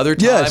paper at another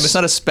time. Yes. It's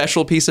not a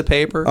special piece of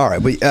paper. All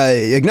right, but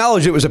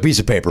acknowledge it was a piece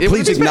of paper.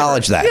 Please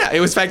acknowledge that. Yeah, it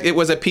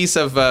was a piece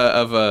of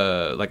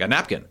like a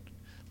napkin,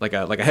 like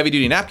a heavy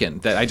duty napkin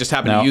that I just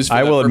happened to use. For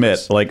I will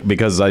purpose. admit, like,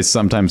 because I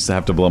sometimes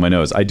have to blow my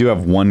nose, I do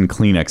have one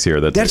Kleenex here.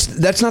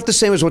 That's not the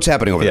same as what's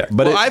happening over there.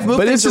 But I've moved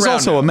but things this is around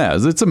also now. a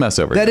mess. It's a mess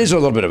over That here. is a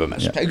little bit of a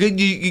mess. Yeah.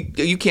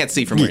 You can't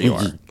see from where you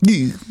are,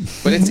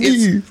 but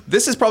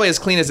this is probably as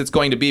clean as it's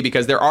going to be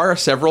because there are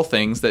several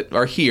things that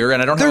are here,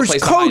 and I don't have a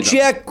place to hide them.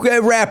 There's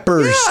Kojak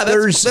wrappers. Yeah,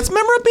 that's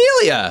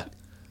memorabilia.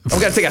 I'm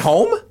gonna take it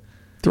home.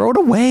 Throw it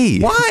away.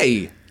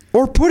 Why?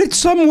 Or put it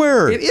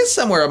somewhere. It is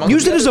somewhere.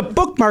 Use it as a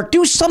bookmark.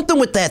 Do something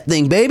with that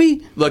thing,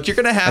 baby. Look, you're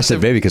gonna have to. I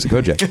said baby because of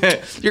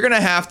Kojak. You're gonna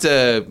have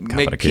to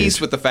make peace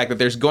with the fact that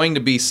there's going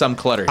to be some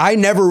clutter. I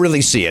never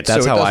really see it.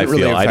 That's so how I feel.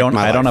 Really I don't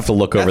have to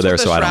look over there,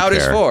 so I don't care. That's what the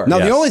shroud is for. Now,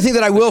 the only thing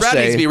that I will the shroud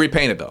say needs to be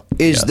repainted, though.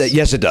 is that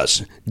yes, it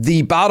does.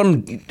 The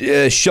bottom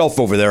shelf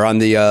over there on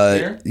the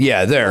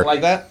there.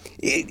 Like that.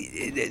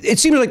 It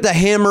seems like the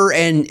hammer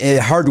and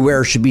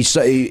hardware should be.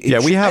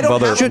 We have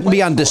other. Shouldn't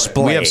be on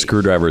display. We have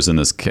screwdriver's in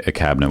this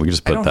cabinet. We can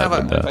just put that.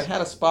 If I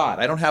had a spot,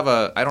 I don't have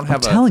a. I'm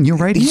telling you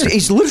right here.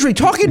 He's literally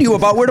talking to you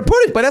about where to put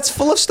it. But that's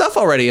full of stuff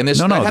already, and I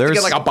have to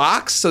get like a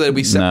box so that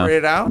we separate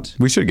it out.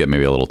 We should get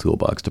maybe a little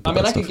toolbox to put.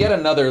 I could get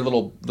another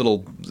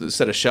little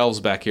set of shelves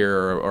back here,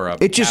 or a.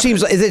 It just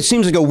seems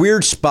like a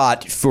weird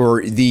spot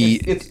for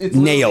the it's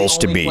nails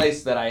the to be.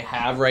 Place that I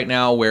have right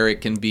now where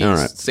it can be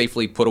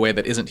safely put away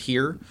that isn't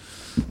here.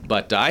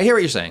 But I hear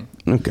what you're saying.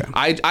 Okay.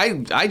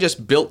 I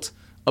just built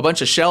a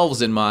bunch of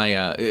shelves in my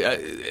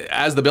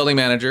as the building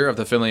manager of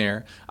the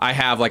Familiar. I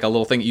have like a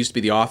little thing that used to be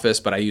the office,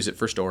 but I use it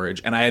for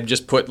storage. And I had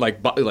just put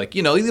like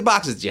the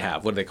boxes that you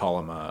have. What do they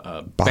call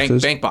them?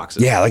 Bank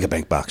boxes. Yeah, like a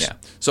bank box. Yeah.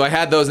 So I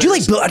had those.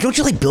 Don't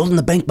you like building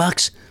the bank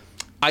box?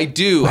 I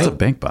do. What's a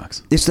bank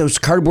box? It's those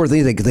cardboard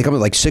things. They come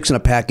with like 6 in a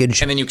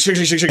package, and then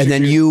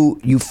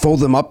you fold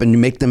them up and you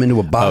make them into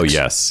a box. Oh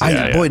yes,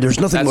 boy, there's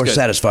nothing That's more good.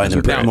 satisfying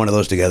than putting one of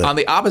those together. On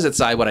the opposite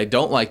side, what I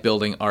don't like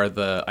building are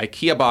the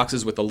IKEA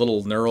boxes with the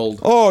little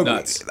knurled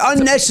nuts.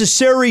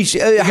 Unnecessary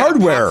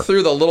hardware. Pop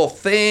through the little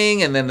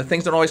thing, and then the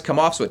things don't always come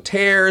off, so it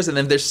tears. And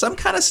then there's some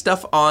kind of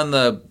stuff on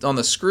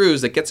the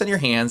screws that gets in your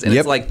hands, and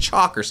it's like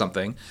chalk or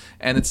something,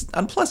 and it's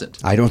unpleasant.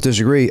 I don't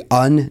disagree.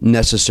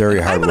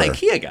 Unnecessary hardware. I'm an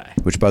IKEA guy.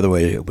 Which, by the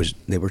way,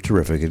 they were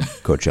terrific at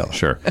Coachella.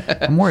 Sure.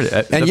 I'm worried.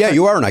 And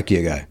you are an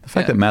IKEA guy. The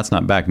fact that Matt's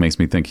not back makes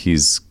me think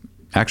he's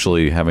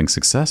actually having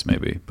success,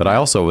 maybe. But I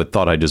also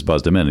thought I just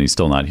buzzed him in, and he's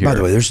still not here. By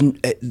the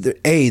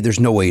way, there's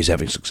no way he's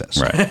having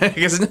success. Right.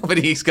 Because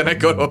nobody's going to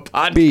go to a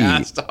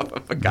podcast off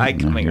of a guy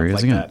coming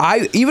up like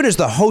that. Even as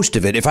the host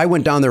of it, if I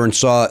went down there and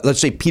saw,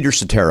 let's say, Peter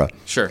Cetera.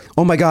 Sure.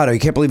 Oh, my God, I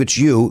can't believe it's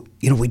you.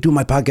 We do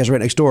my podcast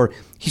right next door.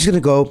 He's going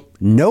to go,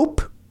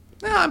 nope.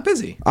 No, I'm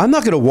busy. I'm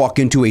not going to walk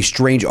into a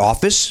strange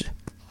office.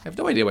 I have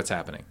no idea what's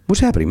happening. What's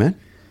happening, man?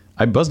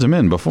 I buzzed him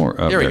in before.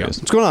 Here we go.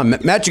 What's going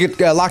on? Matt, you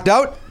get locked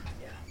out?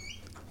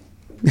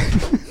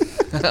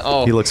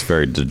 He looks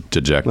very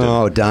dejected.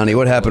 Oh, Donnie,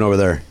 what happened over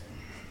there?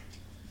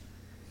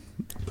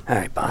 All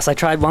right, boss. I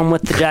tried one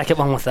with the jacket,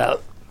 one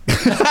without.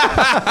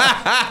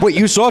 Wait,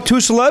 you saw 2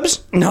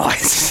 celebs? No,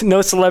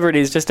 no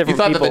celebrities, just different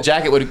people. You thought people. that the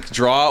jacket would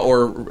draw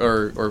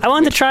or I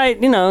wanted to try,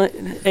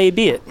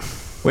 A/B it.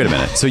 Wait a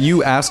minute. So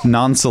you asked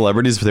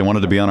non-celebrities if they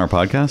wanted to be on our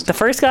podcast? The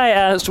first guy I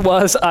asked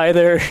was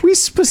either... We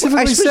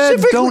specifically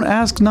said don't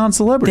ask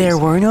non-celebrities. There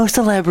were no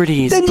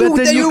celebrities. Then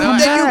you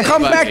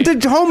come back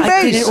to home base.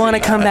 I didn't want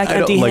to come back I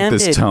don't empty-handed.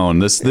 like this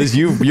tone.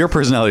 Your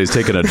personality is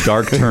taking a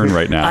dark turn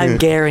right now. I'm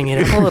garing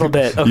it a little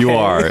bit. Okay. You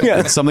are.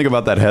 It's something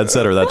about that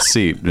headset or that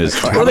seat.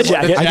 Or the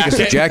jacket. I think it's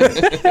the jacket.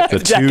 The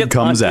tube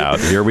comes out.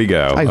 Here we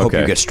go. I hope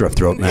you get strep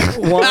throat,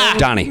 man.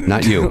 Donnie,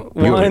 not you.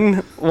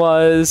 One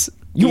was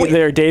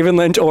either David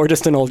Lynch or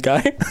just an old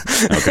guy.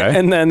 Okay.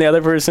 And then the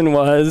other person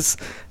was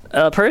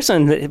a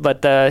person,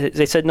 but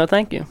they said no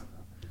thank you.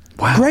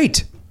 Wow.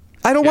 Great.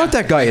 I don't want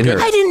that guy in here.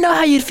 I didn't know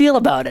how you'd feel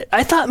about it.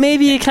 I thought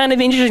maybe it kind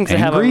of interesting to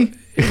have Angry?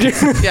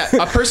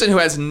 A person who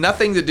has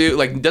nothing to do,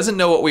 like doesn't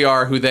know what we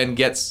are, who then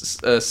gets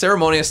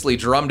ceremoniously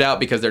drummed out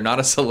because they're not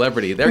a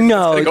celebrity.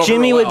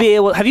 Jimmy would be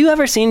able. Have you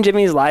ever seen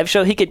Jimmy's live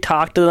show? He could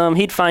talk to them.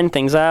 He'd find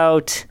things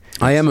out.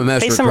 I am a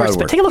master of crowd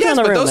work. Take a look around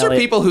the room. But those Elliot.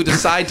 are people who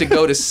decide to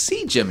go to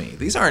see Jimmy.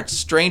 These aren't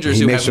strangers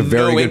He who makes have a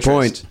very no good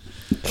interest. point.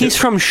 He's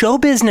from show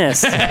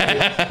business.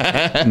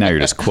 Now you're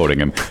just quoting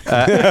him.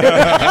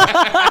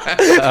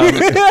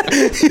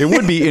 It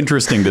would be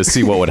interesting to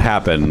see what would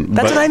happen.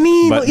 That's what I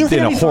mean. But You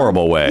think in a that'd be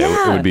horrible way.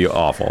 Yeah. It would be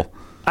awful.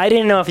 I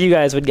didn't know if you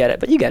guys would get it,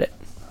 but you get it.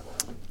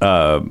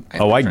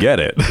 I get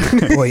it.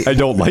 Wait. I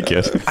don't like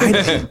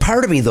it.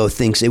 Part of me, though,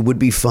 thinks it would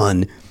be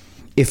fun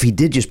if he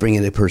did just bring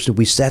in a person.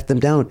 We sat them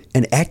down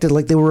and acted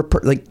like they were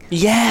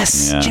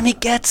Yes, Yeah. Jimmy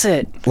gets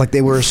it. like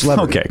they were a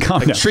celebrity. Okay, calm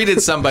down. Treated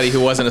somebody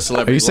who wasn't a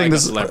celebrity. Are you saying like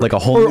this a is celebrity. like a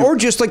whole Or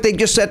just like they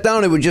just sat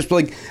down and would just be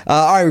like,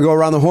 all right, we go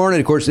around the horn, and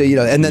of course they,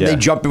 and then they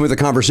jump in with a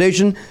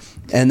conversation,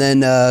 and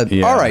then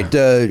all right,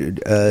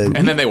 and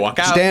then they walk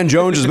out. Stan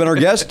Jones has been our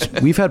guest.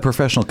 We've had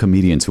professional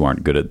comedians who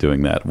aren't good at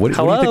doing that. What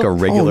do you think a Hello?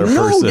 regular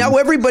no, person? now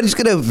everybody's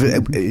gonna.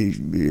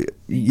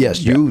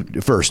 Yes, you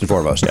first and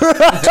foremost.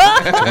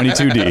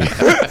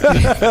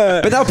 22D.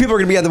 But now people are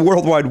going to be on the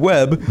World Wide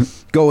Web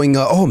going,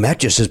 oh, Matt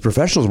just says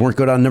professionals weren't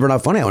good on Never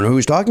Not Funny. I don't know who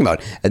he's talking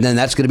about. And then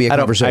that's going to be a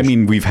conversation. I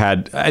mean,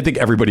 I think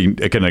everybody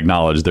can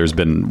acknowledge there's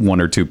been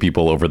one or two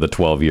people over the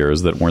 12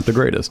 years that weren't the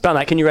greatest.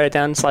 Matt, can you write it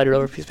down and slide it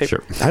over a piece of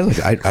paper? Sure.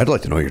 I'd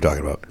like to know what you're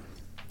talking about.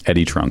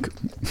 Eddie Trunk.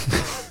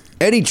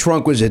 Eddie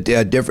Trunk was a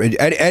different.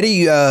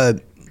 Eddie,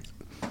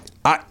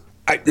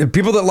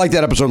 people that like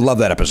that episode love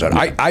that episode.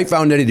 I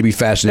found Eddie to be Is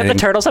that fascinating. the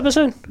Turtles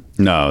episode?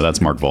 No, that's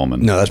Mark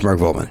Volman. No, that's Mark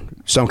Volman.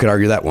 Some could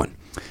argue that one.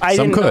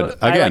 Some could.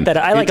 Again,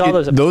 I like all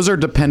those. Those are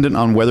dependent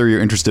on whether you're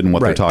interested in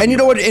what they're talking And you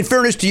know about. what? In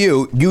fairness to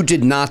you, you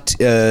did not.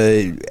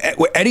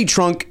 Eddie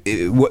Trunk,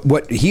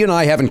 what he and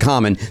I have in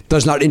common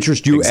does not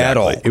interest you at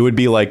all. It would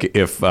be like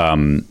if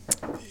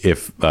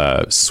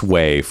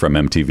Sway from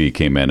MTV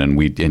came in and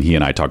he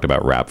and I talked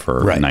about rap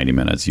for 90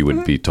 minutes, you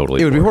would be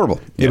totally. It would be bored. horrible.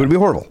 It would be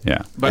horrible.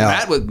 Yeah.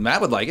 But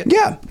Matt would like it.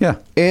 Yeah. Yeah.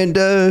 And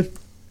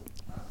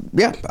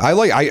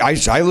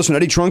I listen to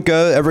Eddie Trunk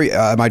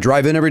my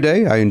drive in every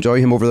day. I enjoy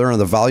him over there on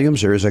the Volume,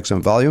 Sirius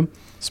XM Volume.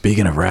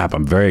 Speaking of rap,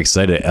 I'm very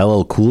excited.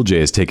 LL Cool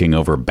J is taking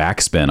over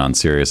Backspin on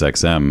Sirius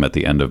XM at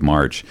the end of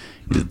March.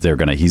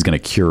 He's gonna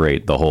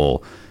curate the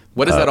whole.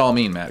 What does that all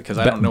mean, Matt? Because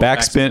I don't know.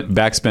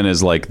 Backspin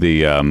is like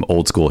the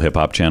old school hip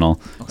hop channel.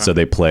 Okay. So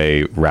they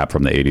play rap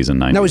from the 80s and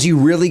 90s. Now, is he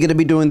really going to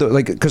be doing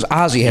because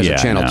Ozzy has a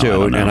channel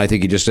too, and I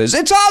think he just says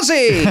it's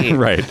Ozzy.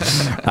 Right.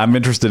 I'm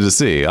interested to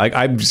see.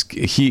 I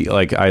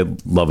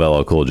love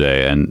LL Cool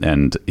J,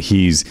 and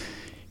he's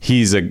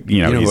a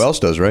you know who else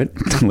does, right?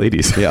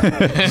 Ladies.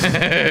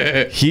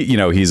 Yeah.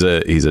 He's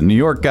a New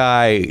York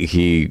guy.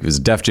 He was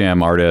a Def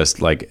Jam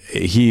artist. Like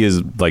he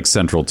is like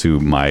central to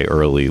my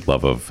early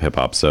love of hip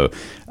hop. So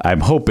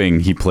I'm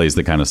hoping he plays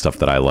the kind of stuff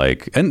that I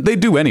like, and they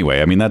do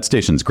anyway. I mean, that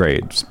station's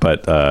great,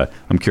 but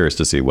I'm curious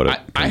to see what it.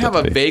 I have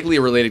a vaguely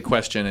related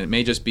question, and it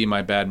may just be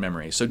my bad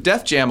memory. So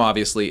Def Jam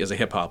obviously is a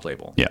hip hop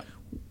label. Yeah.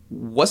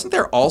 Wasn't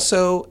there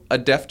also a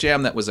Def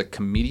Jam that was a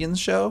comedian's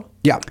show?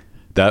 Yeah.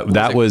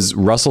 That was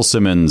Russell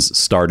Simmons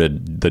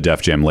started the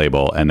Def Jam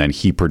label, and then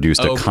he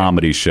produced a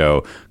comedy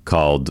show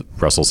called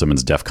Russell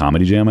Simmons Def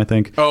Comedy Jam, I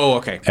think. Oh,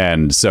 okay.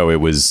 And so it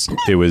was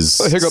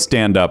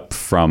stand up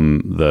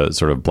from the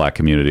sort of black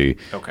community.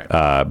 Okay.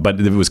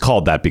 But it was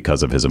called that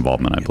because of his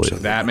involvement, I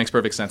believe. That makes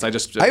perfect sense. I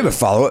have a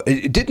follow-up.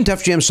 Didn't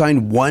Def Jam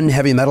sign one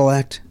heavy metal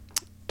act?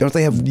 Don't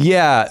they have?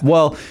 Yeah.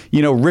 Well,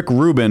 Rick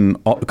Rubin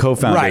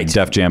co-founded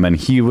Def Jam, and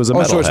he was a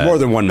metalhead. So it's more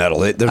than one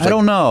metal. I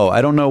don't know.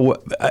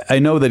 I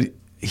know that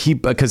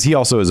because he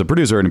also is a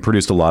producer and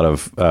produced a lot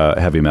of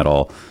heavy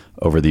metal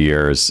over the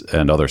years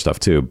and other stuff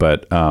too.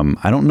 But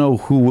I don't know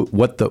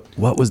what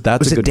was that?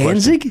 Was it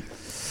Danzig?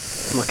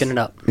 I'm looking it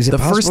up. The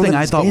first thing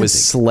I thought was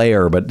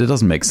Slayer, but it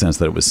doesn't make sense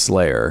that it was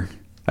Slayer.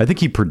 I think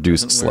he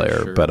produced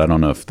Slayer, but I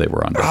don't know if they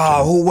were on.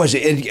 Who was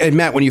it? And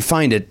Matt, when you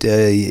find it,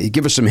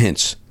 give us some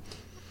hints.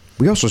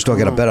 We also still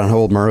got to bet on how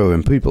old Mario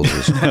and Peoples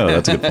is. Oh,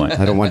 that's a good point.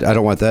 I don't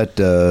want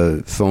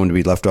that phone to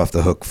be left off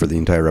the hook for the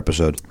entire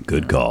episode.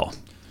 Good call.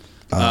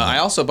 I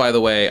also, by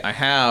the way, I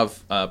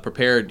have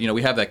prepared.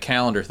 We have that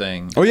calendar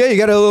thing. Oh yeah, you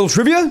got a little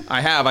trivia? I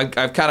have.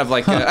 I've kind of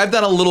like I've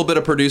done a little bit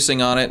of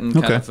producing on it and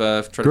kind of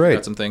tried to figure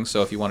out some things.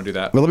 So if you want to do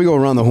that, Well, let me go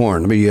around the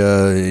horn. Let me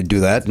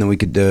do that, and then we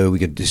could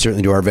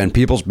certainly do our Van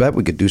Peebles bet.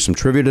 We could do some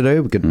trivia today.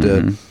 We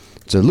could.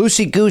 It's a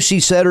loosey-goosey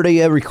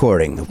Saturday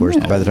recording. Of course,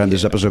 by the time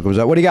this episode comes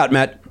out, what do you got,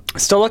 Matt?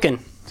 Still looking.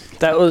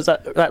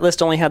 That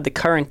list only had the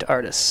current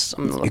artists.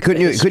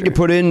 Couldn't you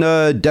put in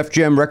Def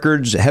Jam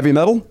Records heavy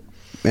metal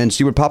and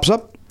see what pops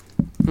up?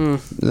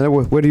 Is that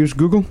what do you use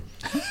Google?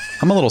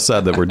 I'm a little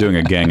sad that we're doing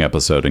a gang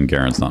episode and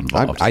Garen's not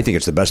involved. I think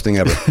it's the best thing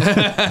ever.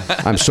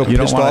 I'm so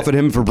pissed off at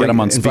him for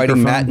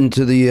inviting Matt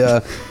into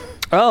the.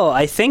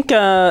 I think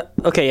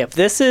okay. If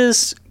this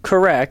is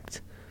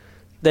correct,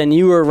 then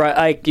you were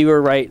right. You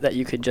were right that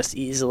you could just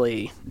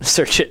easily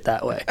search it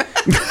that way.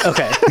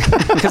 Okay,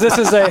 because this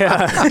is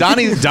a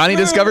Donnie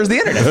discovers the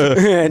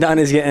internet.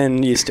 Donnie's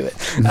getting used to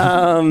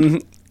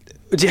it.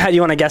 Do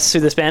you want to guess who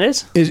this band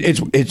is?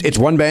 It's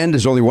one band.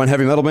 There's only one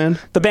heavy metal band.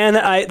 The band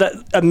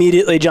that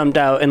immediately jumped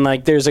out, and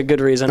there's a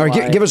good reason. All why.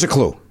 right, give us a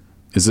clue.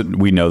 Is it?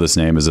 We know this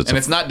name. Is it? And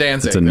it's not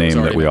Danzig. It's a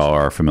name that we all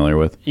are familiar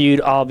with.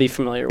 You'd all be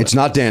familiar with. It's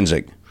not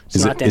Danzig.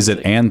 Is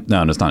it?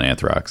 No, it's not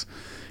Anthrax.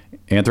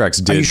 Anthrax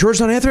did. Are you sure it's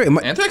not Anthrax?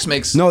 Anthrax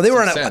makes no. They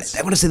were on. sense.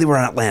 I want to say they were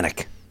on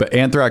Atlantic. But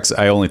Anthrax,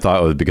 I only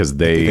thought it was because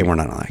they weren't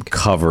on Atlantic.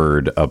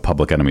 Covered a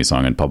Public Enemy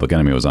song, and Public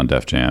Enemy was on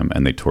Def Jam,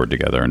 and they toured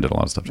together and did a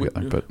lot of stuff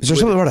together. But is there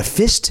something about a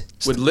fist?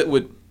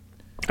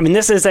 I mean,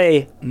 this is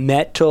a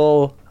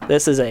metal.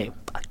 This is a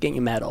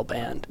fucking metal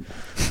band.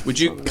 Would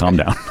you calm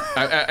down?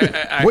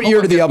 What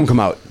year did the album come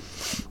out?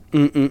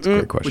 That's a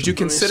great question. Would you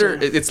consider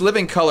it's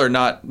Living Color?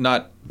 Not.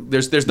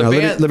 There's the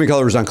band. Living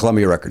Color was on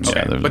Columbia Records.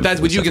 Okay. But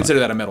would you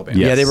consider that a metal band?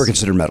 Yes. Yeah, they were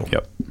considered metal.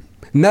 Yep.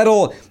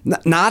 Metal,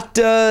 not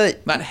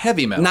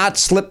heavy metal, not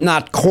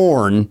Slipknot,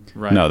 Korn.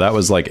 Right. No, that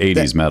was like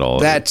 80s metal.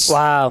 That's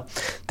wow.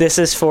 This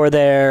is for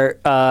their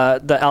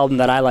the album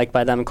that I like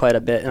by them quite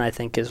a bit, and I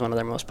think is one of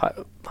their most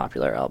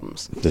popular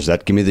albums. Does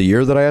that give me the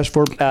year that I asked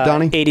for,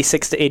 Donnie?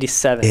 86 to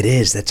 87. It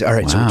is. That's all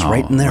right. Wow. So it's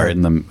right in there, right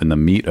in the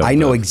meat of. I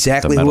know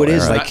exactly who it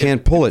is. I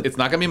can't pull it. It's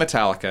not going to be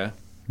Metallica.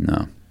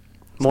 No.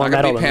 More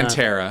metal than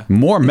Pantera.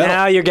 More metal.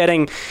 Now you're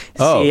getting.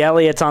 See,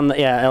 Elliot's on the.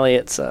 Yeah,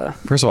 Elliot's.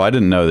 First of all, I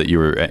didn't know that you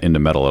were into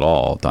metal at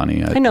all,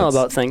 Donnie. I know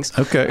about things.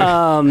 Okay.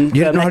 You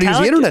didn't know how to use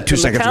the internet 2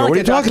 seconds ago. What are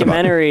you talking about?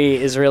 The documentary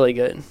is really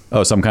good.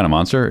 Oh, Some Kind of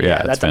Monster?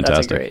 Yeah, it's fantastic.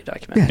 That's a great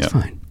documentary. Yeah, it's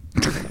fine.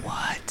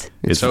 What?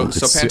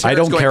 I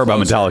don't care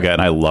about Metallica,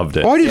 and I loved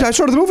it. Oh, I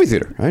saw it at the movie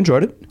theater. I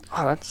enjoyed it.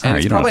 Oh, that's. And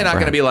it's probably not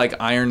going to be like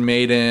Iron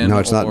Maiden. No,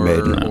 it's not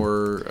Maiden.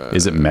 Or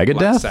is it Megadeth?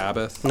 Black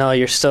Sabbath. No,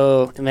 you're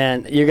so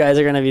man. You guys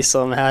are going to be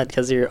so mad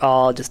because you're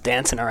all just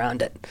dancing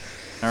around it.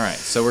 All right,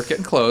 so we're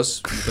getting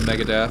close with the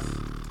Megadeth.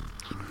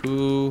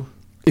 Who?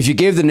 If you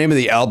gave the name of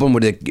the album,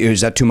 is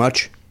that too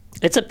much?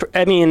 It's a.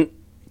 I mean,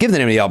 give the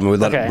name of the album.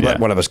 Let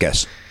one of us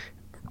guess.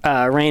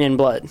 Rain and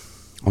Blood.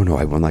 Oh no,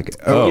 I wouldn't like it.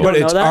 Oh, but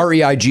it's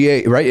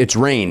REIGA, right? It's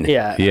Rain.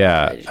 Yeah.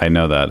 Yeah, I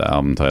know that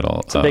album title.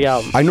 It's a big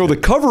album. I know the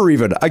cover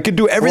even. I could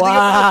do everything.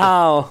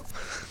 Wow.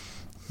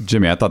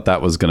 Jimmy, I thought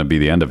that was going to be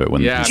the end of it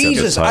when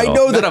Jesus, I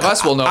know none of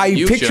us will know. I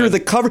picture the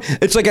cover.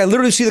 It's like I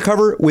literally see the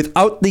cover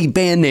without the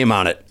band name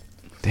on it.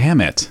 Damn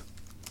it!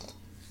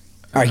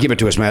 All right, give it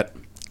to us, Matt.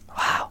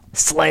 Wow,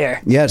 Slayer.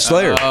 Yeah,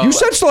 Slayer. You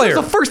said Slayer.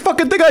 That's the first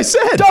fucking thing I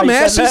said.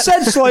 Dumbass, you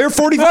said Slayer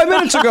 45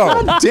 minutes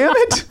ago. Damn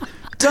it,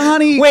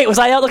 Donnie. Wait, was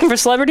I out looking for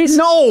celebrities?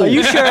 No. Are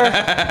you sure?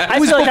 I It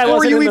was feel like I before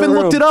wasn't you in the even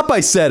room. looked it up. I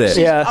said it.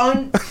 Yeah.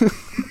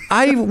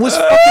 I was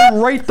fucking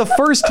right the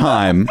first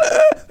time,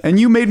 and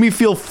you made me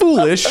feel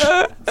foolish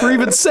for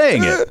even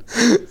saying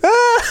it.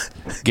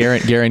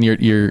 Garen,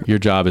 your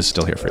job is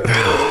still here for you.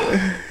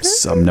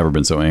 I've never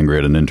been so angry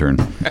at an intern.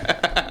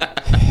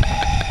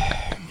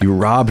 You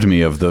robbed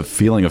me of the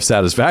feeling of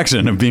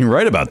satisfaction of being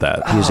right about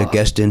that. He's a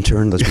guest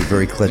intern. Let's be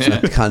very clear. It's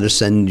not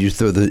condescending. You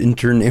throw the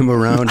intern name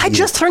around. I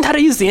just learned how to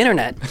use the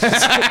internet.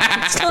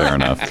 Fair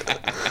enough.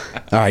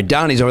 All right,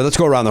 Donnie's over. Let's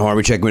go around the horn.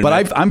 We check.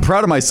 But I'm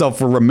proud of myself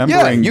for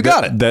remembering. You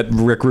got it. That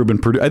Rick Rubin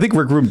produced. I think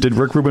Rick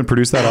Rubin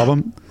produce that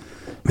album?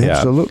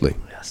 Absolutely.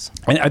 Yes.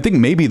 And I think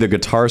maybe the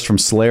guitarist from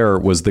Slayer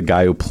was the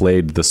guy who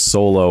played the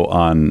solo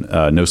on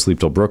No Sleep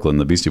Till Brooklyn,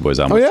 the Beastie Boys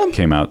album. Oh, yeah?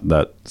 Came out in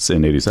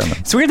 '87.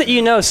 It's weird that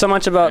you know so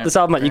much about this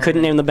album, but you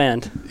couldn't name the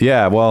band.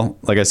 Yeah, well,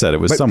 like I said,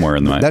 it was somewhere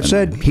in the. That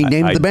said, he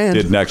named the band.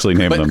 I didn't actually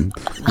name them.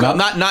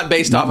 Not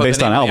based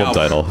on album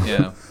title.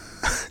 Yeah.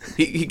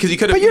 Because he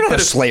could have. But you're not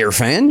a Slayer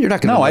fan. You're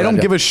not going to. No, I don't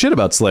give a shit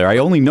about Slayer. I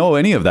only know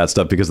any of that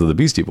stuff because of the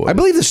Beastie Boys. I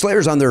believe the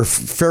Slayer's on their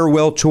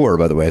farewell tour.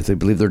 By the way, I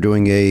believe they're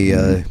doing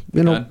a.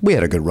 We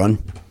had a good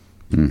run.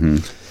 Mm-hmm.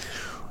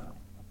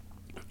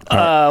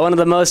 One of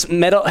the most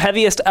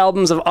heaviest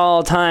albums of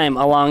all time,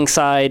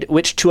 alongside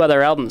which two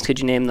other albums? Could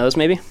you name those?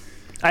 Maybe.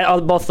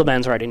 Both the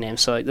bands were already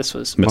named, so this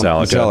was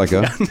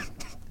Metallica.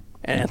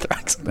 and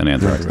Anthrax.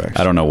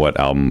 I don't know what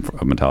album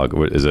of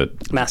Metallica is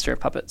it. Master of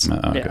Puppets.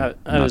 Okay. Yeah,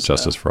 Not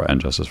Justice for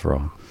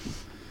All.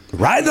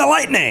 Ride the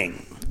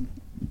Lightning.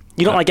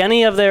 You don't like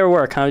any of their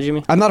work, huh,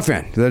 Jimmy? I'm not a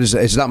fan.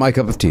 It's not my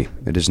cup of tea.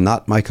 It is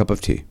not my cup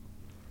of tea.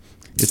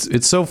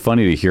 It's so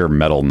funny to hear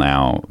metal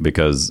now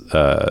because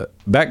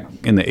back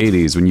in the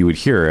 80s when you would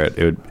hear it,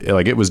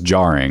 it was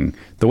jarring.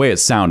 The way it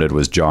sounded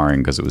was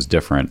jarring because it was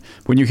different.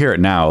 When you hear it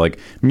now, like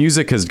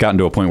music has gotten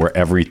to a point where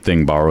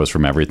everything borrows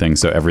from everything,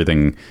 so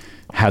everything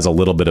has a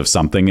little bit of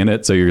something in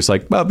it. So you're just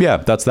like, well, yeah,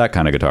 that's that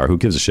kind of guitar. Who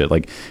gives a shit?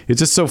 Like it's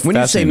just so when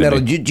fascinating. When you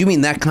say metal, do you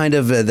mean that kind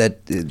of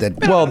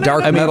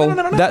dark metal?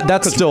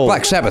 That's still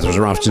Black Sabbath was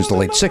around since the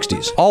late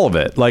 60s. All of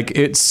it. Like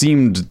it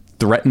seemed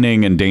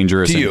threatening and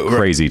dangerous and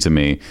crazy to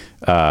me.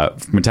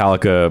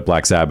 Metallica,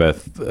 Black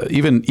Sabbath,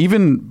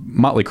 even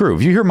Motley Crue.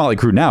 If you hear Motley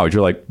Crue now,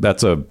 you're like,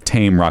 that's a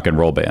tame rock and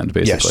roll band,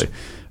 basically.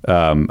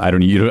 Yes. I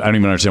don't even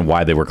understand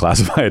why they were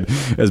classified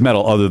as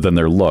metal other than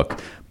their look.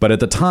 But at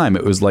the time,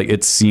 it was like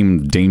it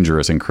seemed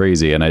dangerous and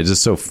crazy, and it's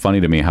just so funny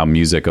to me how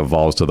music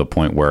evolves to the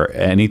point where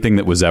anything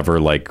that was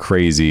ever like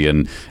crazy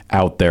and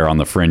out there on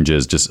the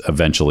fringes just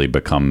eventually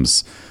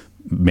becomes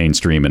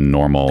mainstream and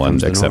normal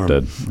and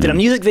accepted. Did a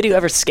music video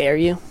ever scare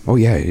you? Oh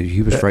yeah,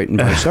 he was frightened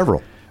by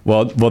several.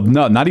 Well,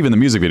 no, not even the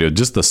music video.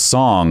 Just the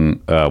song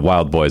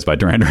 "Wild Boys" by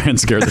Duran Duran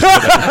scared the shit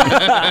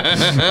out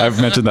of me.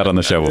 I've mentioned that on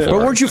the show before.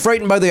 But weren't you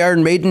frightened by the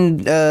Iron Maiden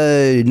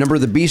 "Number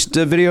of the Beast"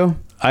 video?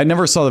 I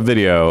never saw the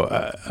video,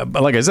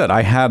 but like I said,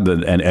 I had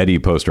an Eddie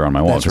poster on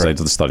my wall because I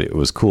just thought it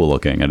was cool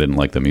looking. I didn't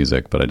like the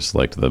music, but I just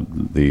liked the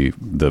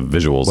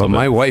visuals. Well, of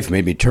my it. wife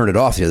made me turn it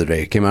off the other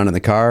day. It came on in the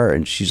car,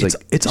 and she's like,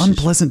 "It's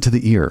unpleasant to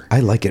the ear." I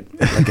like it.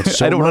 I like it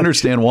so I don't much.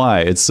 understand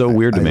why. It's so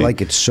weird to me. I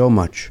like it so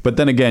much. But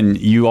then again,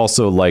 you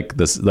also like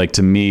this. Like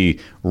to me,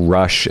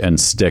 Rush and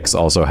Styx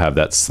also have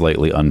that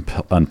slightly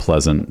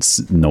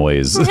unpleasant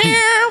noise.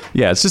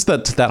 Yeah, it's just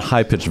that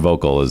high pitched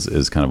vocal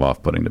is kind of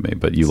off putting to me.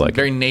 But you like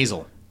very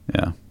nasal.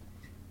 Yeah.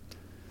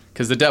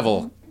 Because the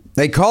devil,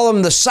 they call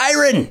him the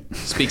Siren,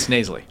 speaks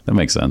nasally. That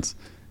makes sense.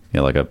 Yeah,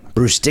 like a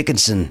Bruce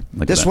Dickinson.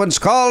 Like this that. one's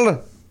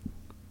called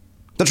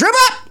the Trip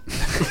Up.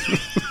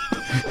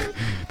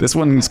 This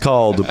one's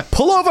called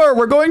Pull Over.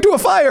 We're going to a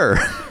fire.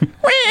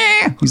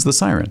 He's the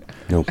Siren.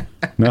 Nope.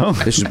 No.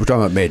 We're talking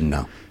about Maiden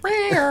now.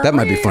 That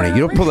might be funny.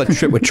 You don't pull that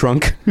shit with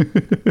Trunk.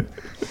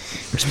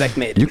 Respect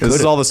Maiden. This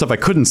is all the stuff I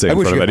couldn't say. I in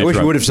wish, front of you, Eddie I wish you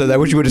Trunk. would have said that. I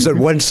wish you would have said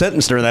one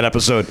sentence during that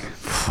episode.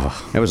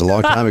 That was a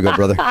long time ago,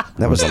 brother.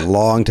 That was a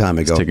long time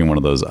ago. Taking one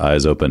of those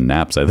eyes open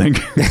naps, I think.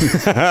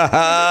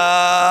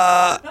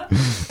 I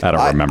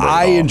don't remember.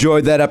 I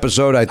enjoyed that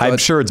episode. I'm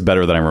sure it's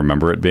better than I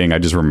remember it being. I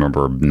just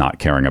remember not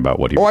caring about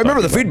what he was I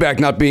remember the talking feedback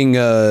not being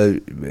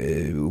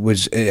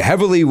was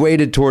heavily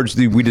weighted towards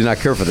the we did not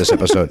care for this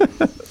episode.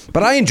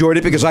 But I enjoyed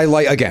it because I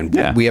like, again,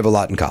 we have a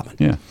lot in common.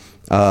 Yeah.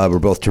 We're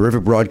both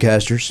terrific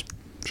broadcasters.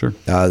 Sure.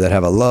 That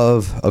have a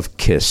love of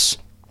Kiss,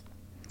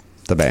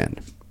 the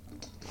band.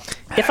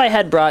 If I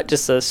had brought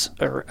just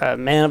a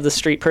man of the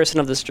street, person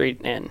of the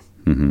street in,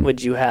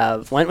 would you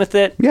have went with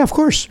it? Yeah, of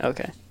course.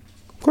 Okay.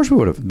 Of course we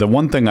would have. The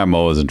one thing I'm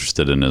always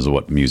interested in is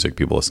what music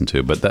people listen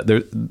to. But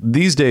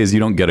these days, you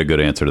don't get a good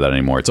answer to that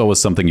anymore. It's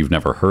always something you've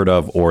never heard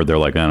of, or they're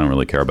like, I don't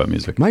really care about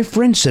music. My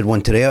friend said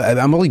one today.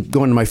 I'm only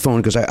going to my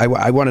phone because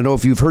I want to know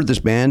if you've heard this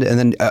band,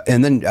 and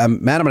then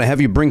Matt, I'm going to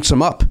have you bring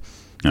some up.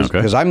 Okay.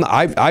 Because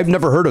I've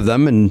never heard of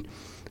them, and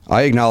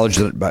I acknowledge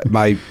that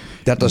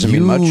that doesn't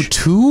mean much.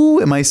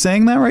 U2? Am I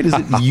saying that right? Is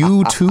it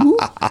U2?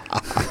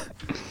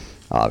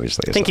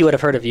 Obviously. I think you would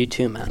have heard of you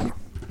too, man.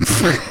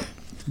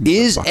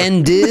 Is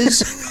and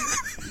Diz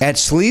at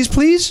Sleaze,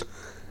 please?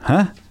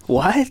 Huh?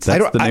 What?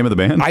 That's the name of the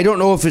band? I don't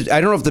know if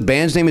the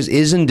band's name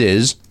is and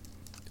Diz.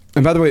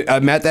 And by the way,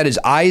 Matt, that is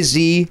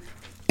IZ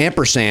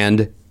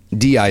ampersand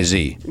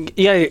DIZ.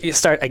 Yeah, you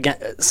start again.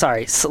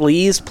 Sorry,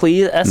 Sleaze,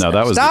 please. No,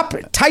 that was Stop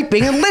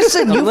typing and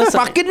listen, you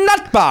fucking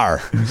nut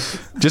bar.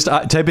 Just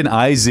type in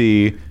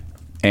IZ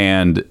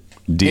and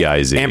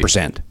DIZ.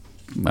 Ampersand.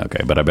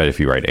 Okay, but I bet if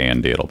you write A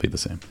and D, it'll be the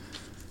same.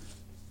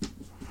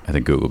 I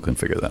think Google can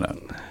figure that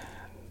out.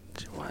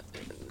 What?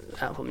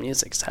 Apple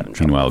Music's having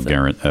trouble.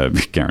 Meanwhile,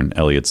 with Garen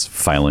Elliott's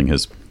filing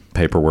his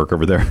paperwork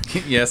over there.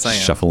 Yes, I am.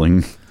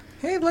 Shuffling.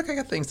 Hey, look, I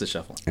got things to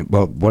shuffle.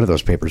 Well, one of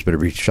those papers better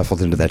be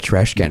shuffled into that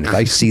trash can. If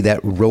I see that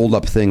rolled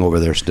up thing over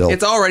there still.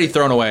 It's already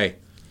thrown away.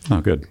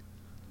 Oh, good.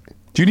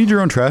 Do you need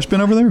your own trash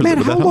bin over there? Man,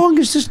 how long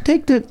does this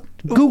take to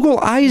Google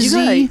IZ?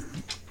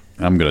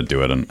 I'm going to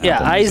do it on Yeah,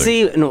 Apple Music.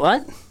 IZ and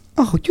what?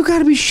 Oh, you got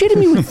to be shitting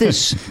me with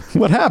this.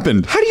 What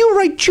happened? How do you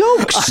write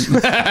jokes?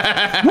 What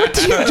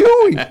are you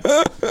doing?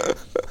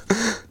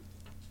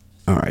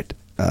 All right.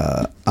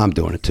 I'm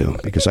doing it too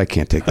because I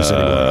can't take this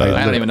anymore.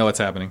 I don't even know what's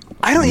happening.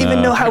 I don't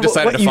even know how I've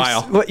decided to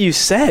file. what you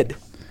said.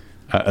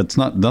 It's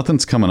not.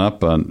 Nothing's coming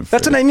up on.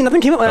 That's what I mean. Nothing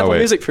came up on Apple wait.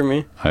 Music for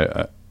me.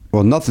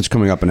 Well, nothing's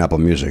coming up in Apple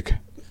Music.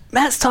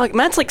 Matt's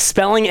like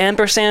spelling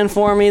ampersand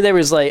for me. There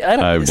was like I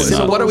don't.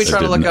 So what are we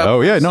trying to look up?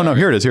 Oh yeah, no,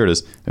 here it is. Here it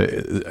is.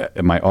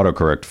 My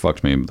autocorrect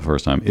fucked me the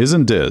first time. Is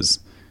and Diz.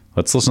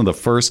 Let's listen to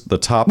the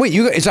top. Wait,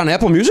 it's on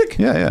Apple Music?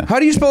 Yeah. How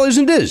do you spell is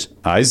and Diz?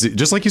 IZ,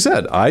 just like you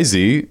said.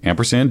 IZ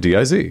ampersand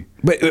DIZ.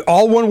 But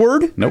all one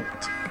word? Nope.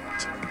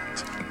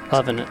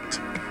 Loving it.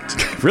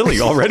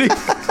 Really already?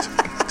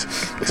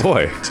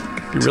 Boy,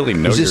 you really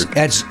know Is this your.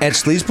 at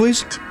Sleaze,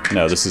 please?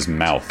 No, this is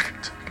mouth.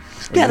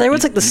 Yeah, there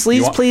was like the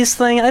Sleaze Please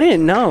thing. I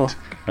didn't know.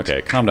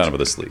 Okay, calm down with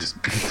the sleaze.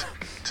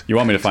 You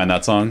want me to find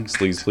that song,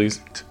 Sleaze, please?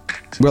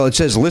 Well, it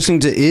says listening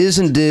to Is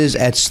and Diz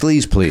at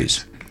Sleaze,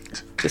 please.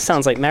 This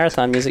sounds like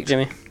marathon music,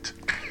 Jimmy.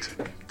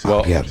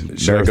 Well, Yeah,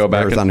 should I go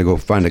back marathon to go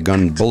find a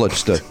gun,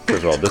 bullets to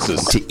First of all, this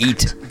is to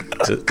eat.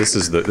 this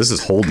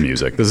is hold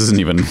music. This isn't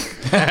even.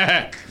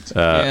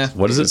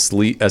 What is it?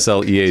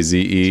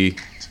 SLEAZE,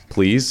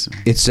 please.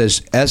 It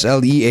says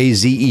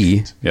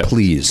SLEAZE, Yep.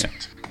 please. Yeah.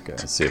 Okay,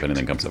 let's see if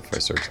anything comes up if I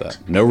search that.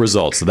 No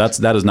results. So that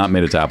has not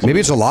made it to Apple. Maybe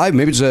it's a live.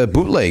 Maybe it's a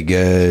bootleg.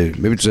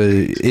 Maybe it's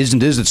a Is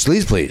and Diz at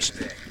Sleaze, please.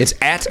 It's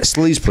at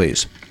Sleaze,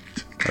 please.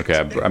 Okay,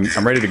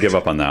 I'm ready to give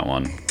up on that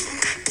one.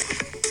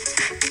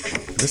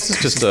 This is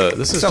just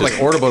Sounds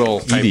like orbital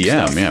type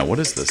EDM. stuff. Yeah, what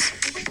is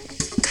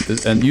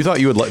this? And you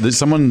thought you would like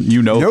someone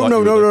you know?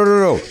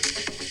 No.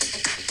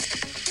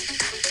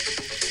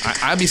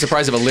 I'd be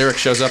surprised if a lyric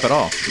shows up at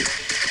all.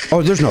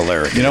 Oh, there's no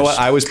lyric. You know what?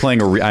 I was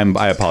playing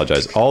I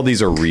apologize. All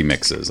these are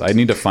remixes. I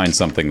need to find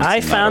something. That's I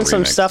not found a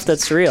some remix. stuff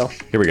that's real.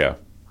 Here we go.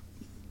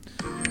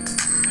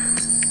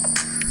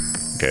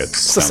 Okay, it the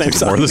sounds same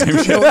like more of the same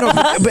shit. No,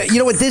 but you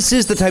know what? This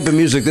is the type of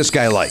music this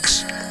guy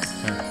likes.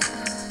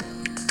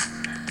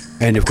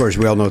 And of course,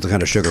 we all know what the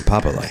kind of sugar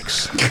Papa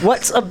likes.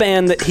 What's a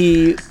band that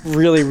he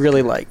really,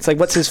 really likes? Like,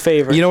 what's his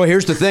favorite? You know what?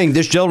 Here's the thing.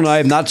 This gentleman and I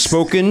have not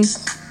spoken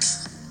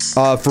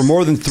for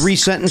more than 3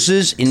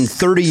 sentences in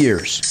 30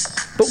 years.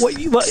 But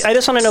what I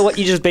just want to know what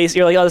you just base.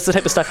 You're like, oh, that's the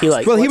type of stuff he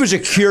likes. Well, he was a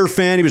Cure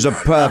fan. He was a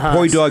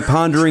Poi Dog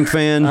Pondering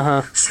fan.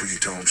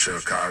 Sweet home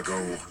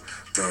Chicago,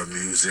 the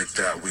music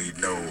that we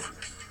know.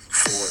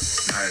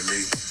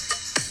 Fortnightly.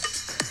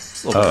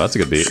 Oh, that's a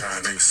good beat.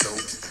 Shining so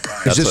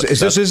bright. Is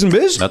this Isn't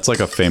Biz? That's like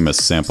a famous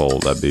sample,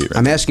 that beat. Right?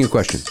 I'm asking you a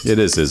question. It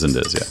is Isn't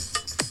Diz,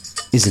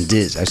 yeah. Isn't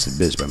Diz? I said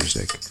Biz by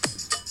mistake.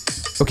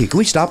 Okay, can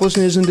we stop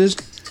listening to Isn't Diz?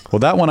 Well,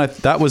 that one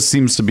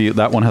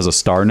that one has a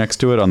star next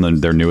to it on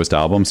their newest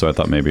album, so I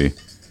thought maybe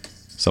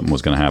something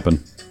was going to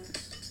happen.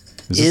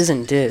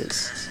 Isn't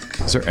Diz?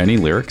 Is there any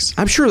lyrics?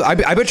 I'm sure. I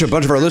bet you a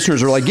bunch of our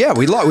listeners are like, yeah,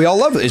 we all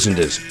love Isn't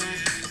Diz.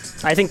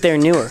 I think they're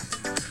newer.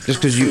 Just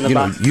because you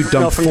dumb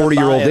from the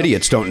 40-year-old bio.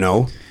 idiots don't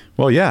know.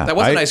 Well, yeah, That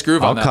was a nice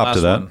groove I'll on that cop last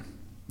to that. one.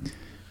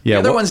 Yeah, The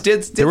other what- ones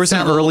did there was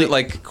sound an a little early bit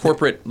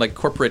like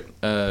corporate,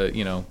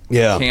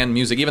 Yeah. canned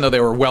music. Even though they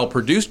were well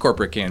produced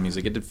corporate canned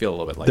music, it did feel a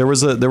little bit like there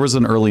was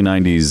an early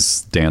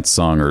 '90s dance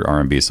song or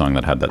R&B song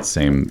that had that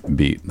same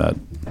beat.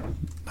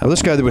 Well,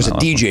 this guy that was a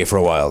DJ for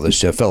a while. This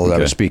fellow that I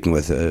Okay. was speaking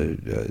with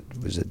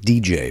was a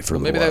DJ for a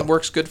maybe little that while.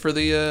 works good for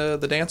the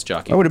dance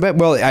jockey. I would have bet.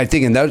 Well, I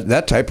think in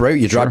that type, right?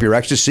 You drop your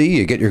ecstasy,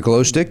 you get your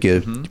glow stick,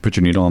 you You put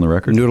your needle on the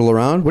record. noodle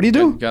around. What do you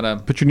do?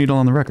 Gotta Put your needle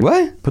on the record.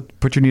 What?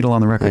 Put your needle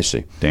on the record. I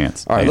see.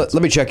 Dance. All right, Dance.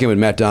 let me check in with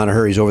Matt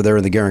Donaher. He's over there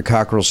in the Garen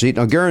Cockrell seat.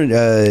 Now, Garen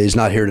is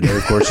not here today,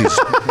 of course. He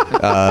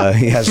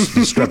has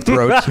strep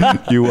throat.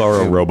 You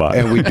are a robot.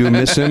 And we do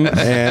miss him,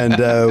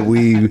 and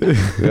we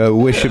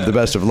wish him the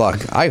best of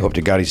luck. I hope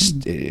to God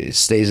he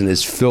stays in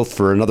his filth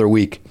for another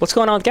week. What's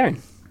going on with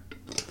Garen?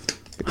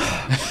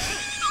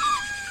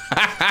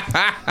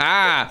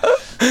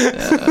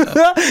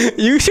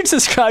 You should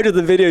subscribe to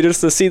the video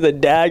just to see the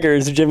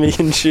daggers Jimmy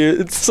can shoot.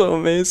 It's so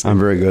amazing. I'm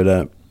very good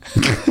at it.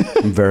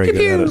 I'm very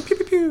good at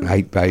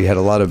it. I had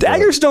a lot of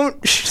Daggers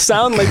don't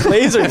sound like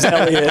lasers,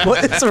 Elliot.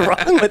 What is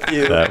wrong with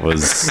you? That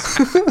was.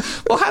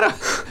 Well,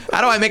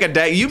 how do I make a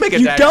dagger? You make a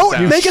You dagger don't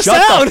sound. make a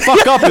Shut sound. the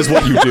fuck up is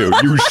what you do.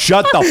 You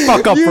shut the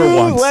fuck up You for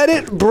once. let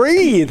it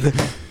breathe.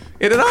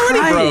 It had already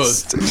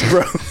Christ.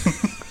 broke.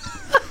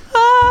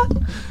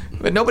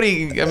 But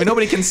nobody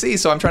can see,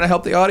 so I'm trying to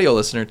help the audio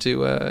listener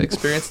to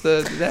experience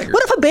the dagger.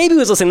 What if a baby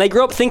was listening? They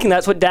grew up thinking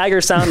that's what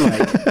daggers sound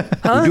like.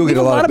 Huh? We do get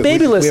have a lot of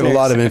baby we listeners. have a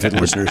lot of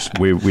infant listeners.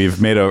 We've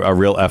made a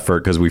real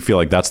effort because we feel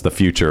like that's the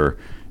future.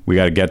 We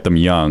got to get them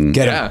young.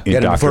 Get Yeah. him.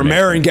 Get him before indoctrinate.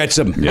 Marin gets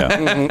him.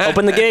 Yeah.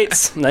 Open the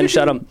gates and then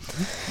shut them.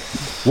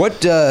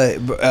 What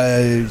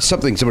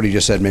something somebody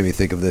just said made me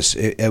think of this.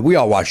 We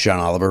all watch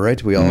John Oliver,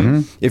 right? We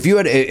all. If you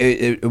had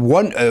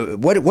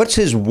what's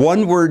his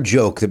one-word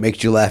joke that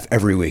makes you laugh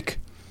every week?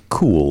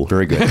 Cool.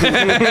 Very good.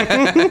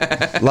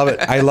 Love it.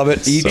 I love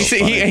it. Each.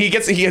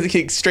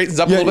 He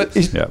straightens up a little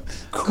bit. Yeah.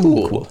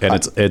 Cool. And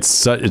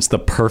it's the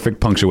perfect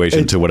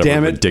punctuation to whatever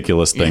damn it.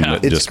 ridiculous thing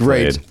that It's just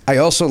great. played. I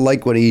also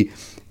like when he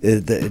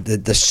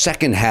the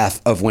second half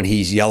of when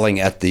he's yelling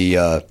at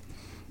the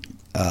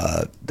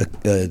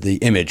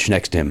image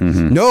next to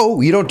him.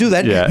 No, you don't do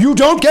that. Yeah. You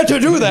don't get to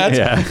do that.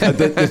 Yeah.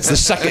 It's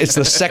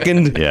the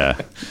second Yeah.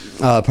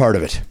 part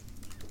of it.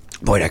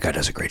 Boy, that guy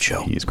does a great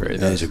show. He's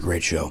great. That is a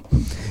great show.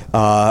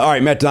 All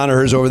right, Matt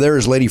Donaher's over there.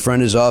 His lady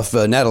friend is off.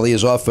 Natalie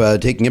is off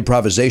taking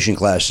improvisation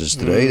classes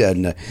today.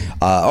 And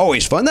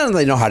always fun. Not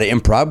only they know how to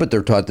improv, but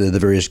they're taught the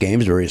various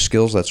games, various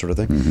skills, that sort of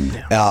thing.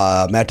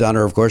 Matt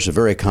Donaher, of course, a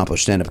very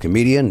accomplished stand-up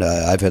comedian.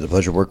 I've had the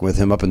pleasure of working with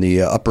him up in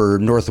the upper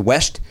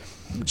Northwest,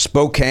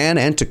 Spokane,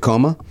 and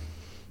Tacoma.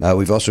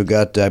 We've also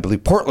got, I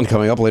believe, Portland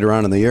coming up later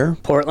on in the year.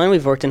 Portland,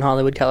 we've worked in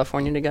Hollywood,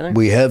 California together.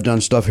 We have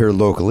done stuff here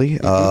locally,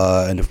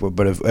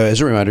 but as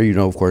a reminder, you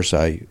know, of course,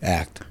 I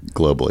act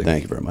Globally.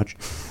 Thank you very much.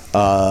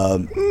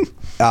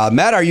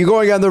 Matt, are you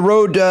going on the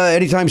road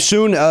anytime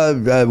soon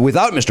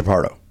without Mr.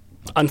 Pardo?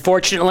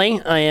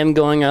 Unfortunately, I am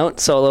going out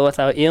solo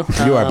without you.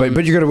 You are,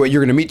 but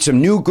you're gonna meet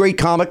some new great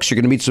comics. You're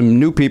gonna meet some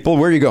new people.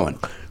 Where are you going?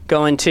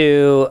 Going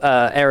to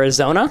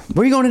Arizona.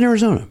 Where are you going in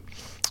Arizona?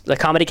 The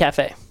Comedy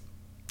Cafe.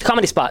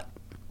 Comedy Spot.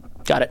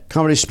 Got it.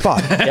 Comedy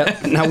Spot.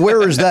 Yep. Now,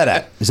 where is that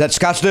at? Is that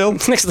Scottsdale?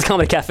 It's next to the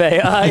Comedy Cafe.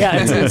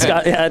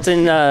 It's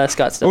in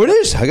Scottsdale. Oh, it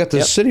is. I got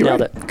the city right.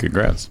 Nailed it.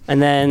 Congrats.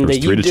 And then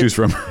There's three to choose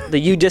from. The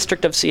U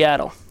District of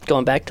Seattle.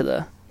 Going back to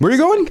the. Where are you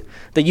going?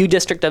 The U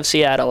District of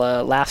Seattle,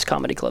 Laughs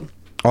Comedy Club.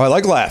 Oh, I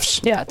like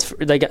Laughs. Yeah,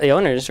 the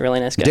owner is a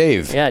really nice guy.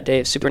 Dave. Yeah,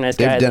 Dave, super nice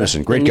guy. Dave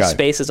Dennison, great the guy. New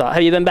space is all.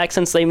 Have you been back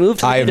since they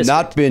moved? I have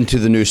not been to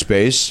the new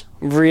space.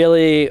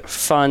 Really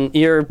fun.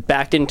 You're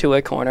backed into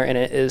a corner, and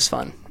it is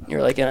fun.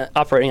 You're like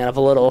operating out of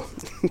a little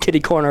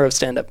kiddie corner of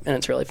stand-up, and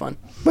it's really fun.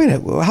 Wait,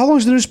 how long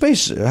is the new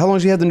space? How long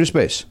has he had the new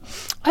space?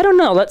 I don't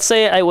know. Let's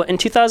say in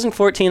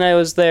 2014 I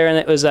was there, and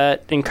it was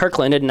in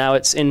Kirkland, and now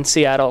it's in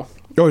Seattle.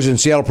 Oh, it was in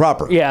Seattle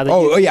proper? Yeah.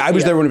 I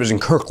was there when it was in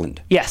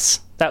Kirkland.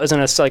 Yes. That was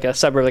in a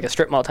suburb, like a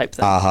strip mall type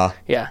thing. Uh-huh.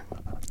 Yeah.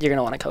 You're going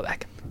to want to go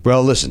back.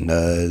 Well, listen,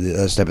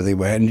 that's type of thing.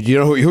 And do you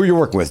know who you're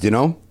working with? Do you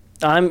know?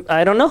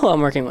 I don't know who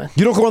I'm working with.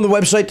 You don't go on the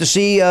website to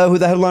see who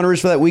the headliner is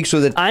for that week so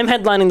that... I'm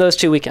headlining those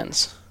 2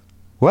 weekends.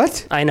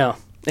 What? I know.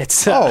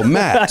 It's Oh,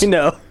 Matt. I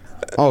know.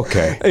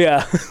 Okay.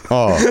 Yeah.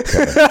 Oh,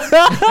 okay.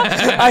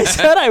 I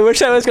said I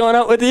wish I was going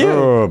out with you.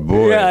 Oh,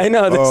 boy. Yeah, I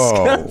know.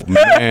 Oh,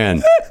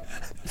 man.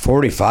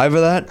 45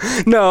 of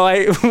that? No,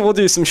 we'll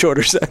do some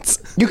shorter sets.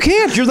 You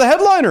can't. You're the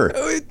headliner.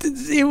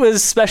 It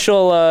was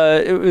special.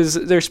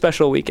 They're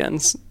special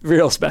weekends.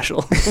 Real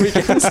special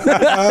weekends.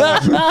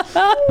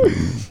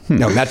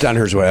 No, Matt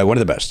Donaher's one of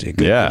the best.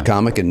 Good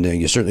comic, and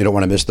you certainly don't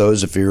want to miss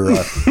those if you're in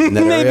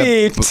that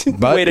area.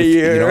 But wait a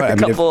year, a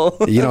couple.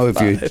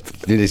 If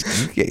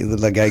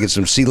the guy gets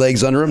some sea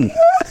legs under him,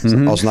 it's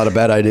also not a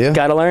bad idea.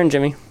 Got to learn,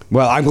 Jimmy.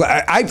 Well, I'm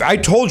glad. I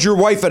told your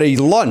wife at a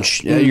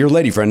lunch, your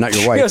lady friend, not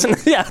your wife.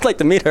 Yeah, I'd like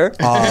to meet her.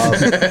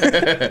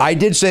 I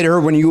did say to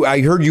her when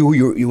I heard you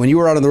when you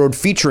were out on the road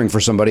featuring for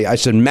somebody, I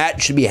said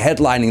Matt should be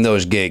headlining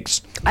those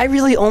gigs. I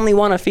really only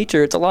want to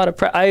feature. It's a lot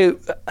of I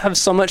have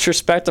so much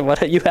respect of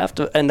what you have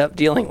to end up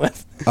dealing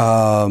with.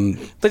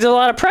 There's a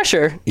lot of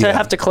pressure to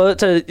have to close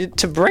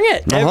to bring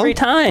it every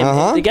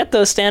time to get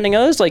those standing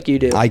O's like you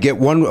do. I get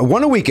one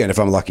a weekend if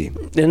I'm lucky.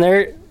 And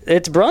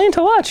it's brilliant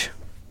to watch.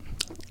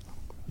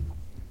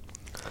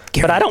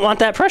 But I don't want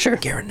that pressure.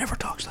 Garen never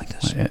talks like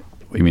this.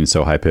 You mean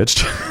so high pitched?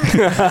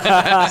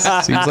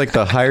 Seems like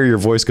the higher your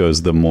voice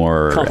goes, the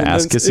more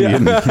ass kissy.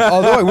 Yeah.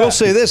 Although I will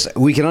say this,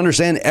 we can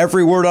understand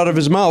every word out of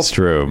his mouth. It's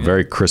true.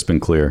 Very crisp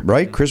and clear.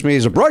 Right? Chris May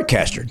is a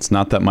broadcaster. It's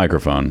not that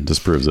microphone.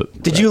 Disproves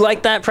it. Did you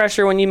like that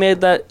pressure when you made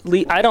that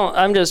leap?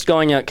 I'm just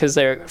going out because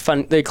they're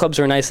fun. The clubs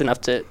were nice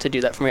enough to do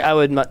that for me. I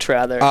would much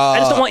rather. I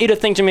just don't want you to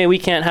think, Jimmy, we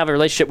can't have a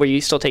relationship where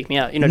you still take me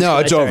out. No,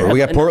 it's over. We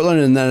got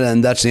Portland,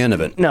 and that's the end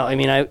of it. No, I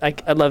mean,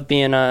 I love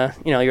being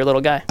your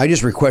little guy. I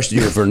just requested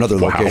you for another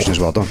location as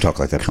well. Don't talk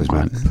like that, please,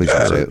 Matt. Please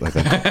don't say it like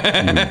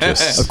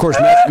that. Of course,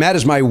 Matt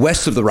is my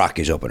West of the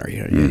Rockies opener.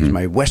 He's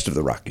my West of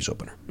the Rockies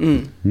opener.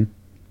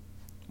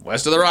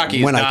 West of the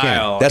Rockies. When I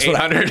can. That's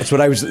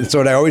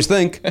what I always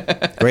think.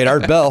 Great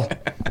Art Bell.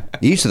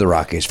 East of the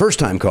Rockies. First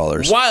time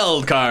callers.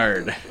 Wild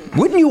card.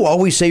 Wouldn't you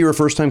always say you're a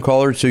first time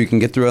caller so you can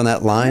get through on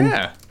that line?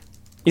 Yeah.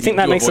 You think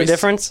that makes a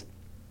difference?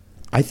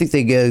 I think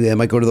they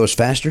might go to those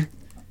faster.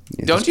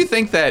 Don't you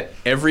think that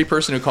every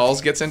person who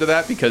calls gets into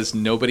that because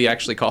nobody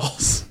actually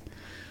calls?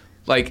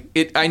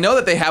 I know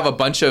that they have a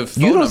bunch of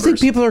phone numbers. Think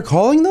people are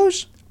calling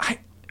those?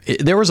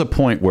 There was a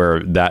point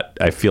where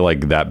I feel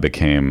like that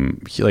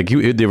became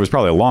there was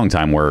probably a long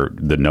time where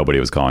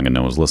nobody was calling and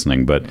no one was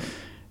listening, but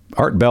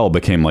Art Bell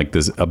became like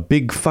a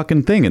big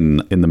fucking thing in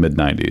the mid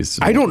 '90s.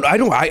 I don't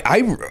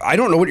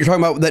know what you're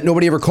talking about. That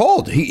nobody ever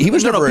called. He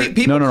was never.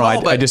 No.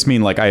 I just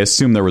mean I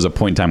assume there was a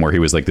point in time where he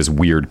was like this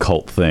weird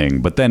cult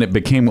thing, but then it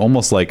became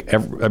almost like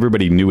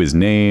everybody knew his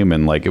name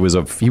and he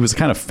was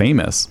kind of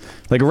famous.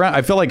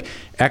 I feel like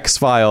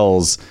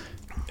X-Files.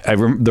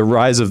 The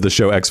rise of the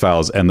show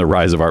X-Files and the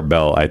rise of Art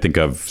Bell, I think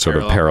of sort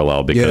of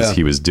parallel because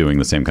he was doing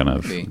the same kind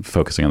of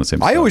focusing on the same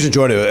stuff. I always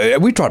enjoyed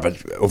it. We've talked about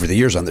it over the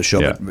years on the show.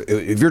 Yeah. But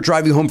if you're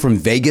driving home from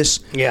Vegas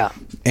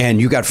and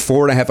you got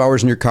 4.5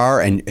 hours in your car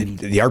and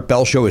the Art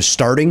Bell show is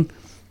starting,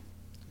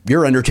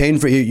 you're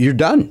entertained. You're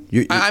done.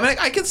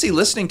 I can see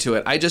listening to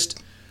it.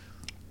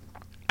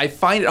 I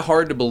find it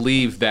hard to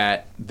believe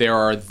that there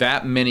are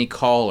that many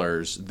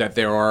callers that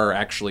there are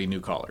actually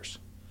new callers.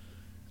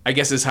 I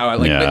guess is how I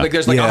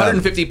there's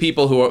 150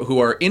 people who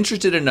are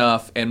interested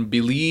enough and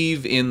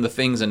believe in the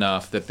things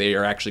enough that they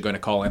are actually going to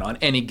call in on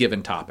any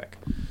given topic.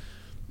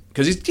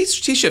 Because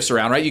he shifts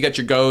around, right? You got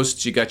your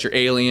ghosts, you got your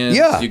aliens,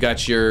 you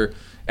got your,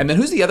 and then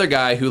who's the other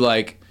guy who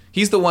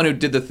he's the one who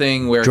did the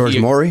thing where George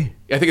Morey?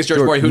 I think it's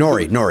George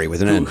Morey. Nori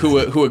with an N.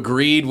 Who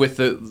agreed with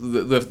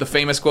the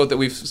famous quote that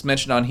we've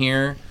mentioned on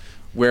here.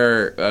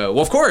 Where,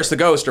 of course, the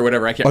ghost or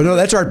whatever. I can't. Oh no,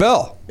 that's Art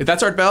Bell.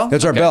 That's Art Bell.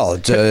 That's Art Bell.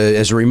 It's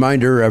as a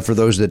reminder for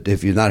those that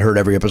if you've not heard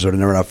every episode of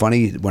Never Not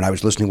Funny. When I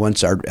was listening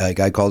once, a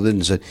guy called in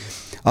and said,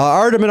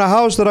 "Art, I'm in a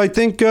house that I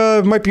think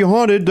might be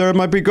haunted. There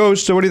might be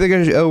ghosts. So what do you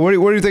think? What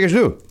do you think I should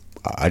do?"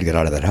 I'd get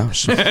out of that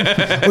house.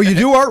 Oh, you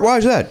do, Art? Why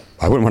is that?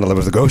 I wouldn't want to live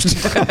with a ghost.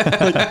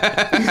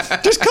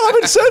 Just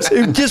common sense.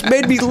 It just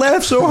made me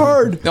laugh so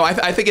hard. No,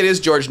 I think it is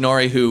George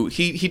Norrie who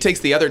he takes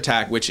the other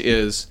tack, which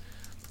is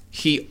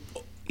he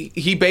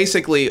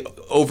basically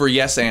over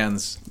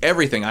yes-ands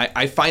everything.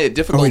 I find it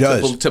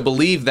difficult to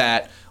believe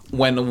that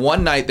when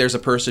one night there's a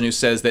person who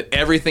says that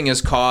everything is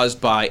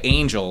caused by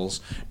angels,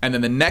 and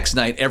then the next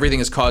night everything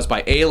is caused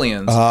by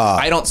aliens,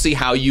 I don't see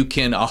how you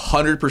can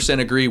 100%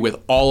 agree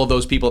with all of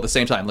those people at the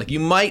same time. Like,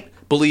 you might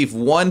believe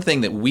one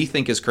thing that we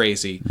think is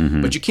crazy,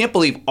 but you can't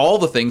believe all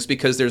the things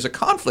because there's a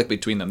conflict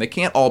between them. They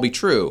can't all be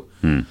true.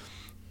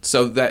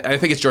 So that I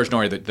think it's George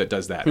Norrie that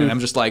does that. And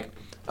I'm just like,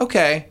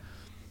 okay.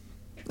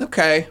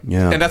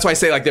 Yeah. And that's why I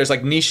say, like, there's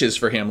like niches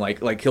for him.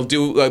 Like he'll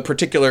do a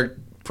particular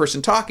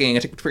person talking,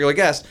 a particular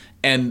guest,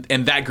 and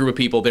that group of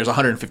people, there's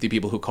 150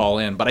 people who call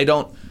in, but I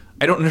don't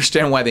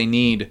understand why they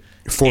need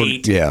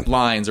 8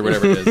 lines or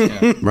whatever it is.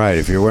 Yeah. Right.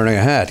 If you're wearing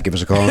a hat, give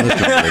us a call on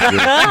this number.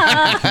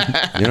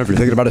 If you're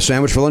thinking about a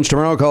sandwich for lunch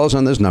tomorrow, call us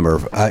on this number.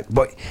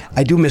 But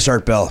I do miss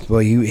Art Bell. Well,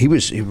 he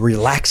was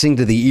relaxing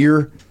to the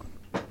ear,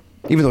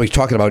 even though he's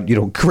talking about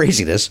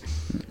craziness.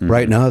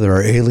 Right now, there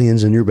are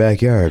aliens in your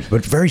backyard,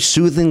 but very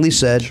soothingly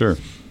said. Sure.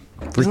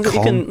 You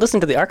can listen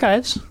to the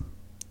archives.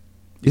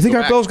 You think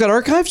Art Bell's got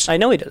archives? I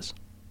know he does.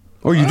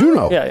 Oh, you do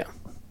know? Yeah.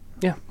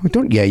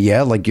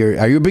 Like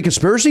are you a big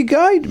conspiracy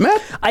guy,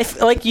 Matt?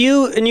 Like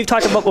you, and you've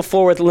talked about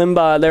before with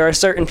Limbaugh, there are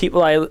certain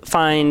people I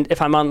find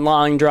if I'm on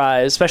long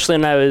drives, especially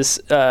when I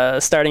was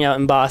starting out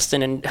in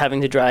Boston and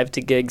having to drive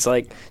to gigs,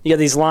 like you got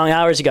these long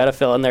hours you got to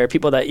fill, and there are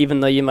people that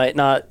even though you might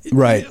not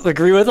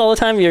agree with all the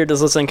time, you're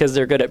just listening because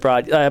they're good at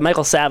broad.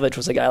 Michael Savage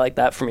was a guy like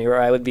that for me,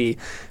 where I would be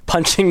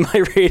punching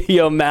my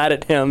radio mad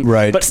at him,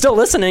 but still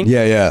listening.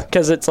 Yeah.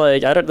 Because it's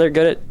like they're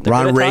good at.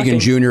 Ron Reagan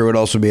Jr. would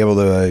also be able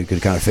to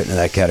could kind of fit into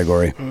that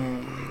category.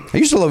 I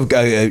used to love.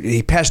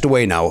 He passed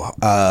away now.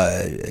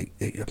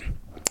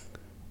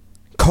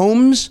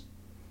 Combs.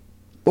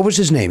 What was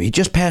his name? He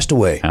just passed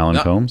away. Alan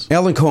Combs?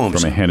 Alan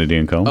Combs. From Hannity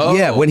and Combs? Oh.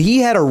 Yeah, when he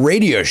had a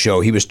radio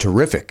show, he was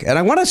terrific. And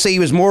I want to say he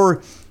was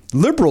more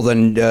liberal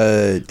than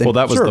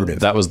conservative.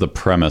 That was the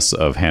premise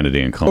of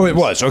Hannity and Combs. Oh, it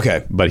was?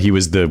 Okay. But he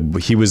was the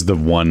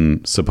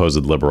one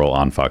supposed liberal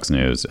on Fox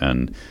News,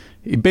 and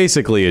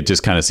basically it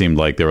just kind of seemed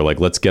like they were like,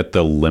 let's get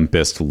the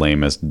limpest,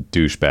 lamest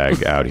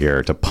douchebag out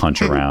here to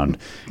punch around.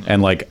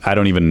 And like, I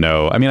don't even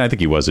know. I mean, I think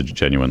he was a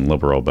genuine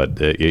liberal, but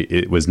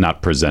it was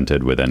not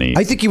presented with any.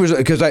 I think he was,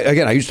 because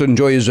I used to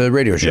enjoy his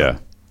radio show. Yeah.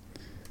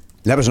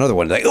 That was another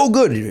one. Like, oh,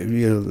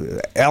 good.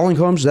 Alan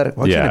Combs? Why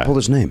can't I pull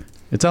his name?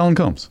 It's Alan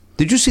Combs.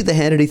 Did you see the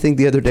Hannity thing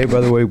the other day,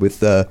 by the way, with,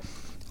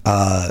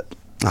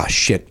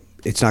 shit.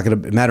 It's not going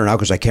to matter now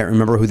because I can't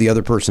remember who the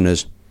other person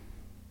is.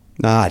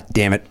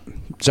 Damn it.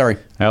 Sorry.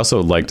 I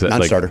also liked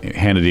like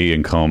Hannity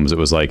and Combs. It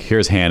was like,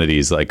 here's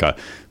Hannity's like a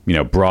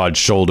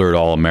broad-shouldered,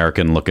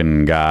 all-American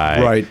looking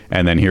guy, right?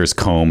 And then here's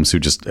Combs, who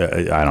just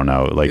I don't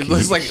know, like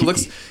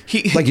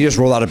he just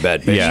rolled out of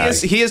bed. Yeah,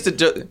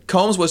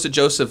 Combs was to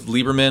Joseph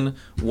Lieberman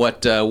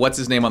what's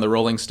his name on the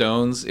Rolling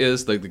Stones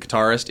is the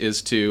guitarist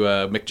is to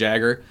Mick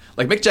Jagger.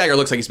 Like Mick Jagger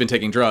looks like he's been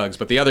taking drugs,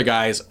 but the other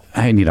guys.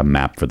 I need a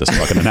map for this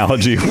fucking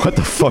analogy. What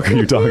the fuck are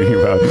you talking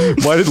about?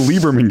 Why did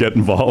Lieberman get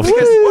involved?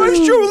 Why is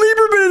Joe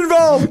Lieberman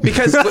involved?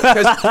 Because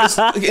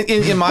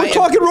in my we're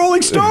talking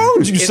Rolling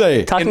Stones, you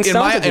say.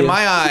 In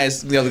my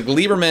eyes,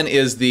 Lieberman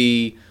is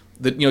the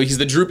he's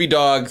the droopy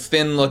dog,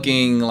 thin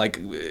looking like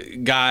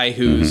guy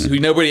who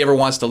nobody ever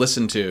wants to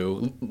listen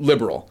to,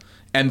 liberal.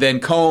 And then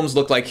Combs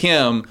looked like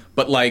him,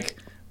 but like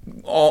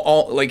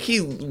all like he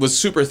was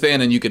super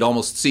thin and you could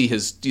almost see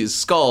his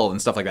skull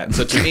and stuff like that. And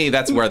so to me,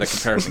 that's where the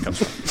comparison comes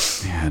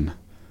from. Man.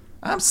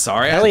 I'm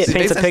sorry. Elliot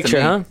paints a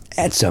picture, huh?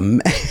 That's a.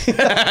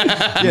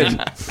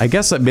 I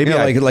guess maybe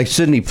like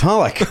Sidney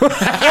Pollack.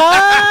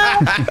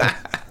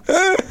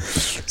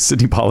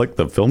 Sidney Pollack,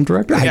 the film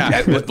director?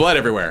 Yeah, with blood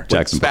everywhere.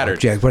 Jackson spattered.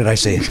 Jack, what did I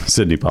say?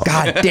 Sidney Pollack.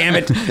 God damn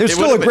it. It was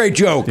still a great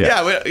joke.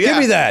 Yeah. Give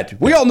me that.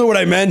 We all knew what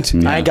I meant.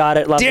 Yeah. I got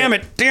it. Damn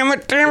it.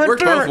 It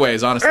worked both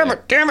ways, honestly.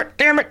 Damn it.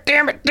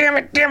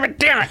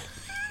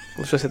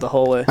 Let's just hit the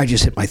whole way. I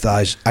just hit my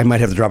thighs. I might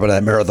have to drop out of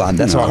that marathon.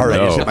 That's how hard I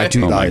just hit my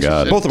two thighs.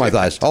 God. Both of my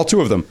thighs. All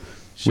two of them.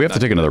 We have to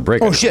take another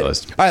break. Oh, shit. All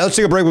right, let's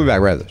take a break. We'll be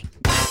back right after this.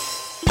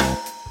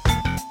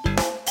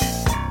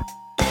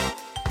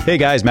 Hey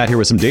guys, Matt here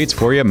with some dates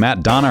for you. Matt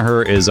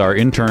Donaher is our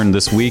intern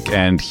this week,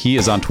 and he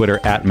is on Twitter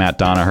at Matt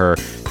Donaher.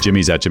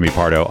 Jimmy's at Jimmy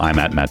Pardo. I'm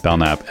at Matt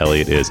Belknap.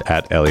 Elliot is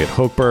at Elliot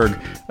Hochberg.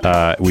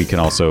 We can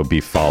also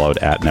be followed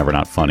at Never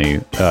Not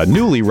Funny,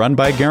 newly run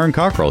by Garen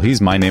Cockrell.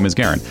 He's My Name is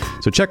Garen.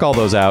 So check all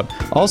those out.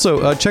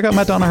 Also, check out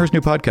Matt Donaher's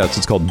new podcast.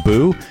 It's called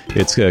Boo.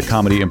 It's a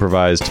comedy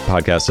improvised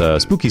podcast,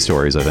 Spooky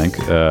Stories, I think.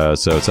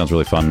 So it sounds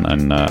really fun,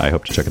 and I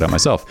hope to check it out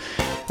myself.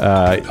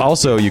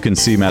 Also, you can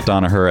see Matt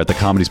Donaher at the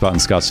Comedy Spot in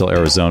Scottsdale,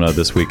 Arizona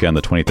this weekend,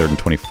 the 23rd and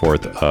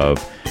 24th of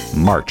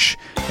March.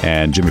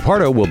 And Jimmy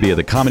Pardo will be at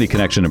the Comedy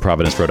Connection in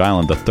Providence, Rhode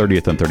Island, the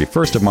 30th and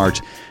 31st of March.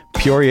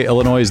 Peoria,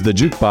 Illinois, The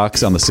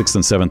Jukebox on the 6th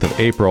and 7th of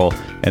April.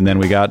 And then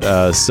we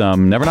got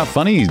some Never Not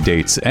Funny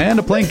dates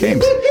and playing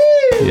games.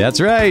 That's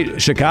right,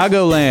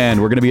 Chicagoland.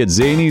 We're going to be at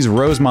Zany's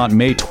Rosemont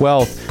May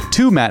 12th.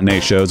 2 matinee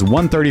shows,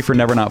 1:30 for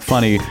Never Not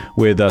Funny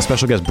with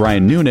special guest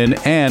Brian Noonan,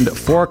 and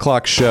 4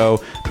 o'clock show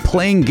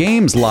Playing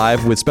Games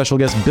Live with special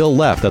guest Bill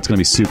Leff. That's going to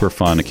be super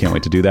fun. I can't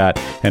wait to do that.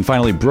 And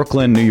finally,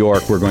 Brooklyn, New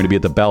York. We're going to be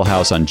at the Bell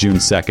House on June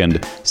 2nd,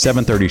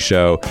 7:30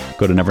 show.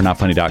 Go to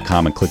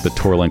nevernotfunny.com and click the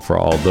tour link for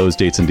all those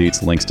dates and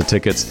deets, links to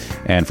tickets.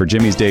 And for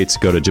Jimmy's dates,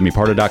 go to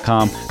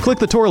jimmypardo.com, click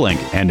the tour link,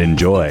 and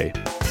enjoy.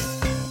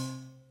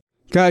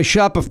 Guys,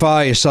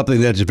 Shopify is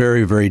something that's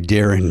very, very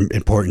dear and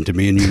important to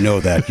me, and you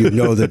know that. You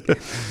know that.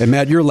 And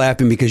Matt, you're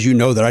laughing because you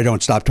know that I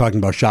don't stop talking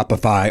about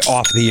Shopify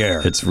off the air.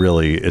 It's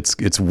really,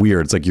 it's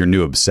weird. It's like your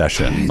new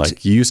obsession.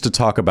 Like you used to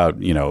talk about,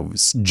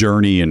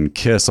 Journey and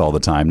Kiss all the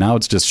time. Now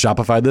it's just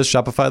Shopify this,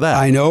 Shopify that.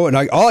 I know, and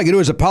all I can do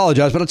is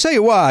apologize, but I'll tell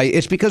you why.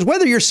 It's because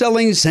whether you're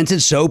selling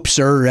scented soaps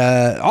or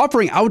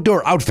offering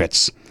outdoor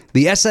outfits,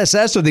 the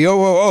SSS or the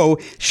OOO,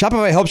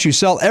 Shopify helps you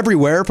sell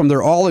everywhere from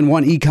their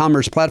all-in-one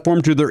e-commerce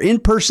platform to their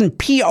in-person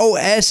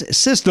POS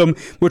system,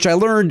 which I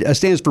learned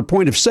stands for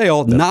point of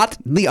sale, not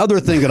the other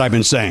thing that I've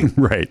been saying.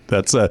 Right.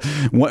 That's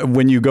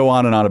when you go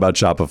on and on about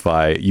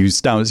Shopify, you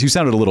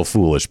sounded a little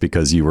foolish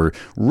because you were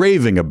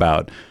raving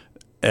about,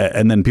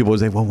 and then people would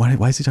say, well, why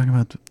is he talking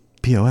about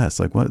POS?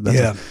 Like what?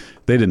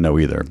 They didn't know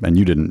either, and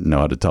you didn't know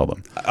how to tell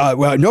them.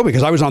 Well, no,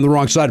 because I was on the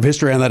wrong side of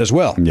history on that as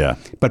well. Yeah.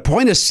 But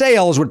point of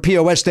sale is what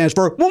POS stands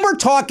for when we're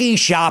talking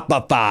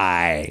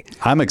Shopify.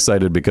 I'm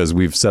excited because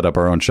we've set up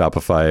our own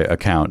Shopify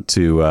account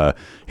to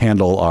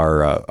handle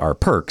our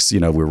perks. We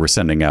were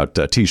sending out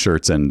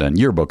T-shirts and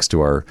yearbooks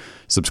to our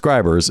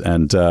subscribers,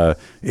 and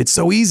it's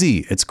so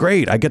easy. It's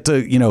great. I get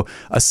to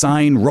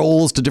assign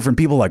roles to different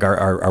people. Like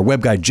our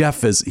web guy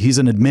Jeff he's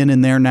an admin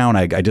in there now, and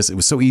it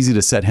was so easy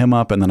to set him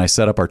up. And then I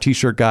set up our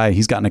T-shirt guy.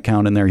 He's got an account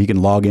in there. He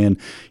can log in.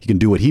 He can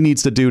do what he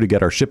needs to do to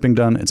get our shipping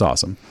done. It's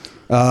awesome.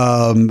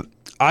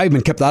 I've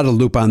been kept out of the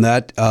loop on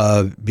that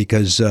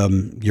because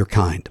you're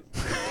kind.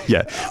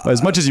 Yeah.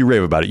 As much as you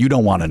rave about it, you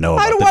don't want to know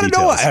about the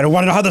details. I don't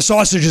want to know how the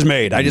sausage is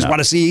made. I just want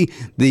to see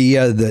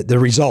the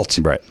result.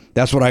 Right.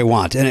 That's what I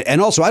want.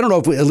 And also, I don't know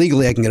if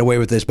illegally I can get away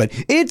with this, but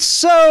it's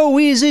so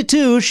easy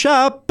to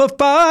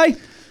Shopify.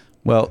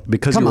 Well,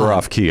 because you were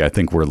off key, I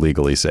think we're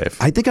legally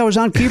safe. I think I was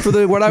on key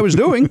for what I was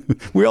doing.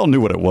 We all knew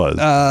what it was.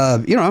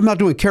 I'm not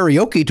doing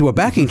karaoke to a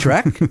backing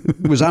track.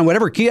 It was on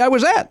whatever key I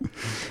was at.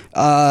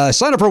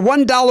 Sign up for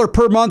 $1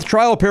 per month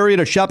trial period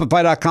at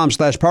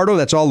Shopify.com/Pardo.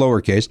 That's all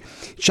lowercase.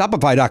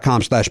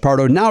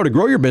 Shopify.com/Pardo. Now to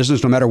grow your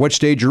business no matter what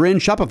stage you're in.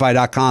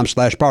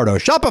 Shopify.com/Pardo.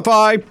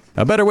 Shopify!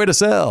 A better way to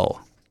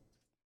sell.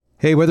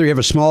 Hey, whether you have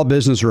a small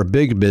business or a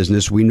big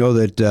business, we know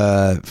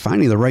that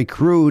finding the right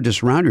crew to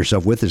surround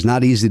yourself with is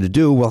not easy to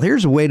do. Well,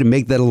 here's a way to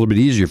make that a little bit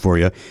easier for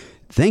you.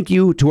 Thank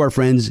you to our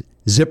friends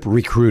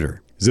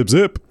ZipRecruiter. Zip.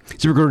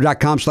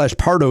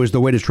 ZipRecruiter.com/Pardo is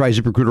the way to try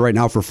ZipRecruiter right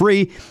now for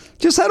free.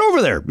 Just head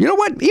over there. You know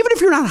what? Even if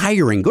you're not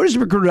hiring, go to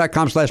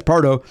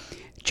ZipRecruiter.com/Pardo.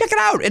 Check it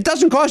out. It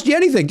doesn't cost you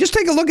anything. Just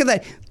take a look at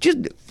that.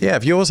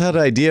 If you always had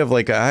an idea of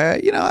like, I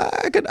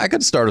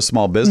could start a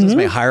small business,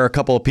 maybe hire a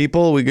couple of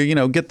people. We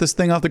could, get this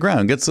thing off the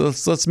ground.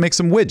 Let's make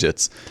some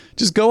widgets.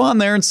 Just go on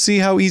there and see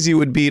how easy it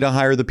would be to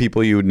hire the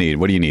people you would need.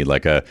 What do you need?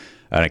 Like an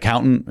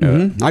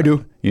accountant? I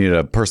do. You need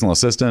a personal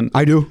assistant?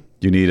 I do.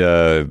 You need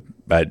I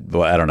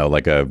don't know,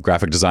 like a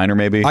graphic designer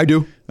maybe? I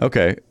do.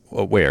 Okay.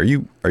 Well, wait, are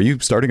you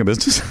starting a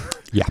business?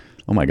 Yeah.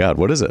 Oh my God,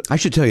 what is it? I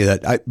should tell you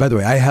that. By the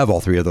way, I have all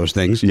 3 of those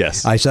things.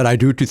 Yes. I said I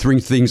do 3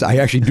 things I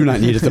actually do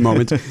not need at the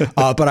moment.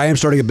 But I am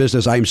starting a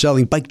business. I am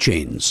selling bike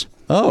chains.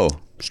 Oh.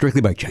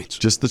 Strictly bike chains.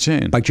 Just the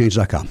chain.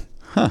 Bikechains.com.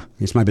 Huh.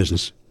 It's my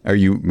business. Are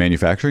you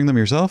manufacturing them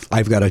yourself?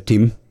 I've got a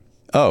team.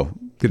 Oh.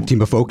 Good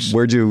team of folks.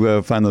 Where'd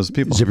you find those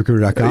people?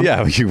 ZipRecruiter.com.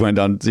 Yeah, you went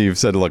on. You've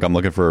said, look, I'm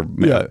looking for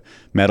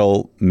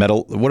metal.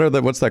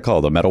 What's that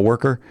called? A metal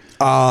worker?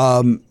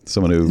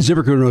 Someone who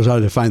ZipRecruiter knows how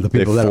to find the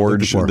people that I'm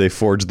looking for. They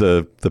forge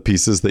the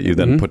pieces that you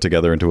then put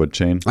together into a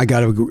chain. I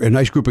got a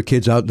nice group of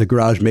kids out in the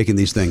garage making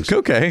these things.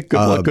 Okay, good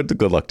luck.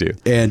 Good luck to you.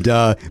 And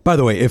by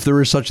the way, if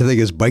there is such a thing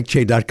as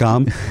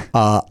bikechain.com,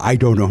 I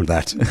don't own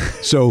that.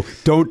 So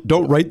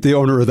don't write the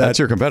owner of that. That's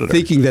your competitor.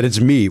 Thinking that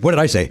it's me. What did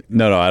I say?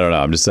 No, I don't know.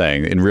 I'm just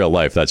saying in real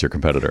life, that's your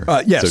competitor.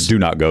 Yes. So do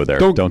not go there.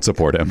 Don't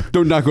support him.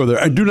 Do not go there.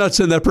 And do not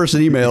send that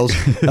person emails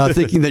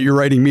thinking that you're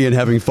writing me and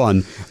having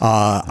fun.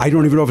 I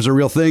don't even know if it's a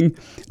real thing.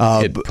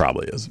 It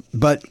probably is.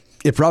 But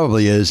it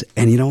probably is.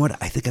 And you know what?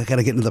 I think I got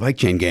to get into the bike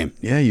chain game.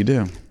 Yeah, you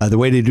do. The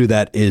way to do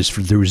that is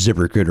through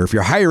ZipRecruiter. If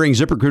you're hiring,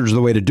 ZipRecruiter is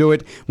the way to do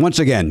it. Once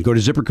again, go to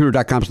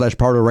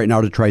ZipRecruiter.com/Pardo right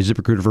now to try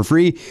ZipRecruiter for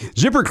free.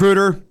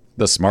 ZipRecruiter.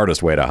 The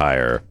smartest way to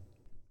hire.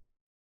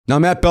 Now,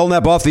 Matt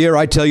Belknap off the air,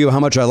 I tell you how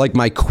much I like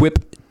my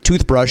Quip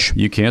toothbrush.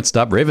 You can't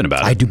stop raving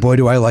about it. I do. Boy,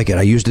 do I like it.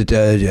 I used it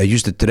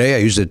today. I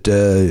use it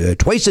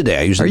twice a day.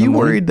 I use it. Are you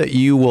worried that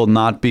you will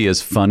not be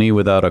as funny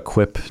without a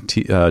Quip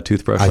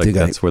toothbrush? I think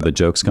that's where the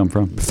jokes come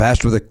from.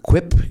 Fast with a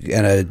Quip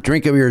and a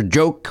drink of your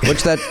joke.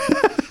 What's that?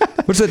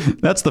 What's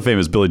it? That's the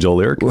famous Billy Joel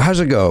lyric. How's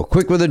it go?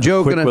 Quick with a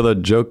joke. Quick with a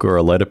joke or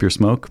a light up your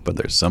smoke, but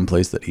there's some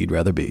place that he'd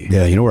rather be.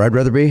 Yeah, you know where I'd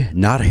rather be?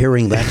 Not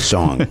hearing that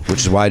song, which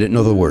is why I didn't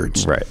know the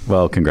words. Right.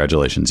 Well,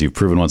 congratulations. You've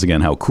proven once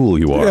again how cool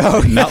you are.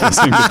 Not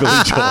listening to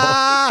Billy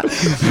Joel.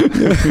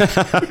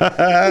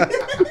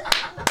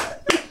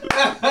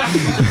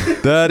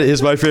 That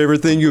is my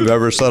favorite thing you've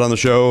ever said on the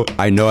show.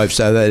 I know I've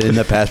said that in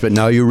the past, but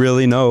now you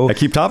really know. I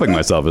keep topping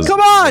myself. Come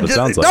on! It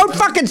sounds like. Don't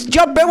fucking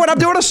jump in when I'm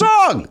doing a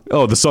song!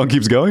 Oh, the song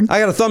keeps going? I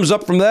got a thumbs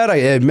up from that.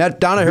 Matt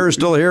Donaher is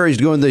still here. He's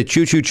doing the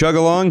choo-choo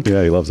chug-along.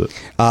 Yeah, he loves it.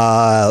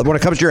 When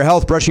it comes to your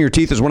health, brushing your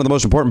teeth is one of the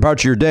most important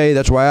parts of your day.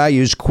 That's why I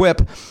use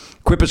Quip.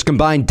 Quip has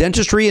combined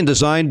dentistry and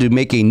design to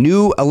make a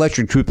new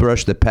electric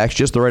toothbrush that packs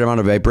just the right amount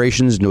of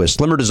vibrations into a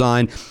slimmer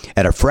design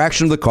at a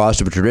fraction of the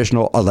cost of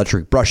traditional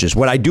electric brushes.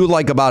 What I do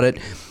like about it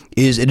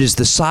is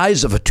the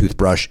size of a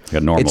toothbrush.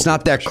 It's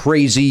not that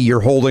crazy. You're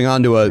holding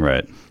onto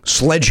a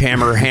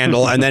sledgehammer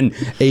handle, and then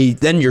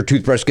your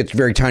toothbrush gets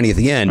very tiny at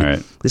the end.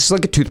 Right. This is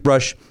like a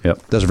toothbrush.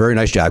 Yep. Does a very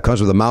nice job.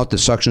 Comes with a mount that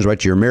suctions right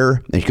to your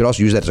mirror, and you can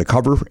also use that as a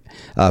cover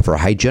for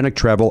hygienic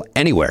travel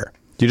anywhere.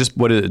 Do you just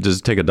does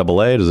it take a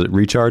AA? Does it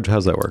recharge?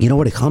 How's that work? You know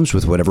what? It comes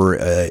with whatever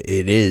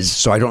it is,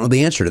 so I don't know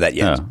the answer to that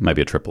yet. Might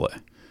be a AAA.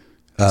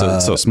 So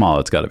it's so small,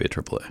 it's got to be a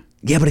AAA.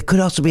 Yeah, but it could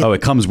also be. Oh,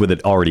 it comes with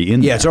it already in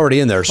there. Yeah, it's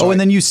already in there. So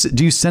and then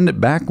do you send it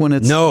back when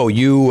it's? No,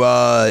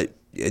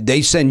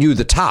 they send you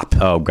the top.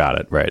 Oh, got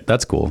it. Right,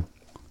 that's cool.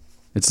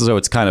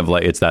 It's kind of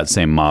like it's that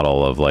same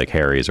model of like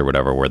Harry's or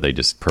whatever, where they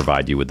just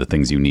provide you with the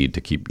things you need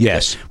to keep.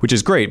 Yes, which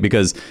is great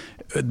because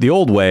the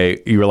old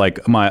way you were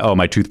like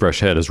my toothbrush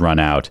head has run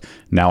out.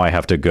 Now I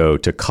have to go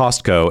to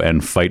Costco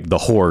and fight the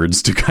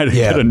hordes to kind of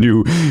get a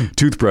new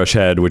toothbrush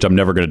head, which I'm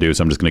never going to do.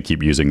 So I'm just going to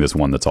keep using this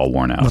one that's all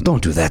worn out. Well,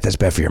 don't do that. That's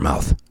bad for your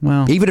mouth.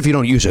 Well, even if you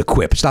don't use a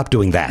Quip, stop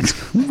doing that.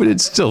 But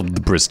it's still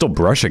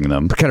brushing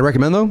them. Can I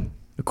recommend though?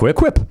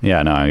 Quip?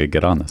 Yeah, no, I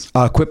get on this.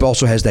 Quip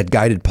also has that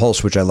guided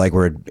pulse, which I like,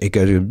 where it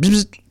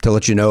goes to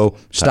let you know,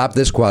 stop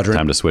this quadrant.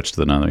 Time to switch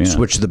to another. Yeah.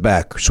 Switch to the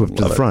back, switch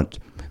to the front.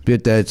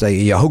 It's like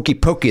you hokey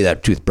pokey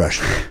that toothbrush,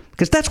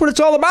 because that's what it's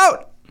all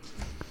about.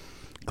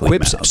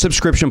 Quip's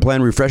subscription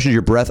plan refreshes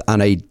your breath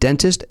on a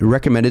dentist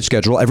recommended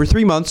schedule every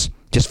 3 months,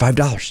 just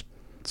 $5.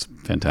 It's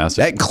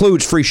fantastic. That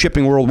includes free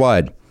shipping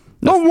worldwide.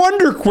 No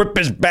wonder Quip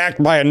is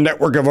backed by a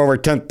network of over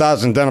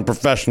 10,000 dental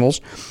professionals.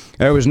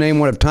 It was named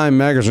one of Time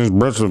Magazine's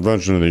Best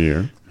Invention of the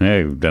Year.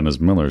 Hey, Dennis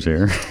Miller's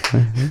here.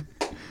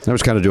 I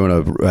was kind of doing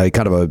a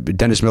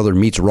Dennis Miller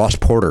meets Ross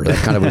Porter. That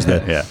kind of was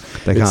the yeah.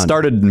 It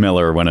started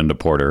Miller, went into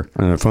Porter.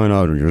 And find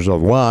out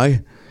yourself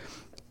why.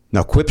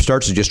 Now Quip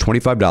starts at just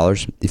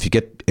 $25. If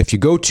you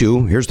go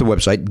to, here's the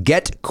website,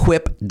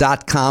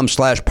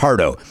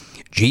 getquip.com/Pardo.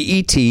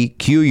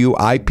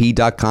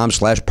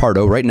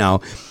 GETQUIP.com/Pardo. Right now,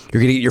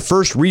 you're going to get your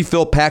first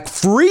refill pack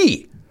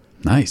free.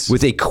 Nice.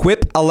 With a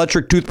Quip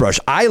electric toothbrush.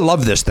 I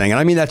love this thing, and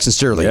I mean that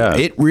sincerely. Yeah.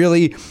 It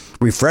really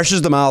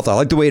refreshes the mouth. I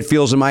like the way it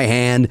feels in my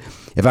hand.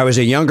 If I was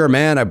a younger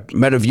man, I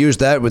might have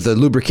used that with a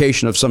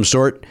lubrication of some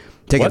sort.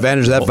 Take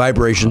advantage of that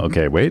vibration.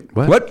 Okay, wait.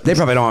 What? They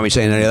probably don't want me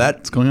saying any of that.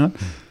 What's going on?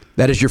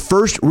 That is your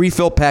first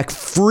refill pack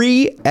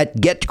free at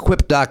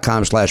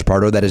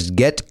getquip.com/Pardo. That is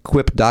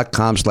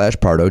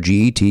getquip.com/Pardo.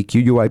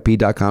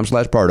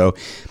 GETQUIP.com/Pardo.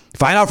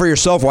 Find out for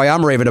yourself why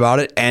I'm raving about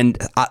it. And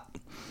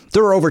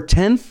there are over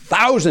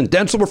 10,000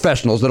 dental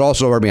professionals that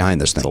also are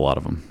behind this thing. That's a lot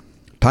of them.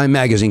 Time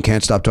Magazine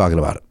can't stop talking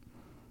about it.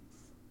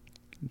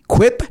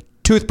 Quip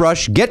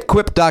toothbrush.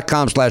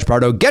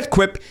 Getquip.com/Pardo. Get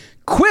Quip.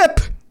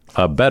 Quip.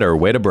 A better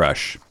way to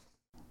brush.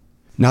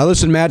 Now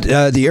listen, Matt.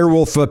 The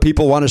Airwolf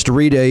people want us to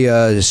read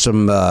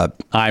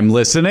I'm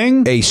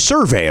listening. A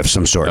survey of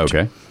some sort.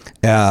 Okay.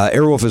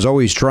 Airwolf is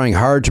always trying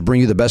hard to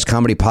bring you the best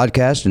comedy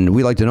podcast, and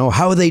we like to know,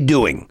 how are they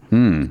doing?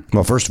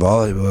 Well, first of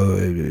all,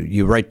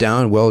 you write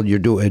down, well, you're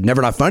doing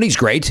Never Not Funny's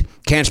great.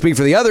 Can't speak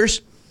for the others.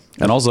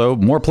 And also,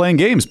 more playing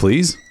games,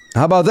 please.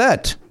 How about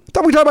that? I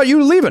thought we talked about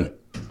you leaving.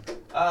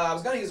 I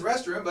was going to use the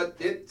restroom, but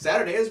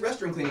Saturday is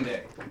restroom cleaning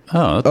day.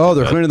 Oh,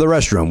 they're cleaning the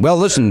restroom. Well,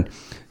 listen,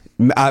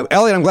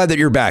 Elliot, I'm glad that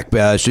you're back,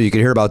 so you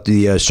can hear about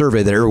the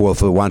survey that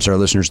Airwolf wants our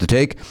listeners to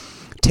take.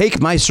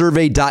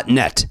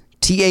 TakeMySurvey.net.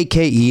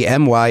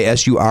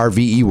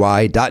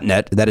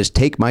 TakeMySurvey.net. That is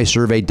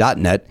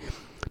TakeMySurvey.net.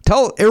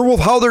 Tell Airwolf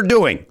how they're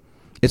doing.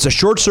 It's a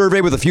short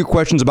survey with a few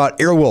questions about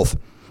Airwolf.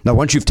 Now,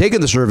 once you've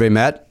taken the survey,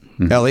 Matt,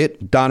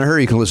 Elliot, Donaher,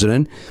 you can listen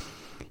in.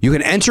 You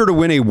can enter to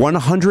win a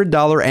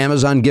 $100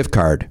 Amazon gift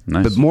card.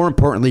 Nice. But more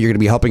importantly, you're going to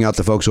be helping out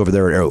the folks over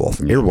there at Airwolf.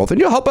 And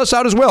you'll help us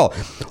out as well.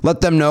 Let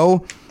them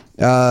know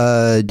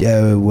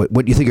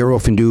what you think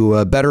Airwolf can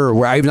do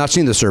better. I have not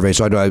seen the survey,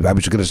 so I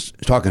was going to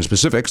talk in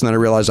specifics, and then I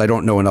realized I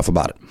don't know enough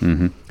about it.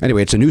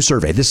 Anyway, it's a new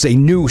survey. This is a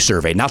new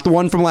survey, not the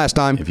one from last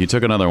time. If you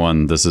took another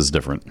one, this is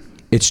different.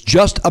 It's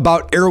just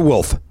about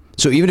Airwolf.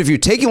 So even if you're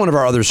taking one of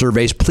our other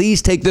surveys,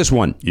 please take this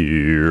one.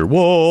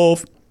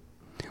 Earwolf.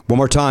 One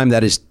more time,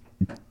 that is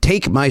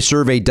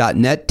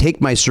TakeMySurvey.net.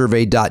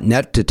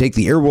 TakeMySurvey.net to take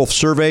the Airwolf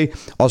survey.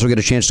 Also get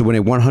a chance to win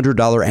a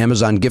 $100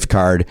 Amazon gift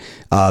card.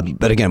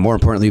 But again, more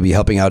importantly, you'll be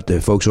helping out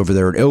the folks over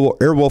there at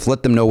Airwolf.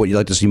 Let them know what you'd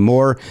like to see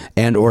more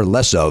and or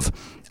less of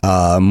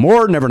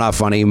More Never Not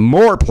Funny,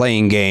 more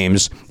playing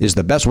games is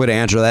the best way to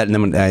answer that.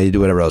 And then you do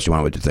whatever else you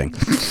want with the thing.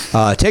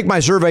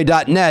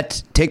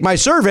 TakeMySurvey.net. Take my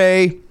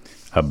survey.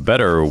 A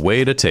better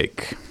way to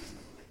take.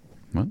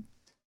 What?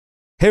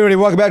 Hey, everybody,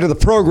 welcome back to the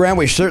program.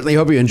 We certainly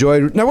hope you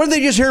enjoyed. Now, what did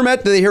they just hear,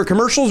 Matt? Did they hear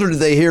commercials or did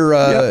they hear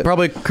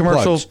probably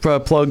commercials,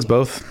 plugs,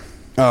 both.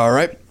 All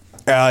right.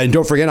 And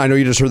don't forget, I know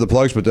you just heard the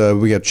plugs, but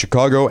we got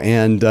Chicago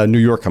and New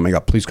York coming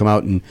up. Please come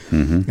out and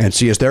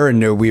see us there.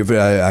 And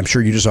I'm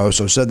sure you just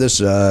also said this.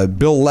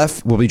 Bill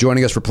Leff will be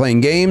joining us for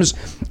Playing Games,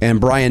 and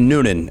Brian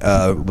Noonan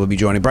will be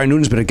joining. Brian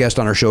Noonan's been a guest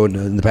on our show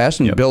in the past,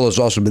 and Bill has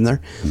also been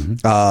there.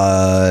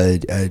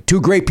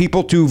 Two great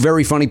people, two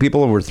very funny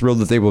people, and we're thrilled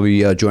that they will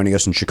be joining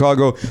us in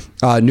Chicago.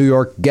 New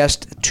York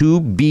guest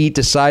to be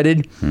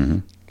decided,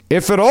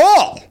 if at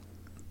all.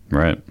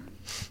 Right.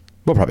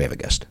 We'll probably have a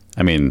guest.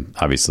 I mean,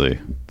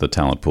 obviously, the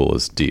talent pool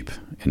is deep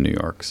in New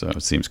York, so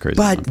it seems crazy.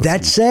 But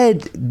that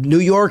said, New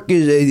York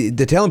is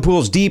the talent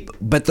pool is deep,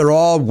 but they're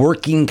all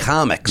working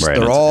comics. Right,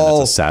 They're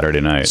all it's a Saturday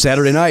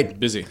night.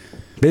 Busy.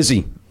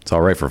 It's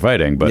all right for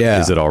fighting, but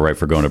is it all right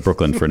for going to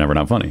Brooklyn for Never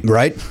Not Funny?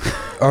 Right?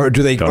 Or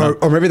do they?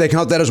 Or maybe they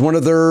count that as one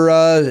of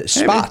their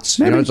spots.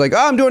 Maybe. You know, it's like,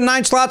 I'm doing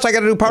 9 slots. I got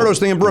to do Pardo's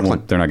thing in Brooklyn.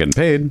 Well, they're not getting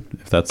paid.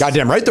 If that's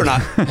goddamn right, they're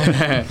not.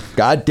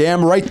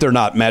 Goddamn right, they're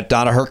not. Matt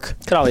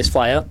Donaherk could always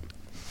fly out.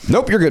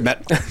 Nope, you're good,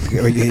 Matt.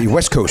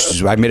 West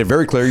Coast. I made it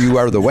very clear you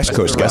are the West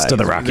Coast guy. West of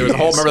the Rockies.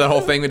 Remember that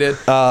whole thing we did?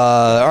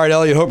 All right,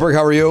 Elliot Hopeberg,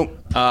 how are you?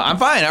 I'm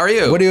fine. How are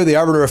you? What are you, the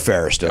Arbiter of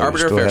Fair still?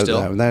 Arbiter of Fair still.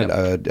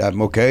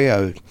 I'm okay.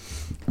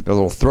 Got a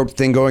little throat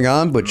thing going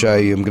on, which I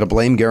am going to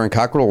blame Garen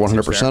Cockrell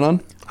 100%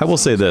 on. I will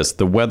say this.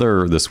 The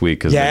weather this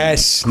week has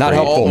been not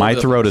helpful. My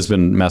throat has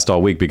been messed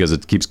all week because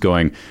it keeps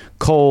going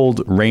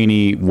cold,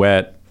 rainy,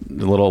 wet, a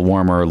little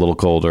warmer, a little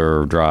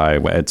colder, dry.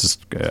 It's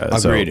just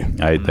agreed.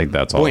 So I think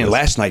that's all. Boy, and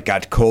last night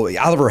got cold.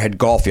 Oliver had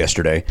golf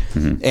yesterday,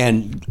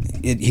 and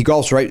he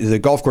golfs right. The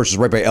golf course is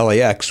right by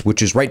LAX,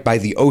 which is right by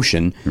the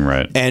ocean.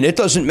 Right, and it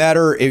doesn't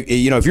matter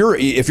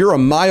if you're a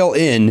mile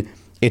in,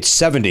 it's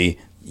 70.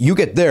 You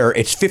get there,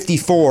 it's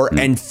 54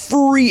 and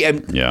free,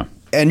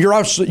 and you're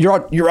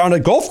on a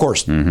golf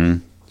course.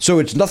 So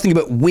it's nothing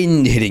but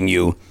wind hitting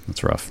you.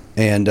 That's rough.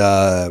 And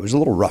it was a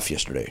little rough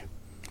yesterday.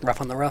 Rough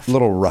on the rough. A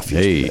little rough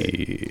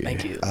yesterday. Hey.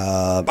 Thank you.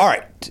 All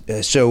right.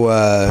 So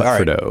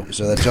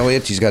that's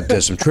Elliot. He's got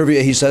some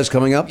trivia, he says,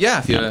 coming up.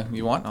 Yeah, if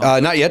you want.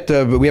 Not yet,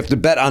 but we have to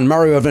bet on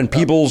Mario Van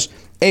Peebles'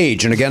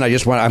 age. And again,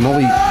 I'm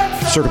only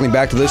circling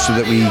back to this so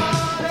that we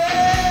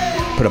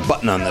put a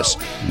button on this.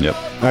 Yep.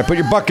 All right, put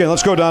your buck in.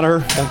 Let's go,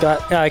 Donaher.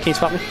 Can you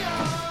spot me?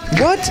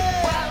 What?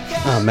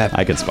 Oh, Matt.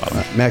 I can spot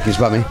him. Matt, can you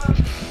spot me?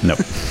 Nope.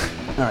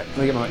 All right, let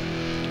me get my mic.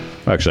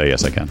 Actually,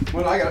 yes, I can.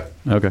 Well, I got it.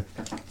 Okay.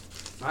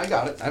 I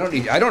got it. I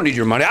don't need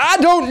your money. I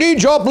don't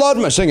need your blood.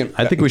 I'm singing.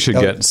 I think we should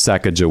get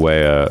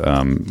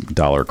Sacagawea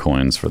dollar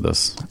coins for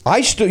this.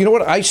 You know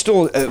what?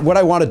 What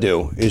I want to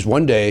do is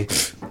one day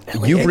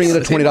you bring in a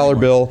 $20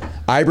 bill,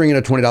 I bring in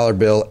a $20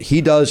 bill, he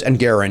does, and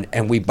Garen,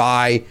 and we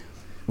buy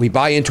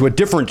into a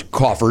different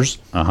coffers.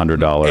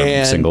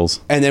 $100 singles.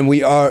 And then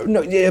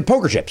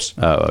poker chips.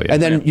 Oh, yeah. And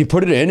then you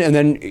put it in, and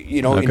then,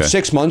 in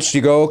 6 months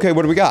you go, okay,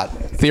 what do we got?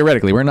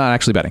 Theoretically, we're not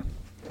actually betting.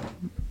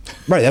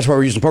 Right, that's why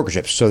we're using poker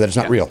chips, so that it's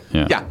not real.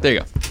 Yeah, there you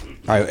go.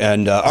 All right,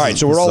 and all right,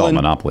 so we're all in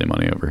Monopoly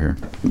money over here.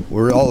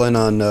 We're all in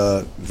on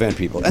Van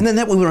Peebles, and then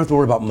that way we don't have to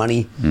worry about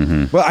money.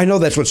 Well, I know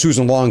that's what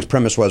Susan Long's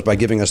premise was by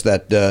giving us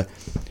that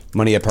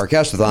money at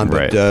Parkastathon,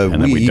 but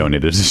and then we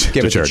donated it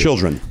give to it to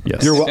children.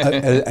 Yes,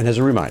 and as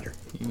a reminder,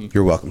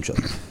 you're welcome,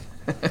 children.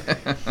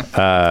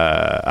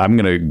 I'm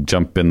gonna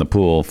jump in the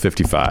pool.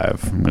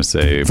 55. I'm gonna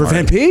say for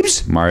Van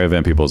Peebles. Mario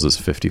Van Peebles is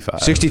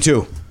 55.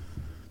 62.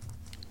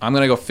 I'm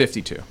gonna go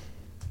 52.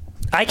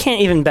 I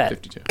can't even bet.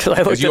 52.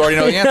 Because you already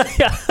know the answer.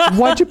 Yeah.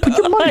 Why'd you put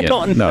your money in? I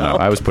don't know. No,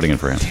 I was putting in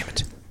for him. Damn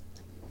it.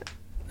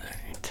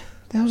 What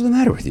the hell's the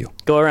matter with you?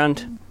 Go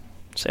around.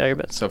 Say all your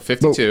bets. So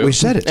 52. Well, we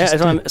said it.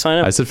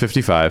 I said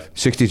 55.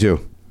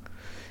 62.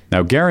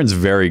 Now, Garen's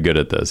very good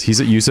at this.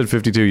 You said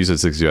 52, you said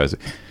 62.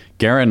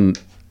 Garen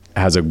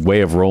has a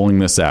way of rolling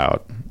this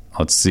out.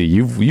 Let's see.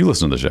 You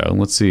listen to the show.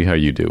 Let's see how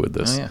you do with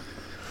this. Oh, yeah.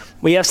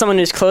 We have someone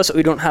who's close, but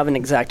we don't have an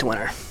exact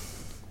winner.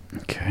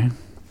 Okay.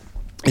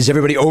 Is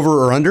everybody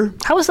over or under?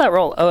 How was that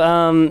roll?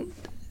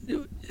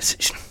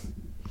 Is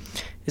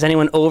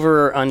anyone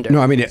over or under?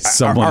 No, I mean,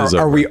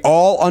 are we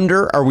all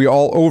under? Are we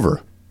all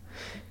over?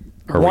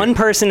 One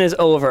person is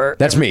over.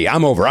 That's me.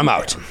 I'm over. I'm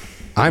out.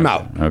 I'm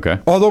out. Okay.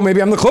 Although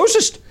maybe I'm the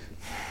closest.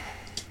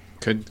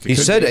 He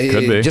said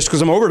just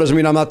because I'm over doesn't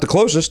mean I'm not the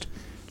closest.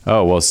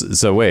 Oh, well,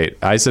 so wait.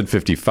 I said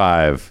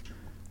 55.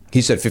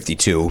 He said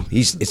 52.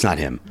 It's not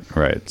him.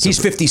 Right. He's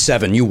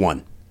 57. You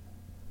won.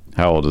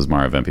 How old is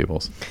Mario Van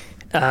Peebles?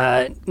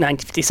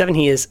 1957.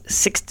 He is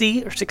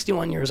 60 or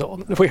 61 years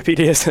old. The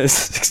Wikipedia says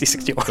 60,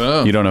 61.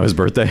 Oh. You don't know his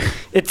birthday?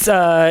 It's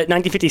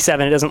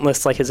 1957. It doesn't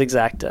list like his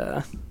exact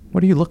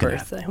what are you looking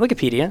birthday.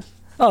 Wikipedia.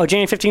 Oh,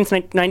 January 15th,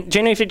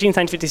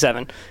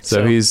 1957.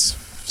 So he's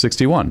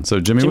 61.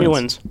 So Jimmy wins.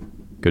 wins.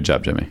 Good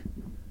job, Jimmy.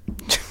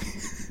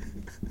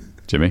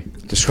 Jimmy?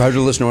 Describe to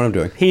the listener what I'm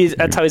doing.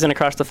 That's how he's going to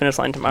cross the finish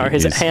line tomorrow.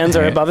 His hands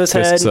are above his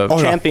Fists head. up.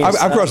 Champion.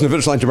 I'm crossing the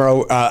finish line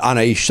tomorrow on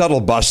a shuttle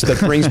bus that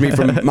brings me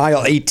from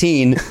mile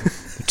 18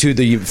 to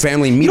the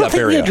family You don't meetup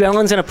think area. the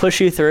adrenaline's going to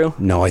push you through?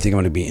 No, I think I'm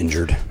going to be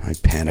injured. I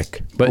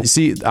panic. But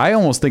see, I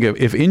almost think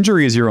if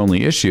injury is your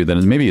only issue,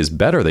 then maybe it's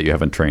better that you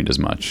haven't trained as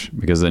much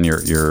because then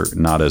you're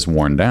not as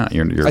worn down.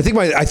 You're I think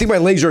my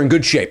legs are in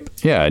good shape.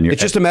 Yeah, and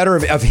it's just a matter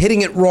of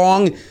hitting it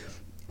wrong.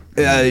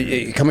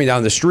 Coming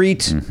down the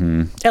street.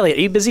 Elliot,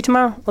 are you busy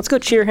tomorrow? Let's go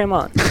cheer him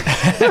on.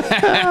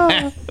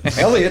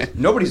 Elliot,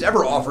 nobody's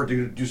ever offered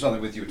to do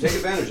something with you. Take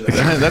advantage of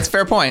that. That's a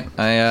fair point.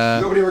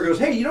 Nobody ever goes,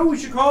 hey, you know who we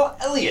should call?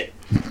 Elliot.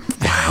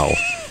 Wow.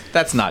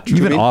 That's not true.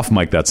 Even off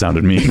mic, that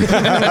sounded mean.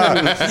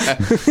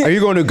 Are you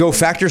going to go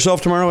fact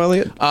yourself tomorrow,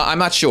 Elliot? I'm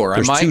not sure.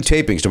 There's 2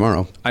 tapings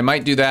tomorrow. I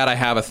might do that. I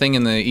have a thing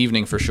in the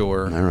evening for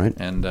sure. All right.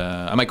 And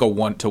I might go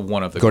one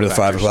of the Go to the 5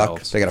 fact o'clock.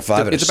 yourselves. They got a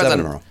 5 and a 7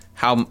 tomorrow.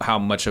 How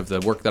much of the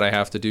work that I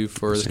have to do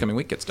for this coming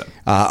week gets done.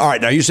 All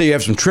right. Now, you say you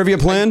have some trivia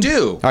planned? I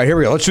do. All right, here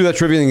we go. Let's do that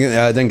trivia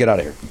and then get out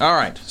of here. All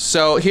right.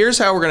 So here's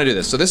how we're going to do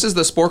this. So this is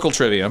the Sporkle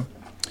trivia.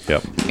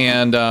 Yep.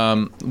 And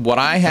what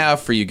I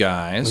have for you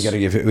guys.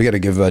 We got to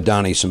give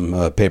Donnie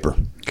some paper.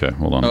 Okay,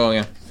 hold on. Oh,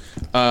 yeah.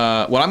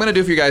 What I'm going to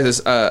do for you guys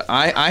is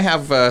I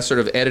have sort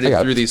of edited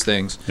through these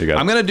things. You got it.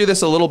 I'm going to do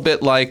this a little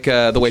bit like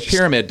the way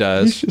Pyramid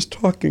does. He's just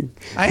talking.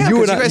 I am,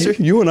 'cause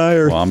you and I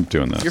are. Well, I'm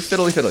doing this. You're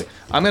fiddly.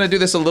 I'm going to do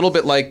this a little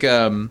bit like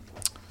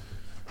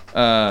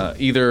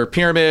either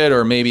Pyramid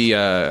or maybe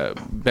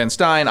Ben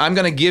Stein. I'm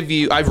going to give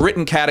you. I've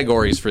written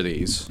categories for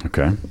these.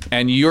 Okay.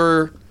 And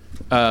you're.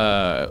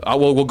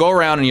 We'll go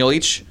around and you'll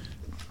each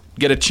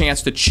get a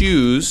chance to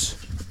choose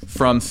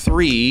from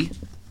 3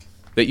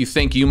 that you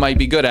think you might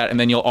be good at, and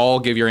then you'll all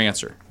give your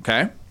answer.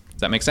 Okay?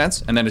 Does that make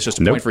sense? And then it's just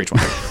a point for each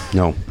one.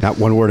 No, not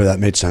one word of that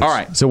made sense. All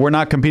right. So we're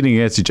not competing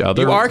against each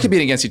other? You are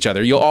competing against each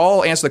other. You'll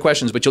all answer the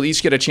questions, but you'll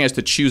each get a chance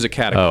to choose a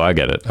category. Oh, I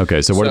get it.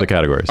 Okay, so what are the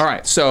categories? All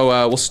right,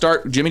 so we'll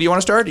start. Jimmy, do you want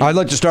to start? I'd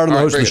like to start on the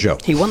All right, host of the very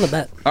show. He won the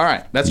bet. All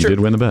right, that's You true. did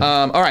win the bet.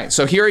 All right,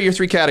 so here are your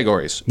 3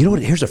 categories. You know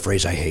what? Here's a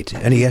phrase I hate.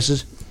 Any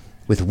guesses?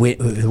 With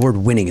the word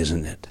winning is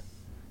in it.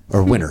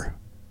 Or winner.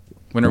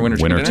 Winner,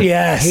 chicken dinner?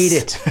 Yes. Hate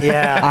it.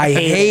 Yeah. I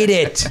hate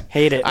it.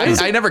 Hate it.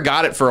 I never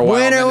got it for a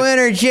while.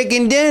 Winner,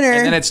 chicken dinner.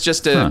 And then it's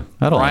just a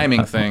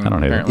rhyming thing. I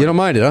don't hate apparently. You don't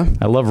mind it, huh?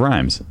 I love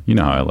rhymes. You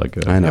know how I like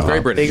it. I know. Very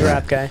British. Big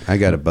rap guy. I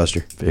got it,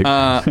 Buster.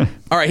 All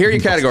right, here are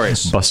your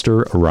categories.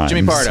 Buster Rhymes.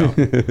 Jimmy Pardo,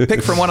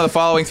 pick from one of the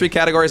following 3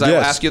 categories.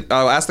 Yes.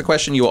 I'll ask the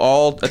question. You will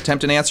all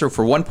attempt an answer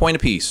for 1 point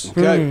apiece.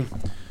 Okay.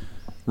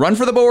 Run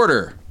for the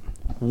border.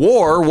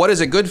 War, what is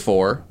it good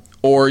for?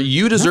 Or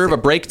you deserve a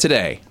break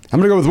today. I'm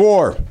going to go with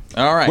war.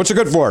 All right. What's it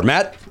good for,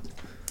 Matt?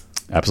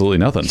 Absolutely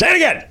nothing. Say it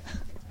again.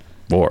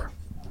 War.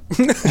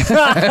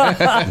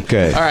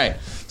 Okay. All right.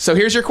 So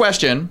here's your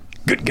question.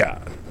 Good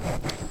God.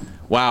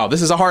 Wow,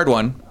 this is a hard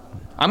one.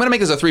 I'm going to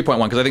make this a 3-point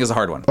one because I think it's a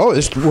hard one. Oh,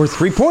 this is worth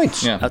 3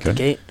 points. Yeah. Out the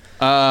gate.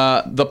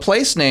 The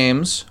place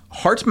names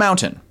Heart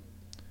Mountain,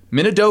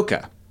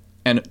 Minidoka,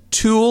 and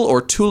Tule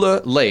or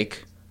Tula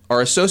Lake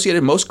are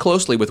associated most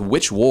closely with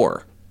which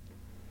war?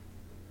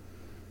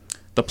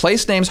 The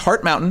place names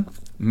Heart Mountain,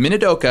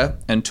 Minidoka,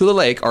 and Tula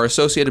Lake are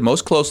associated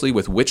most closely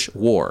with which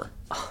war?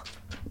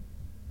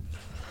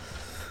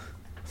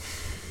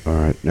 All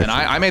right. And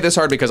I made this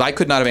hard because I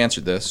could not have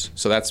answered this,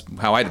 so that's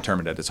how I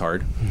determined it. It's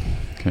hard.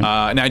 Okay.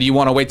 Now, do you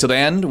want to wait till the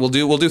end? We'll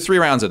do 3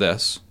 rounds of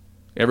this.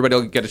 Everybody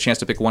will get a chance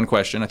to pick 1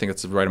 question. I think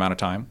that's the right amount of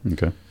time.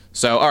 Okay.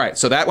 So, all right.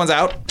 So that one's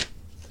out.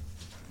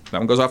 That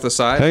one goes off to the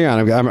side. Hang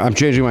on. I'm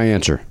changing my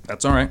answer.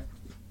 That's all right.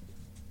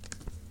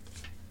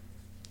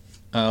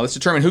 Let's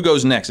determine who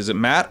goes next. Is it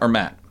Matt or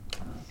Matt?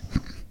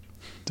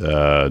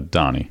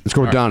 Donnie. Let's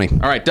go with Donnie.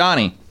 All right,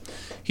 Donnie.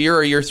 Here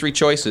are your 3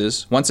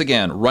 choices. Once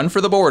again, run for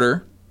the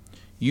border,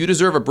 you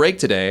deserve a break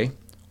today,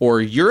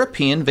 or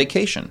European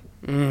vacation.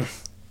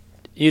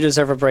 You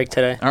deserve a break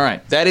today. All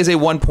right, that is a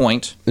 1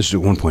 point. This is a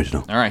 1 point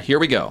now. All right, here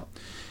we go.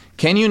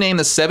 Can you name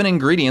the 7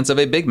 ingredients of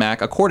a Big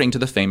Mac according to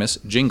the famous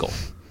jingle?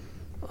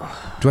 Do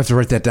I have to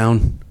write that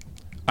down?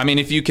 I mean,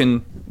 if you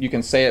can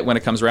say it when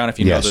it comes around if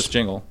you know this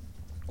jingle.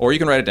 Or you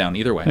can write it down,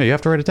 either way. Yeah, you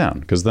have to write it down,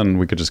 because then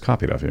we could just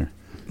copy it off here.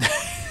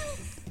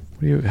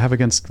 What do you have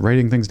against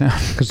writing things down?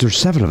 Because there's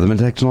 7 of them. It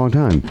takes a long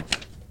time.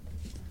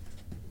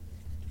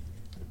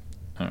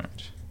 All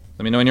right.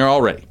 Let me know when you're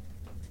all ready.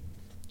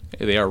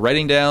 They are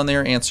writing down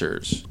their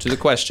answers to the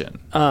question.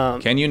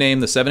 Can you name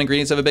the 7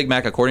 ingredients of a Big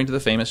Mac according to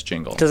the famous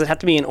jingle? Does it have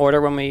to be in order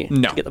when we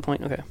get the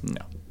point? Okay.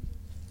 No.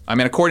 I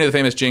mean, according to the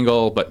famous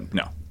jingle, but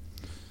no.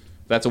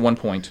 That's a 1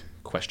 point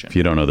question. If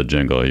you don't know the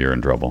jingle, you're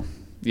in trouble.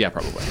 Yeah,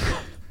 probably.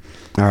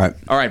 All right.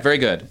 All right, very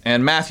good.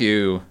 And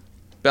Matthew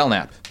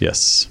Belknap.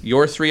 Yes.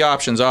 Your 3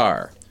 options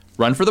are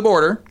Run for the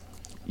Border,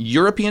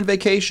 European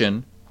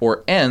Vacation,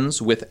 or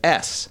Ends with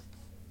S.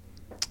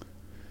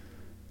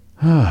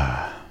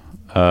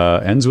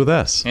 Ends with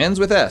S. Ends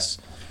with S.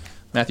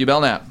 Matthew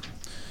Belknap.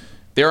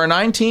 There are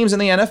 9 teams in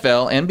the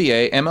NFL,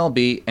 NBA,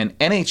 MLB, and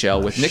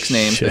NHL with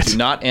nicknames that do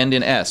not end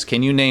in S.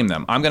 Can you name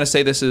them? I'm going to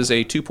say this is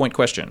a 2-point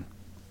question.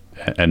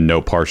 And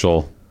no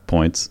partial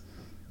points?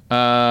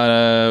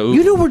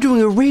 You know we're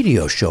doing a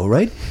radio show,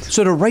 right?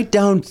 So to write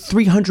down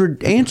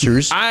 300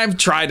 answers. I've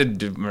tried to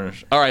do.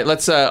 All right,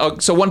 let's.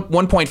 So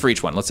one point for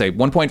each one. Let's say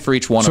 1 point for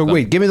each one. So of them.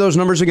 wait, give me those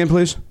numbers again,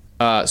 please.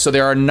 So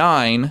there are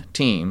 9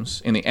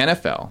 teams in the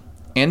NFL,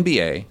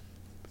 NBA.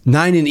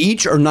 9 in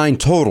each or 9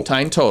 total?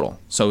 9 total.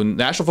 So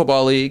National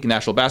Football League,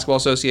 National Basketball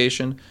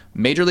Association,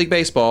 Major League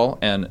Baseball,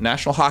 and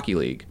National Hockey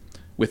League,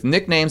 with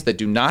nicknames that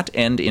do not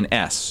end in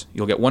S.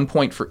 You'll get 1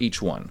 point for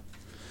each one.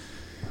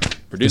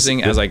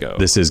 Producing as I go.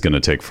 This is going to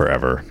take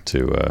forever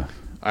to.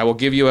 I will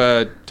give you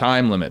a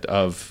time limit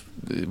of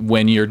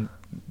when you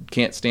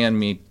can't stand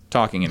me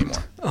talking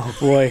anymore. Oh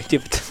boy, back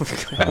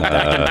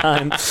in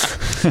time.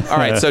 All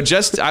right, so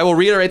I will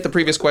reiterate the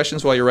previous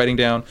questions while you're writing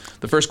down.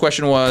 The first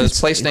question was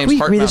place names. Can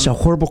we agree this is a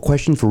horrible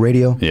question for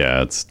radio?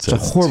 Yeah, it's a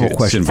horrible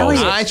question.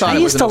 I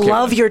used to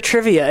love your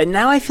trivia, and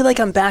now I feel like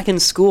I'm back in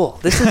school.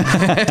 This is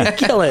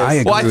ridiculous.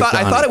 I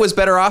thought it was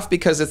better off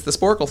because it's the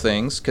Sporkle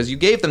things, because you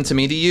gave them to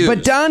me to use.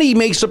 But Donnie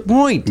makes a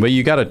point. But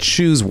you got to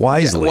choose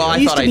wisely. Well, I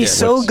used to be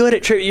so good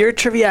at trivia. Your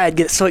trivia I'd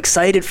get so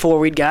excited for.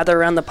 We'd gather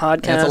around the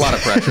podcast. That's a lot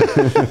of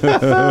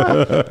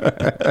pressure.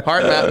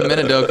 Hart Mountain,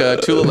 Minidoka,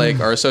 Tula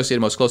Lake are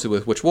associated most closely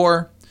with which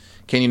war?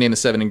 Can you name the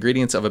 7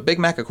 ingredients of a Big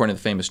Mac according to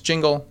the famous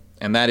jingle?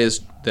 And that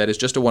is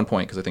just a 1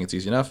 point because I think it's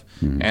easy enough.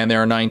 And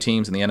there are 9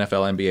 teams in the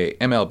NFL, NBA,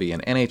 MLB,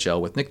 and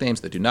NHL with nicknames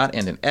that do not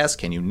end in S.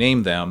 Can you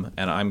name them?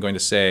 And I'm going to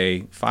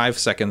say 5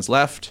 seconds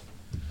left.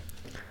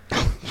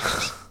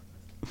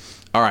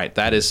 All right,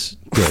 that is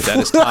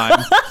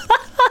time.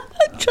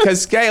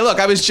 Because, hey, look,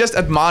 I was just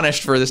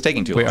admonished for this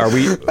taking too long. Wait,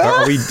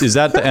 are we? Is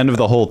that the end of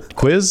the whole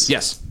quiz?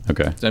 Yes.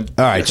 Okay. All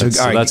right, so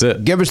that's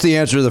it. Give us the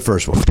answer to the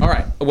first one. All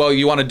right. Well,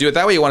 you want to do it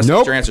that way? You want to see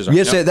what your answers are?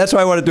 Yes, that's why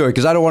I want to do it,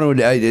 because I don't want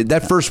to.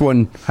 That first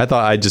one. I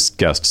thought I just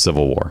guessed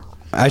Civil War.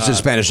 I said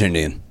Spanish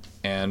Indian.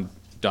 And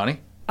Donnie?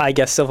 I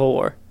guess Civil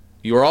War.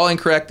 You are all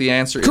incorrect. The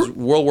answer is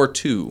World War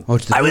II. Oh,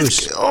 it's the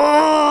Bruce.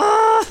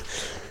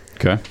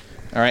 Okay.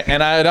 All right,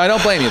 and I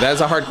don't blame you. That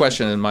is a hard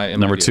question in my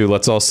Number view. 2,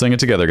 let's all sing it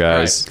together,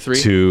 guys. All right,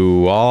 3.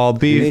 2 all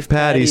beef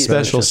patties,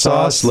 special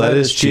sauce,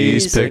 lettuce,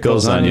 cheese,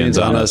 pickles, onions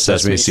on a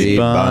sesame seed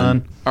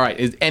bun. All right,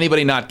 did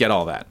anybody not get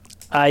all that?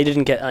 I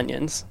didn't get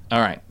onions.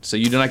 All right, so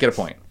you do not get a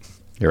point.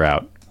 You're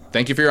out.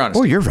 Thank you for your honesty.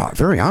 Oh, you're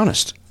very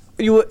honest.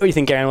 You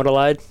think Aaron would have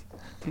lied?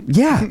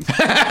 Yeah.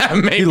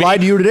 Maybe. He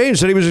lied to you today and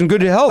said he was in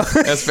good health.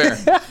 That's fair.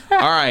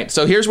 All right,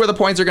 so here's where the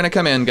points are going to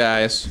come in,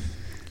 guys.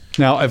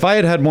 Now, if I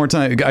had more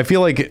time, I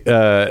feel like...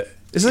 this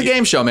is a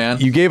game show, man.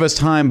 You gave us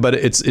time, but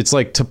it's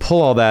like to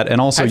pull all that, and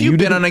also Have you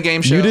been on a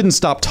game show? You didn't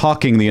stop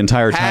talking the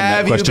entire time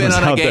Have that question was out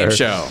there. you been on a game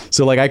show?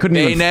 So like I couldn't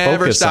even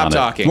focus stopped on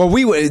talking. it. Well,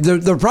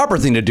 the proper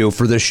thing to do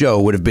for this show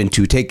would have been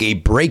to take a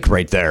break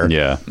right there.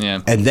 Yeah.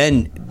 And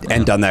then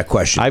end on that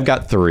question. I've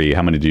got 3.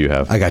 How many do you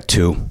have? I got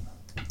 2.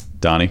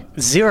 Donnie?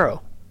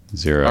 0.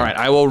 0. All right,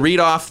 I will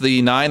read off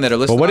the 9 that are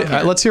listed. Well, on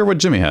here. let's hear what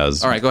Jimmy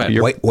has. All right, go ahead.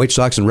 White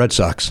Sox and Red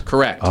Sox.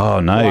 Correct. Oh,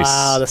 nice.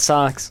 Wow, the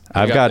Sox.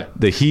 I've got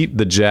the Heat,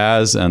 the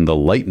Jazz, and the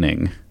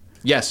Lightning.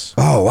 Yes.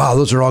 Oh, wow,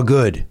 those are all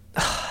good.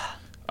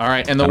 All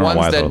right, and the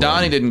ones that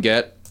Donnie didn't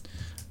get,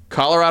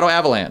 Colorado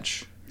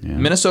Avalanche,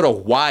 Minnesota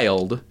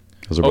Wild,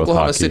 Those are both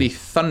Oklahoma hockey. City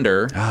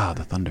Thunder,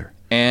 the Thunder.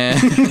 and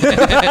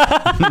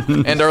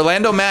and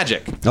Orlando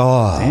Magic.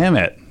 Oh, damn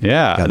it!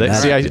 Yeah,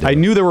 I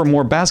knew there were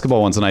more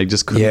basketball ones, and I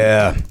just couldn't.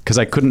 Yeah, because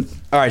I couldn't.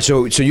 All right,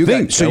 so you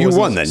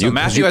won then. So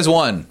Matthew has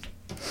 1.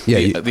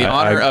 Yeah, the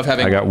honor of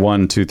having. I got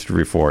 1, 2,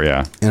 3, 4.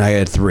 Yeah, and I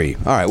had 3.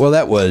 All right, well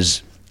that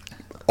was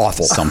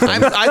awful. Something. I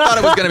thought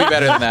it was going to be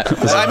better than that.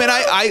 I mean,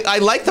 I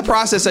like the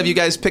process of you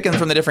guys picking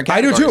from the different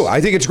categories. I do too. I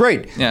think it's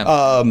great. Yeah.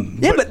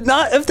 But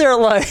not if they're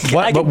like.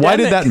 But why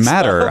did that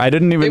matter? I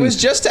didn't even. It was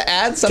just to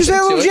add something.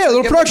 Just add a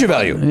little production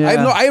value.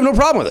 Yeah. I have no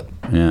problem with it.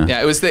 Yeah.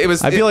 Yeah. It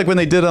was. I feel like when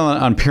they did it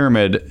on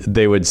Pyramid,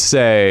 they would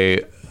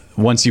say.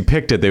 Once you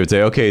picked it, they would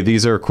say, "Okay,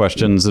 these are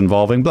questions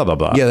involving blah blah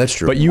blah." Yeah, that's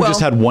true. But you just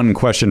had 1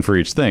 question for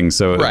each thing,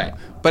 so right.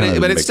 But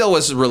it still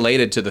was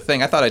related to the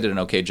thing. I thought I did an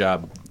okay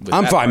job.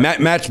 I'm fine.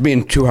 Matt's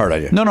being too hard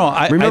on you. No. Remember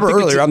I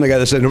think earlier, I'm the guy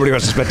that said nobody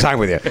wants to spend time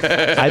with you.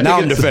 Now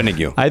I'm defending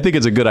you. I think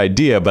it's a good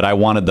idea, but I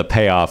wanted the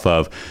payoff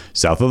of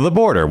south of the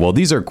border. Well,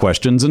 these are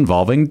questions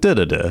involving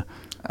da-da-da.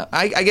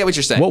 I get what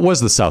you're saying. What was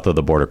the south of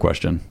the border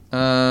question? All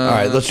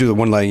right, let's do the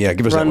one line. Yeah,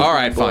 give us that one. All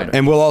right, fine.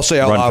 And we'll all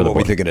say out Run for loud the what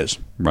we border. think it is.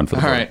 Run for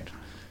the All border. right.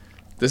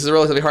 This is a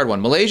relatively hard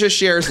one. Malaysia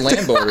shares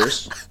land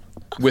borders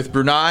with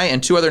Brunei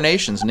and 2 other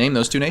nations. Name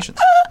those 2 nations.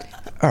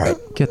 All right.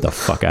 Get the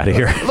fuck out of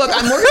here. Look,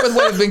 I'm working with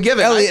what I've been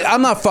given. Elliot,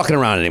 I'm not fucking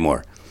around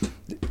anymore.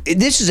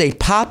 This is a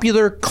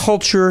popular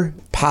culture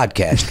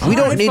podcast. We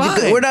don't need to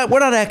go. We're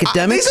not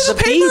academics. These are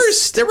the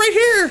papers. They're right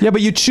here. Yeah,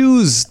 but you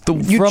choose from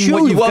what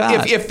you've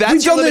got. If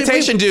that's your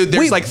limitation, dude,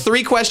 there's like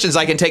 3 questions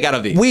I can take out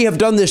of these. We have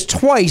done this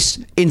twice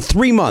in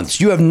 3 months.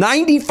 You have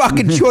 90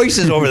 fucking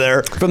choices over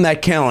there from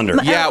that calendar.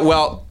 Yeah,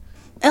 well,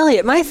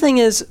 Elliot, my thing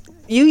is,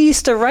 you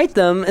used to write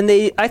them, and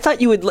I thought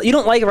you would. You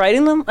don't like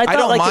writing them? I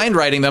don't mind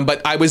writing them, but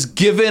I was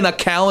given a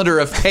calendar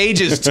of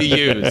pages to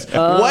use.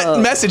 What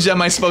message am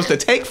I supposed to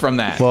take from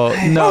that? Well,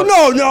 no.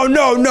 No.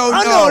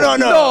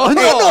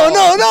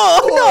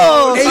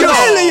 Hey,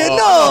 Elliot,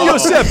 no.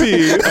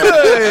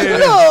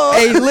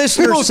 happy. A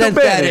listener sent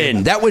that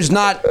in. That was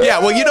not. Yeah,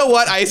 well, you know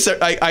what?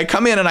 I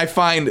come in and I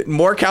find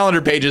more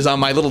calendar pages on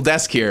my little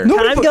desk here.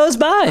 Time goes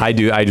by. I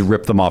do. I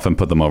rip them off and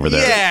put them over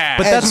there. Yeah.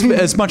 But that's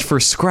as much for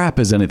scrap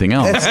as anything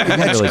else.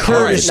 That's Really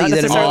courtesy. Not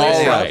That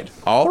necessarily.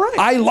 All right.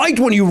 I liked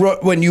when you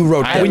wrote. When you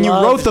wrote that. When you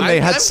wrote them, they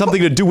had I'm-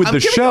 something to do with I'm the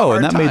giving you a show, hard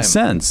and that time. made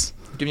sense.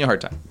 Give me a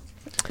hard time.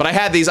 But I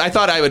had these. I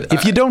thought I would.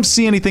 If you don't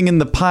see anything in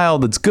the pile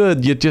that's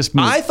good, you just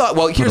move, I thought,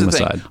 well, put here's them the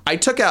thing. aside. I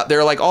took out, there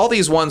are like all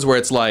these ones where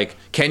it's like,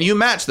 can you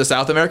match the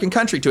South American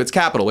country to its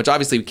capital? Which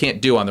obviously we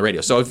can't do on the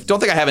radio. So don't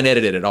think I haven't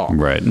edited at all.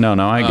 Right. No,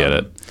 I get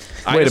it.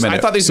 Wait a minute. I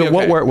thought these so would be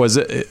what okay. word was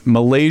it?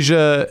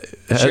 Malaysia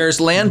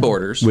Shares land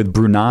borders with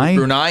Brunei?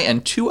 Brunei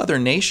and 2 other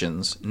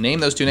nations. Name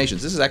those 2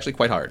 nations. This is actually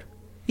quite hard.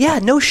 Yeah,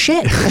 no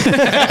shit.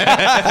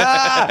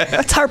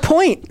 That's our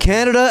point.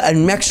 Canada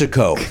and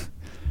Mexico.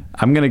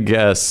 I'm going to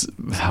guess,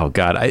 oh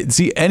God,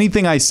 see,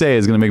 anything I say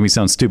is going to make me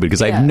sound stupid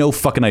because I have no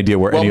fucking idea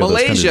where any of those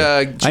countries Malaysia,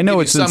 are. should I know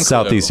give it's you in some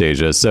Southeast clue.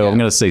 Asia, so I'm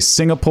going to say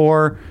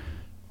Singapore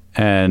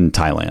and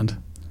Thailand.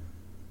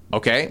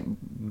 Okay.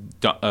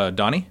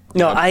 Donnie?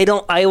 No, I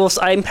don't.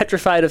 I'm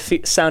petrified of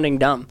sounding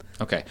dumb.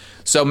 Okay.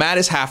 So Matt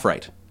is half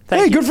right.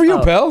 Hey, good for you,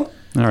 Oh. pal.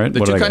 All right. The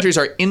what 2 do I got? countries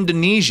are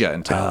Indonesia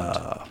and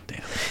Thailand.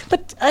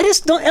 But I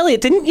just don't,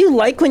 Elliot. Didn't you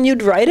like when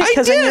you'd write it? I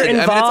Because then you're did. I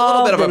mean, it's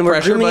involved, a little bit of a and we're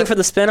pressure, grooming you but- for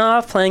the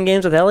spinoff, playing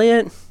games with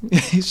Elliot.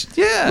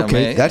 Yeah.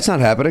 Okay, man. that's not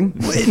happening.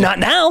 Not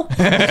now.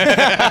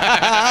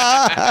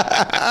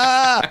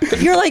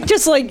 You're like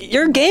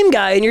you're a game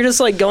guy, and you're just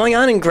like going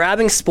on and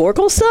grabbing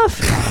Sporkle stuff.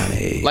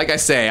 Like I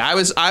say, I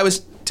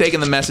was taking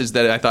the message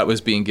that I thought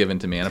was being given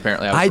to me, and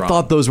apparently I was wrong.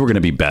 thought those were going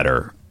to be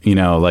better. You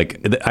know,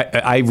 like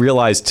I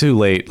realized too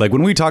late. Like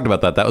when we talked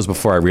about that was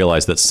before I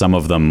realized that some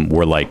of them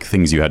were like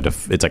things you had to.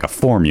 It's like a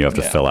form you have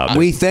to fill out.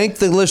 We thank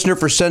the listener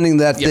for sending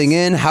that thing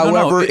in.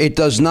 However, it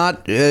does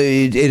not.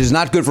 It is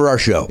not good for our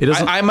show. It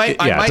doesn't. I might it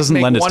doesn't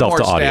make lend one itself more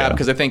to audio. stab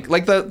because I think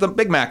like the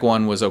Big Mac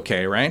one was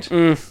okay, right?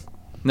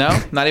 No,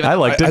 not even. I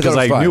liked it because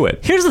I knew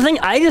it. Here's the thing.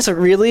 I just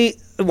really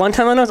one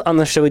time when I was on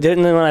the show, we did it,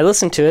 and then when I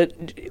listened to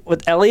it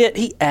with Elliot,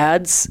 he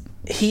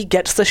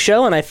gets the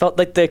show, and I felt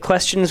like the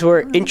questions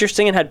were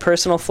interesting and had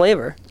personal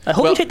flavor. I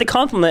hope you take the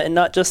compliment and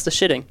not just the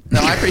shitting.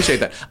 No, I appreciate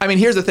that. I mean,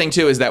 here's the thing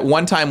too: is that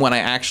one time when I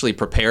actually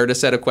prepared a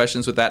set of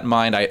questions with that in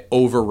mind, I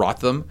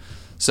overwrought them.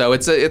 So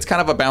it's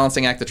kind of a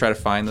balancing act to try to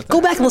find the thing.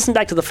 Go back and listen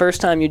back to the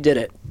first time you did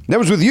it. That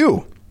was with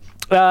you.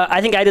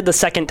 I think I did the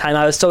second time.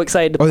 I was so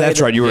excited to play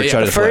that's right. You were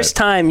excited The to play first it.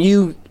 time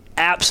you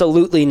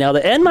absolutely nailed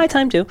it, and my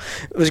time too.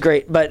 It was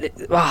great. But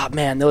oh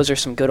man, those are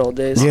some good old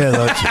days. Yeah.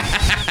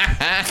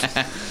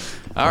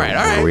 All right,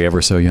 all right. Are we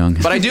ever so young?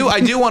 But I do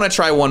want to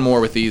try one more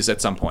with these at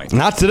some point.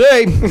 Not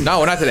today.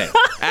 No, not today.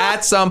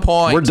 At some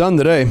point. We're done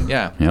today.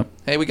 Yeah. Yep.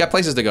 Hey, we got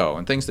places to go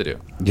and things to do.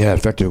 Yeah. In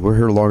fact, we're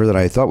here longer than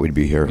I thought we'd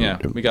be here. Yeah,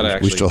 we gotta We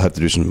actually- still have to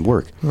do some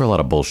work. There were a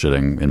lot of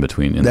bullshitting in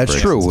between. In the That's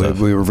breaks true. and stuff.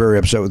 We were very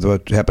upset with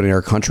what happened in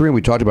our country, and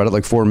we talked about it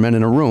like 4 men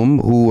in a room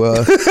who.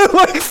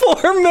 Like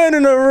 4 men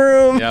in a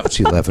room. Yep. What's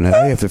he laughing at?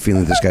 I have the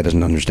feeling this guy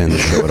doesn't understand the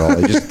show at all.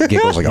 He just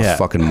giggles like a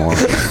fucking moron.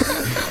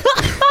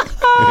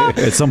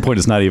 At some point,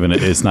 it's not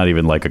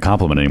even like a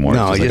compliment anymore.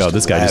 No, it's he just like, just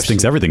this guy laughs. just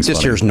thinks everything's Just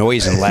funny. hears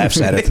noise and laughs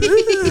at it.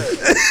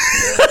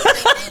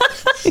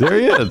 There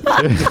he is.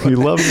 He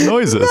loves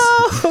noises.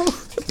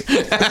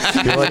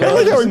 I like how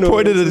he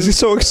pointed at it. He's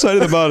so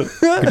excited about it.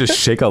 You could just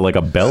shake out like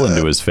a bell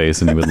into his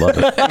face, and he would love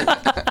it.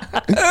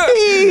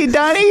 Hey,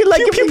 Donnie,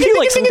 like pew, pew, pew,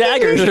 like some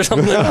daggers or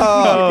something.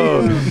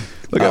 Oh,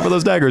 look out for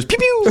those daggers. Pew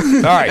pew.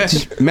 All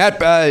right, Matt,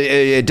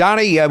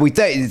 Donnie,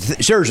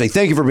 seriously,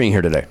 thank you for being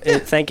here today.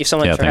 Thank you so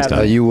much for thanks,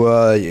 having me. You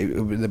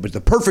it was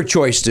the perfect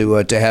choice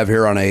to have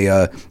here on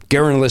a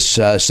Garin-less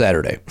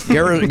Saturday,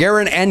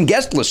 Garin and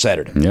guestless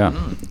Saturday. Yeah.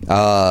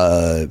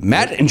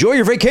 Matt, enjoy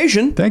your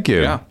vacation. Thank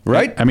you. Yeah.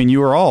 Right? I mean, you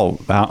were all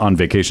out on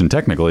vacation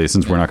technically,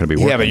 since we're not going to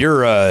be working. Yeah, but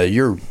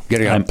you're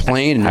getting on a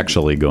plane. And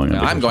actually going. On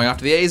I'm vacation. going off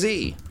to the AZ.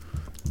 You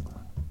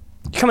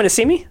coming to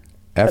see me?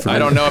 African, I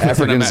don't know if it's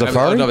African gonna, I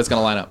safari. don't know if it's going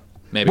to line up.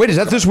 Maybe. Wait, is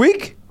that this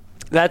week?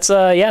 That's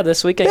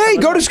this weekend. Hey,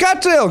 go to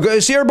Scottsdale. Go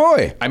see our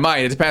boy. I might.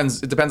 It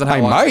depends. It depends on how I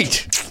long.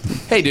 might.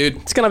 Hey, dude.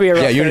 It's gonna be a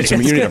rough Yeah, you need day.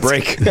 you need a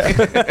break.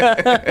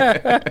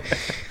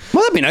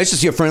 Well, that'd be nice to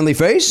see a friendly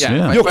face.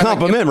 Yeah. You'll comp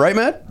him in, right,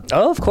 Matt?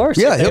 Oh, of course.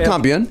 Yeah, he'll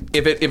comp you in.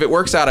 If it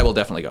works out, I will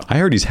definitely go. I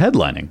heard he's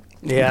headlining.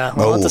 Yeah,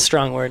 well, that's Oh. a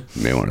strong word.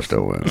 May want to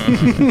still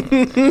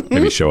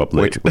Maybe show up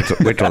late. wait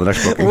till the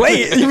next booking.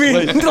 Wait, you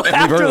mean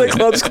after the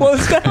club's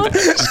closed down?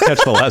 Just catch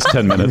the last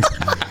 10 minutes.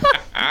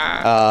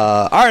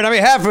 All right, on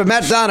behalf of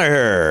Matt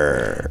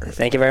Donaher,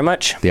 Thank you very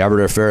much. the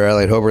Arbiter of Fair,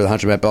 Elliot Hober, the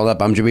Hunter Matt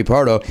Belknap, I'm Jimmy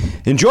Pardo.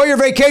 Enjoy your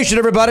vacation,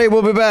 everybody.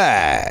 We'll be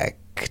back.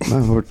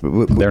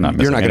 They're not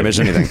You're not going to miss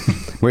missing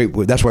anything.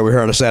 That's why we're here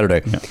on a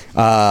Saturday.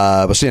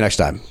 We'll see you next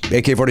time.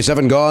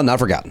 AK-47 gone, not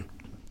forgotten.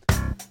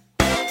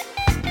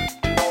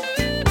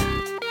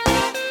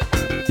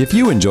 If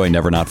you enjoy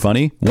Never Not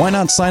Funny, why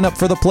not sign up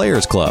for the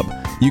Players Club?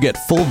 You get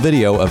full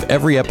video of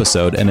every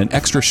episode and an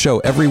extra show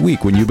every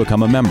week when you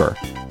become a member.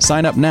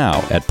 Sign up now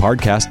at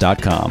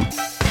Podcast.com.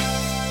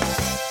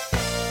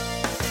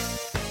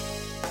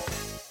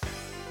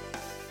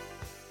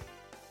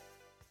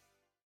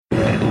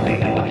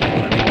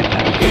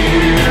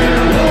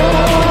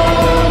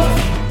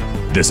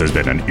 This has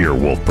been an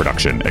Earwolf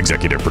production.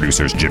 Executive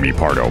producers Jimmy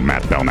Pardo,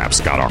 Matt Belknap,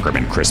 Scott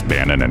Aukerman, Chris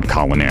Bannon, and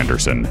Colin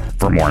Anderson.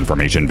 For more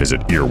information, visit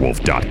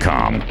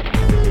earwolf.com.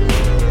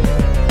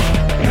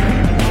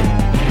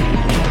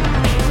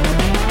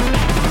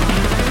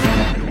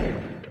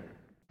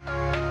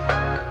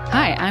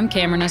 Hi, I'm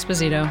Cameron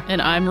Esposito.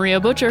 And I'm Maria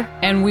Butcher.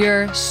 And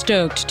we're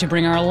stoked to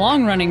bring our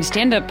long-running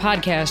stand-up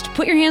podcast,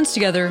 Put Your Hands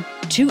Together,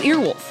 to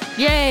Earwolf.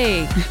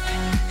 Yay!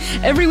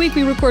 Every week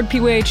we record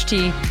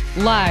PYHT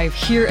live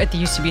here at the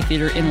UCB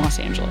Theater in Los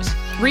Angeles.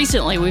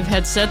 Recently, we've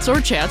had sets or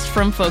chats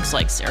from folks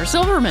like Sarah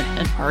Silverman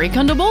and Hari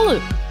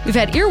Kondabolu. We've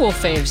had Earwolf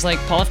faves like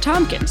Paul F.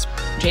 Tompkins,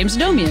 James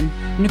Adomian,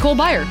 Nicole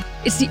Byer.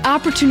 It's the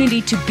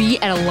opportunity to be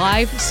at a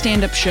live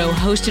stand-up show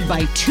hosted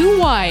by two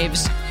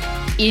wives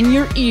in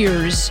your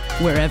ears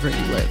wherever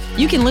you live.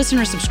 You can listen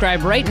or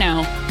subscribe right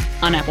now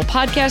on Apple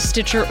Podcasts,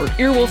 Stitcher, or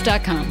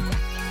earwolf.com.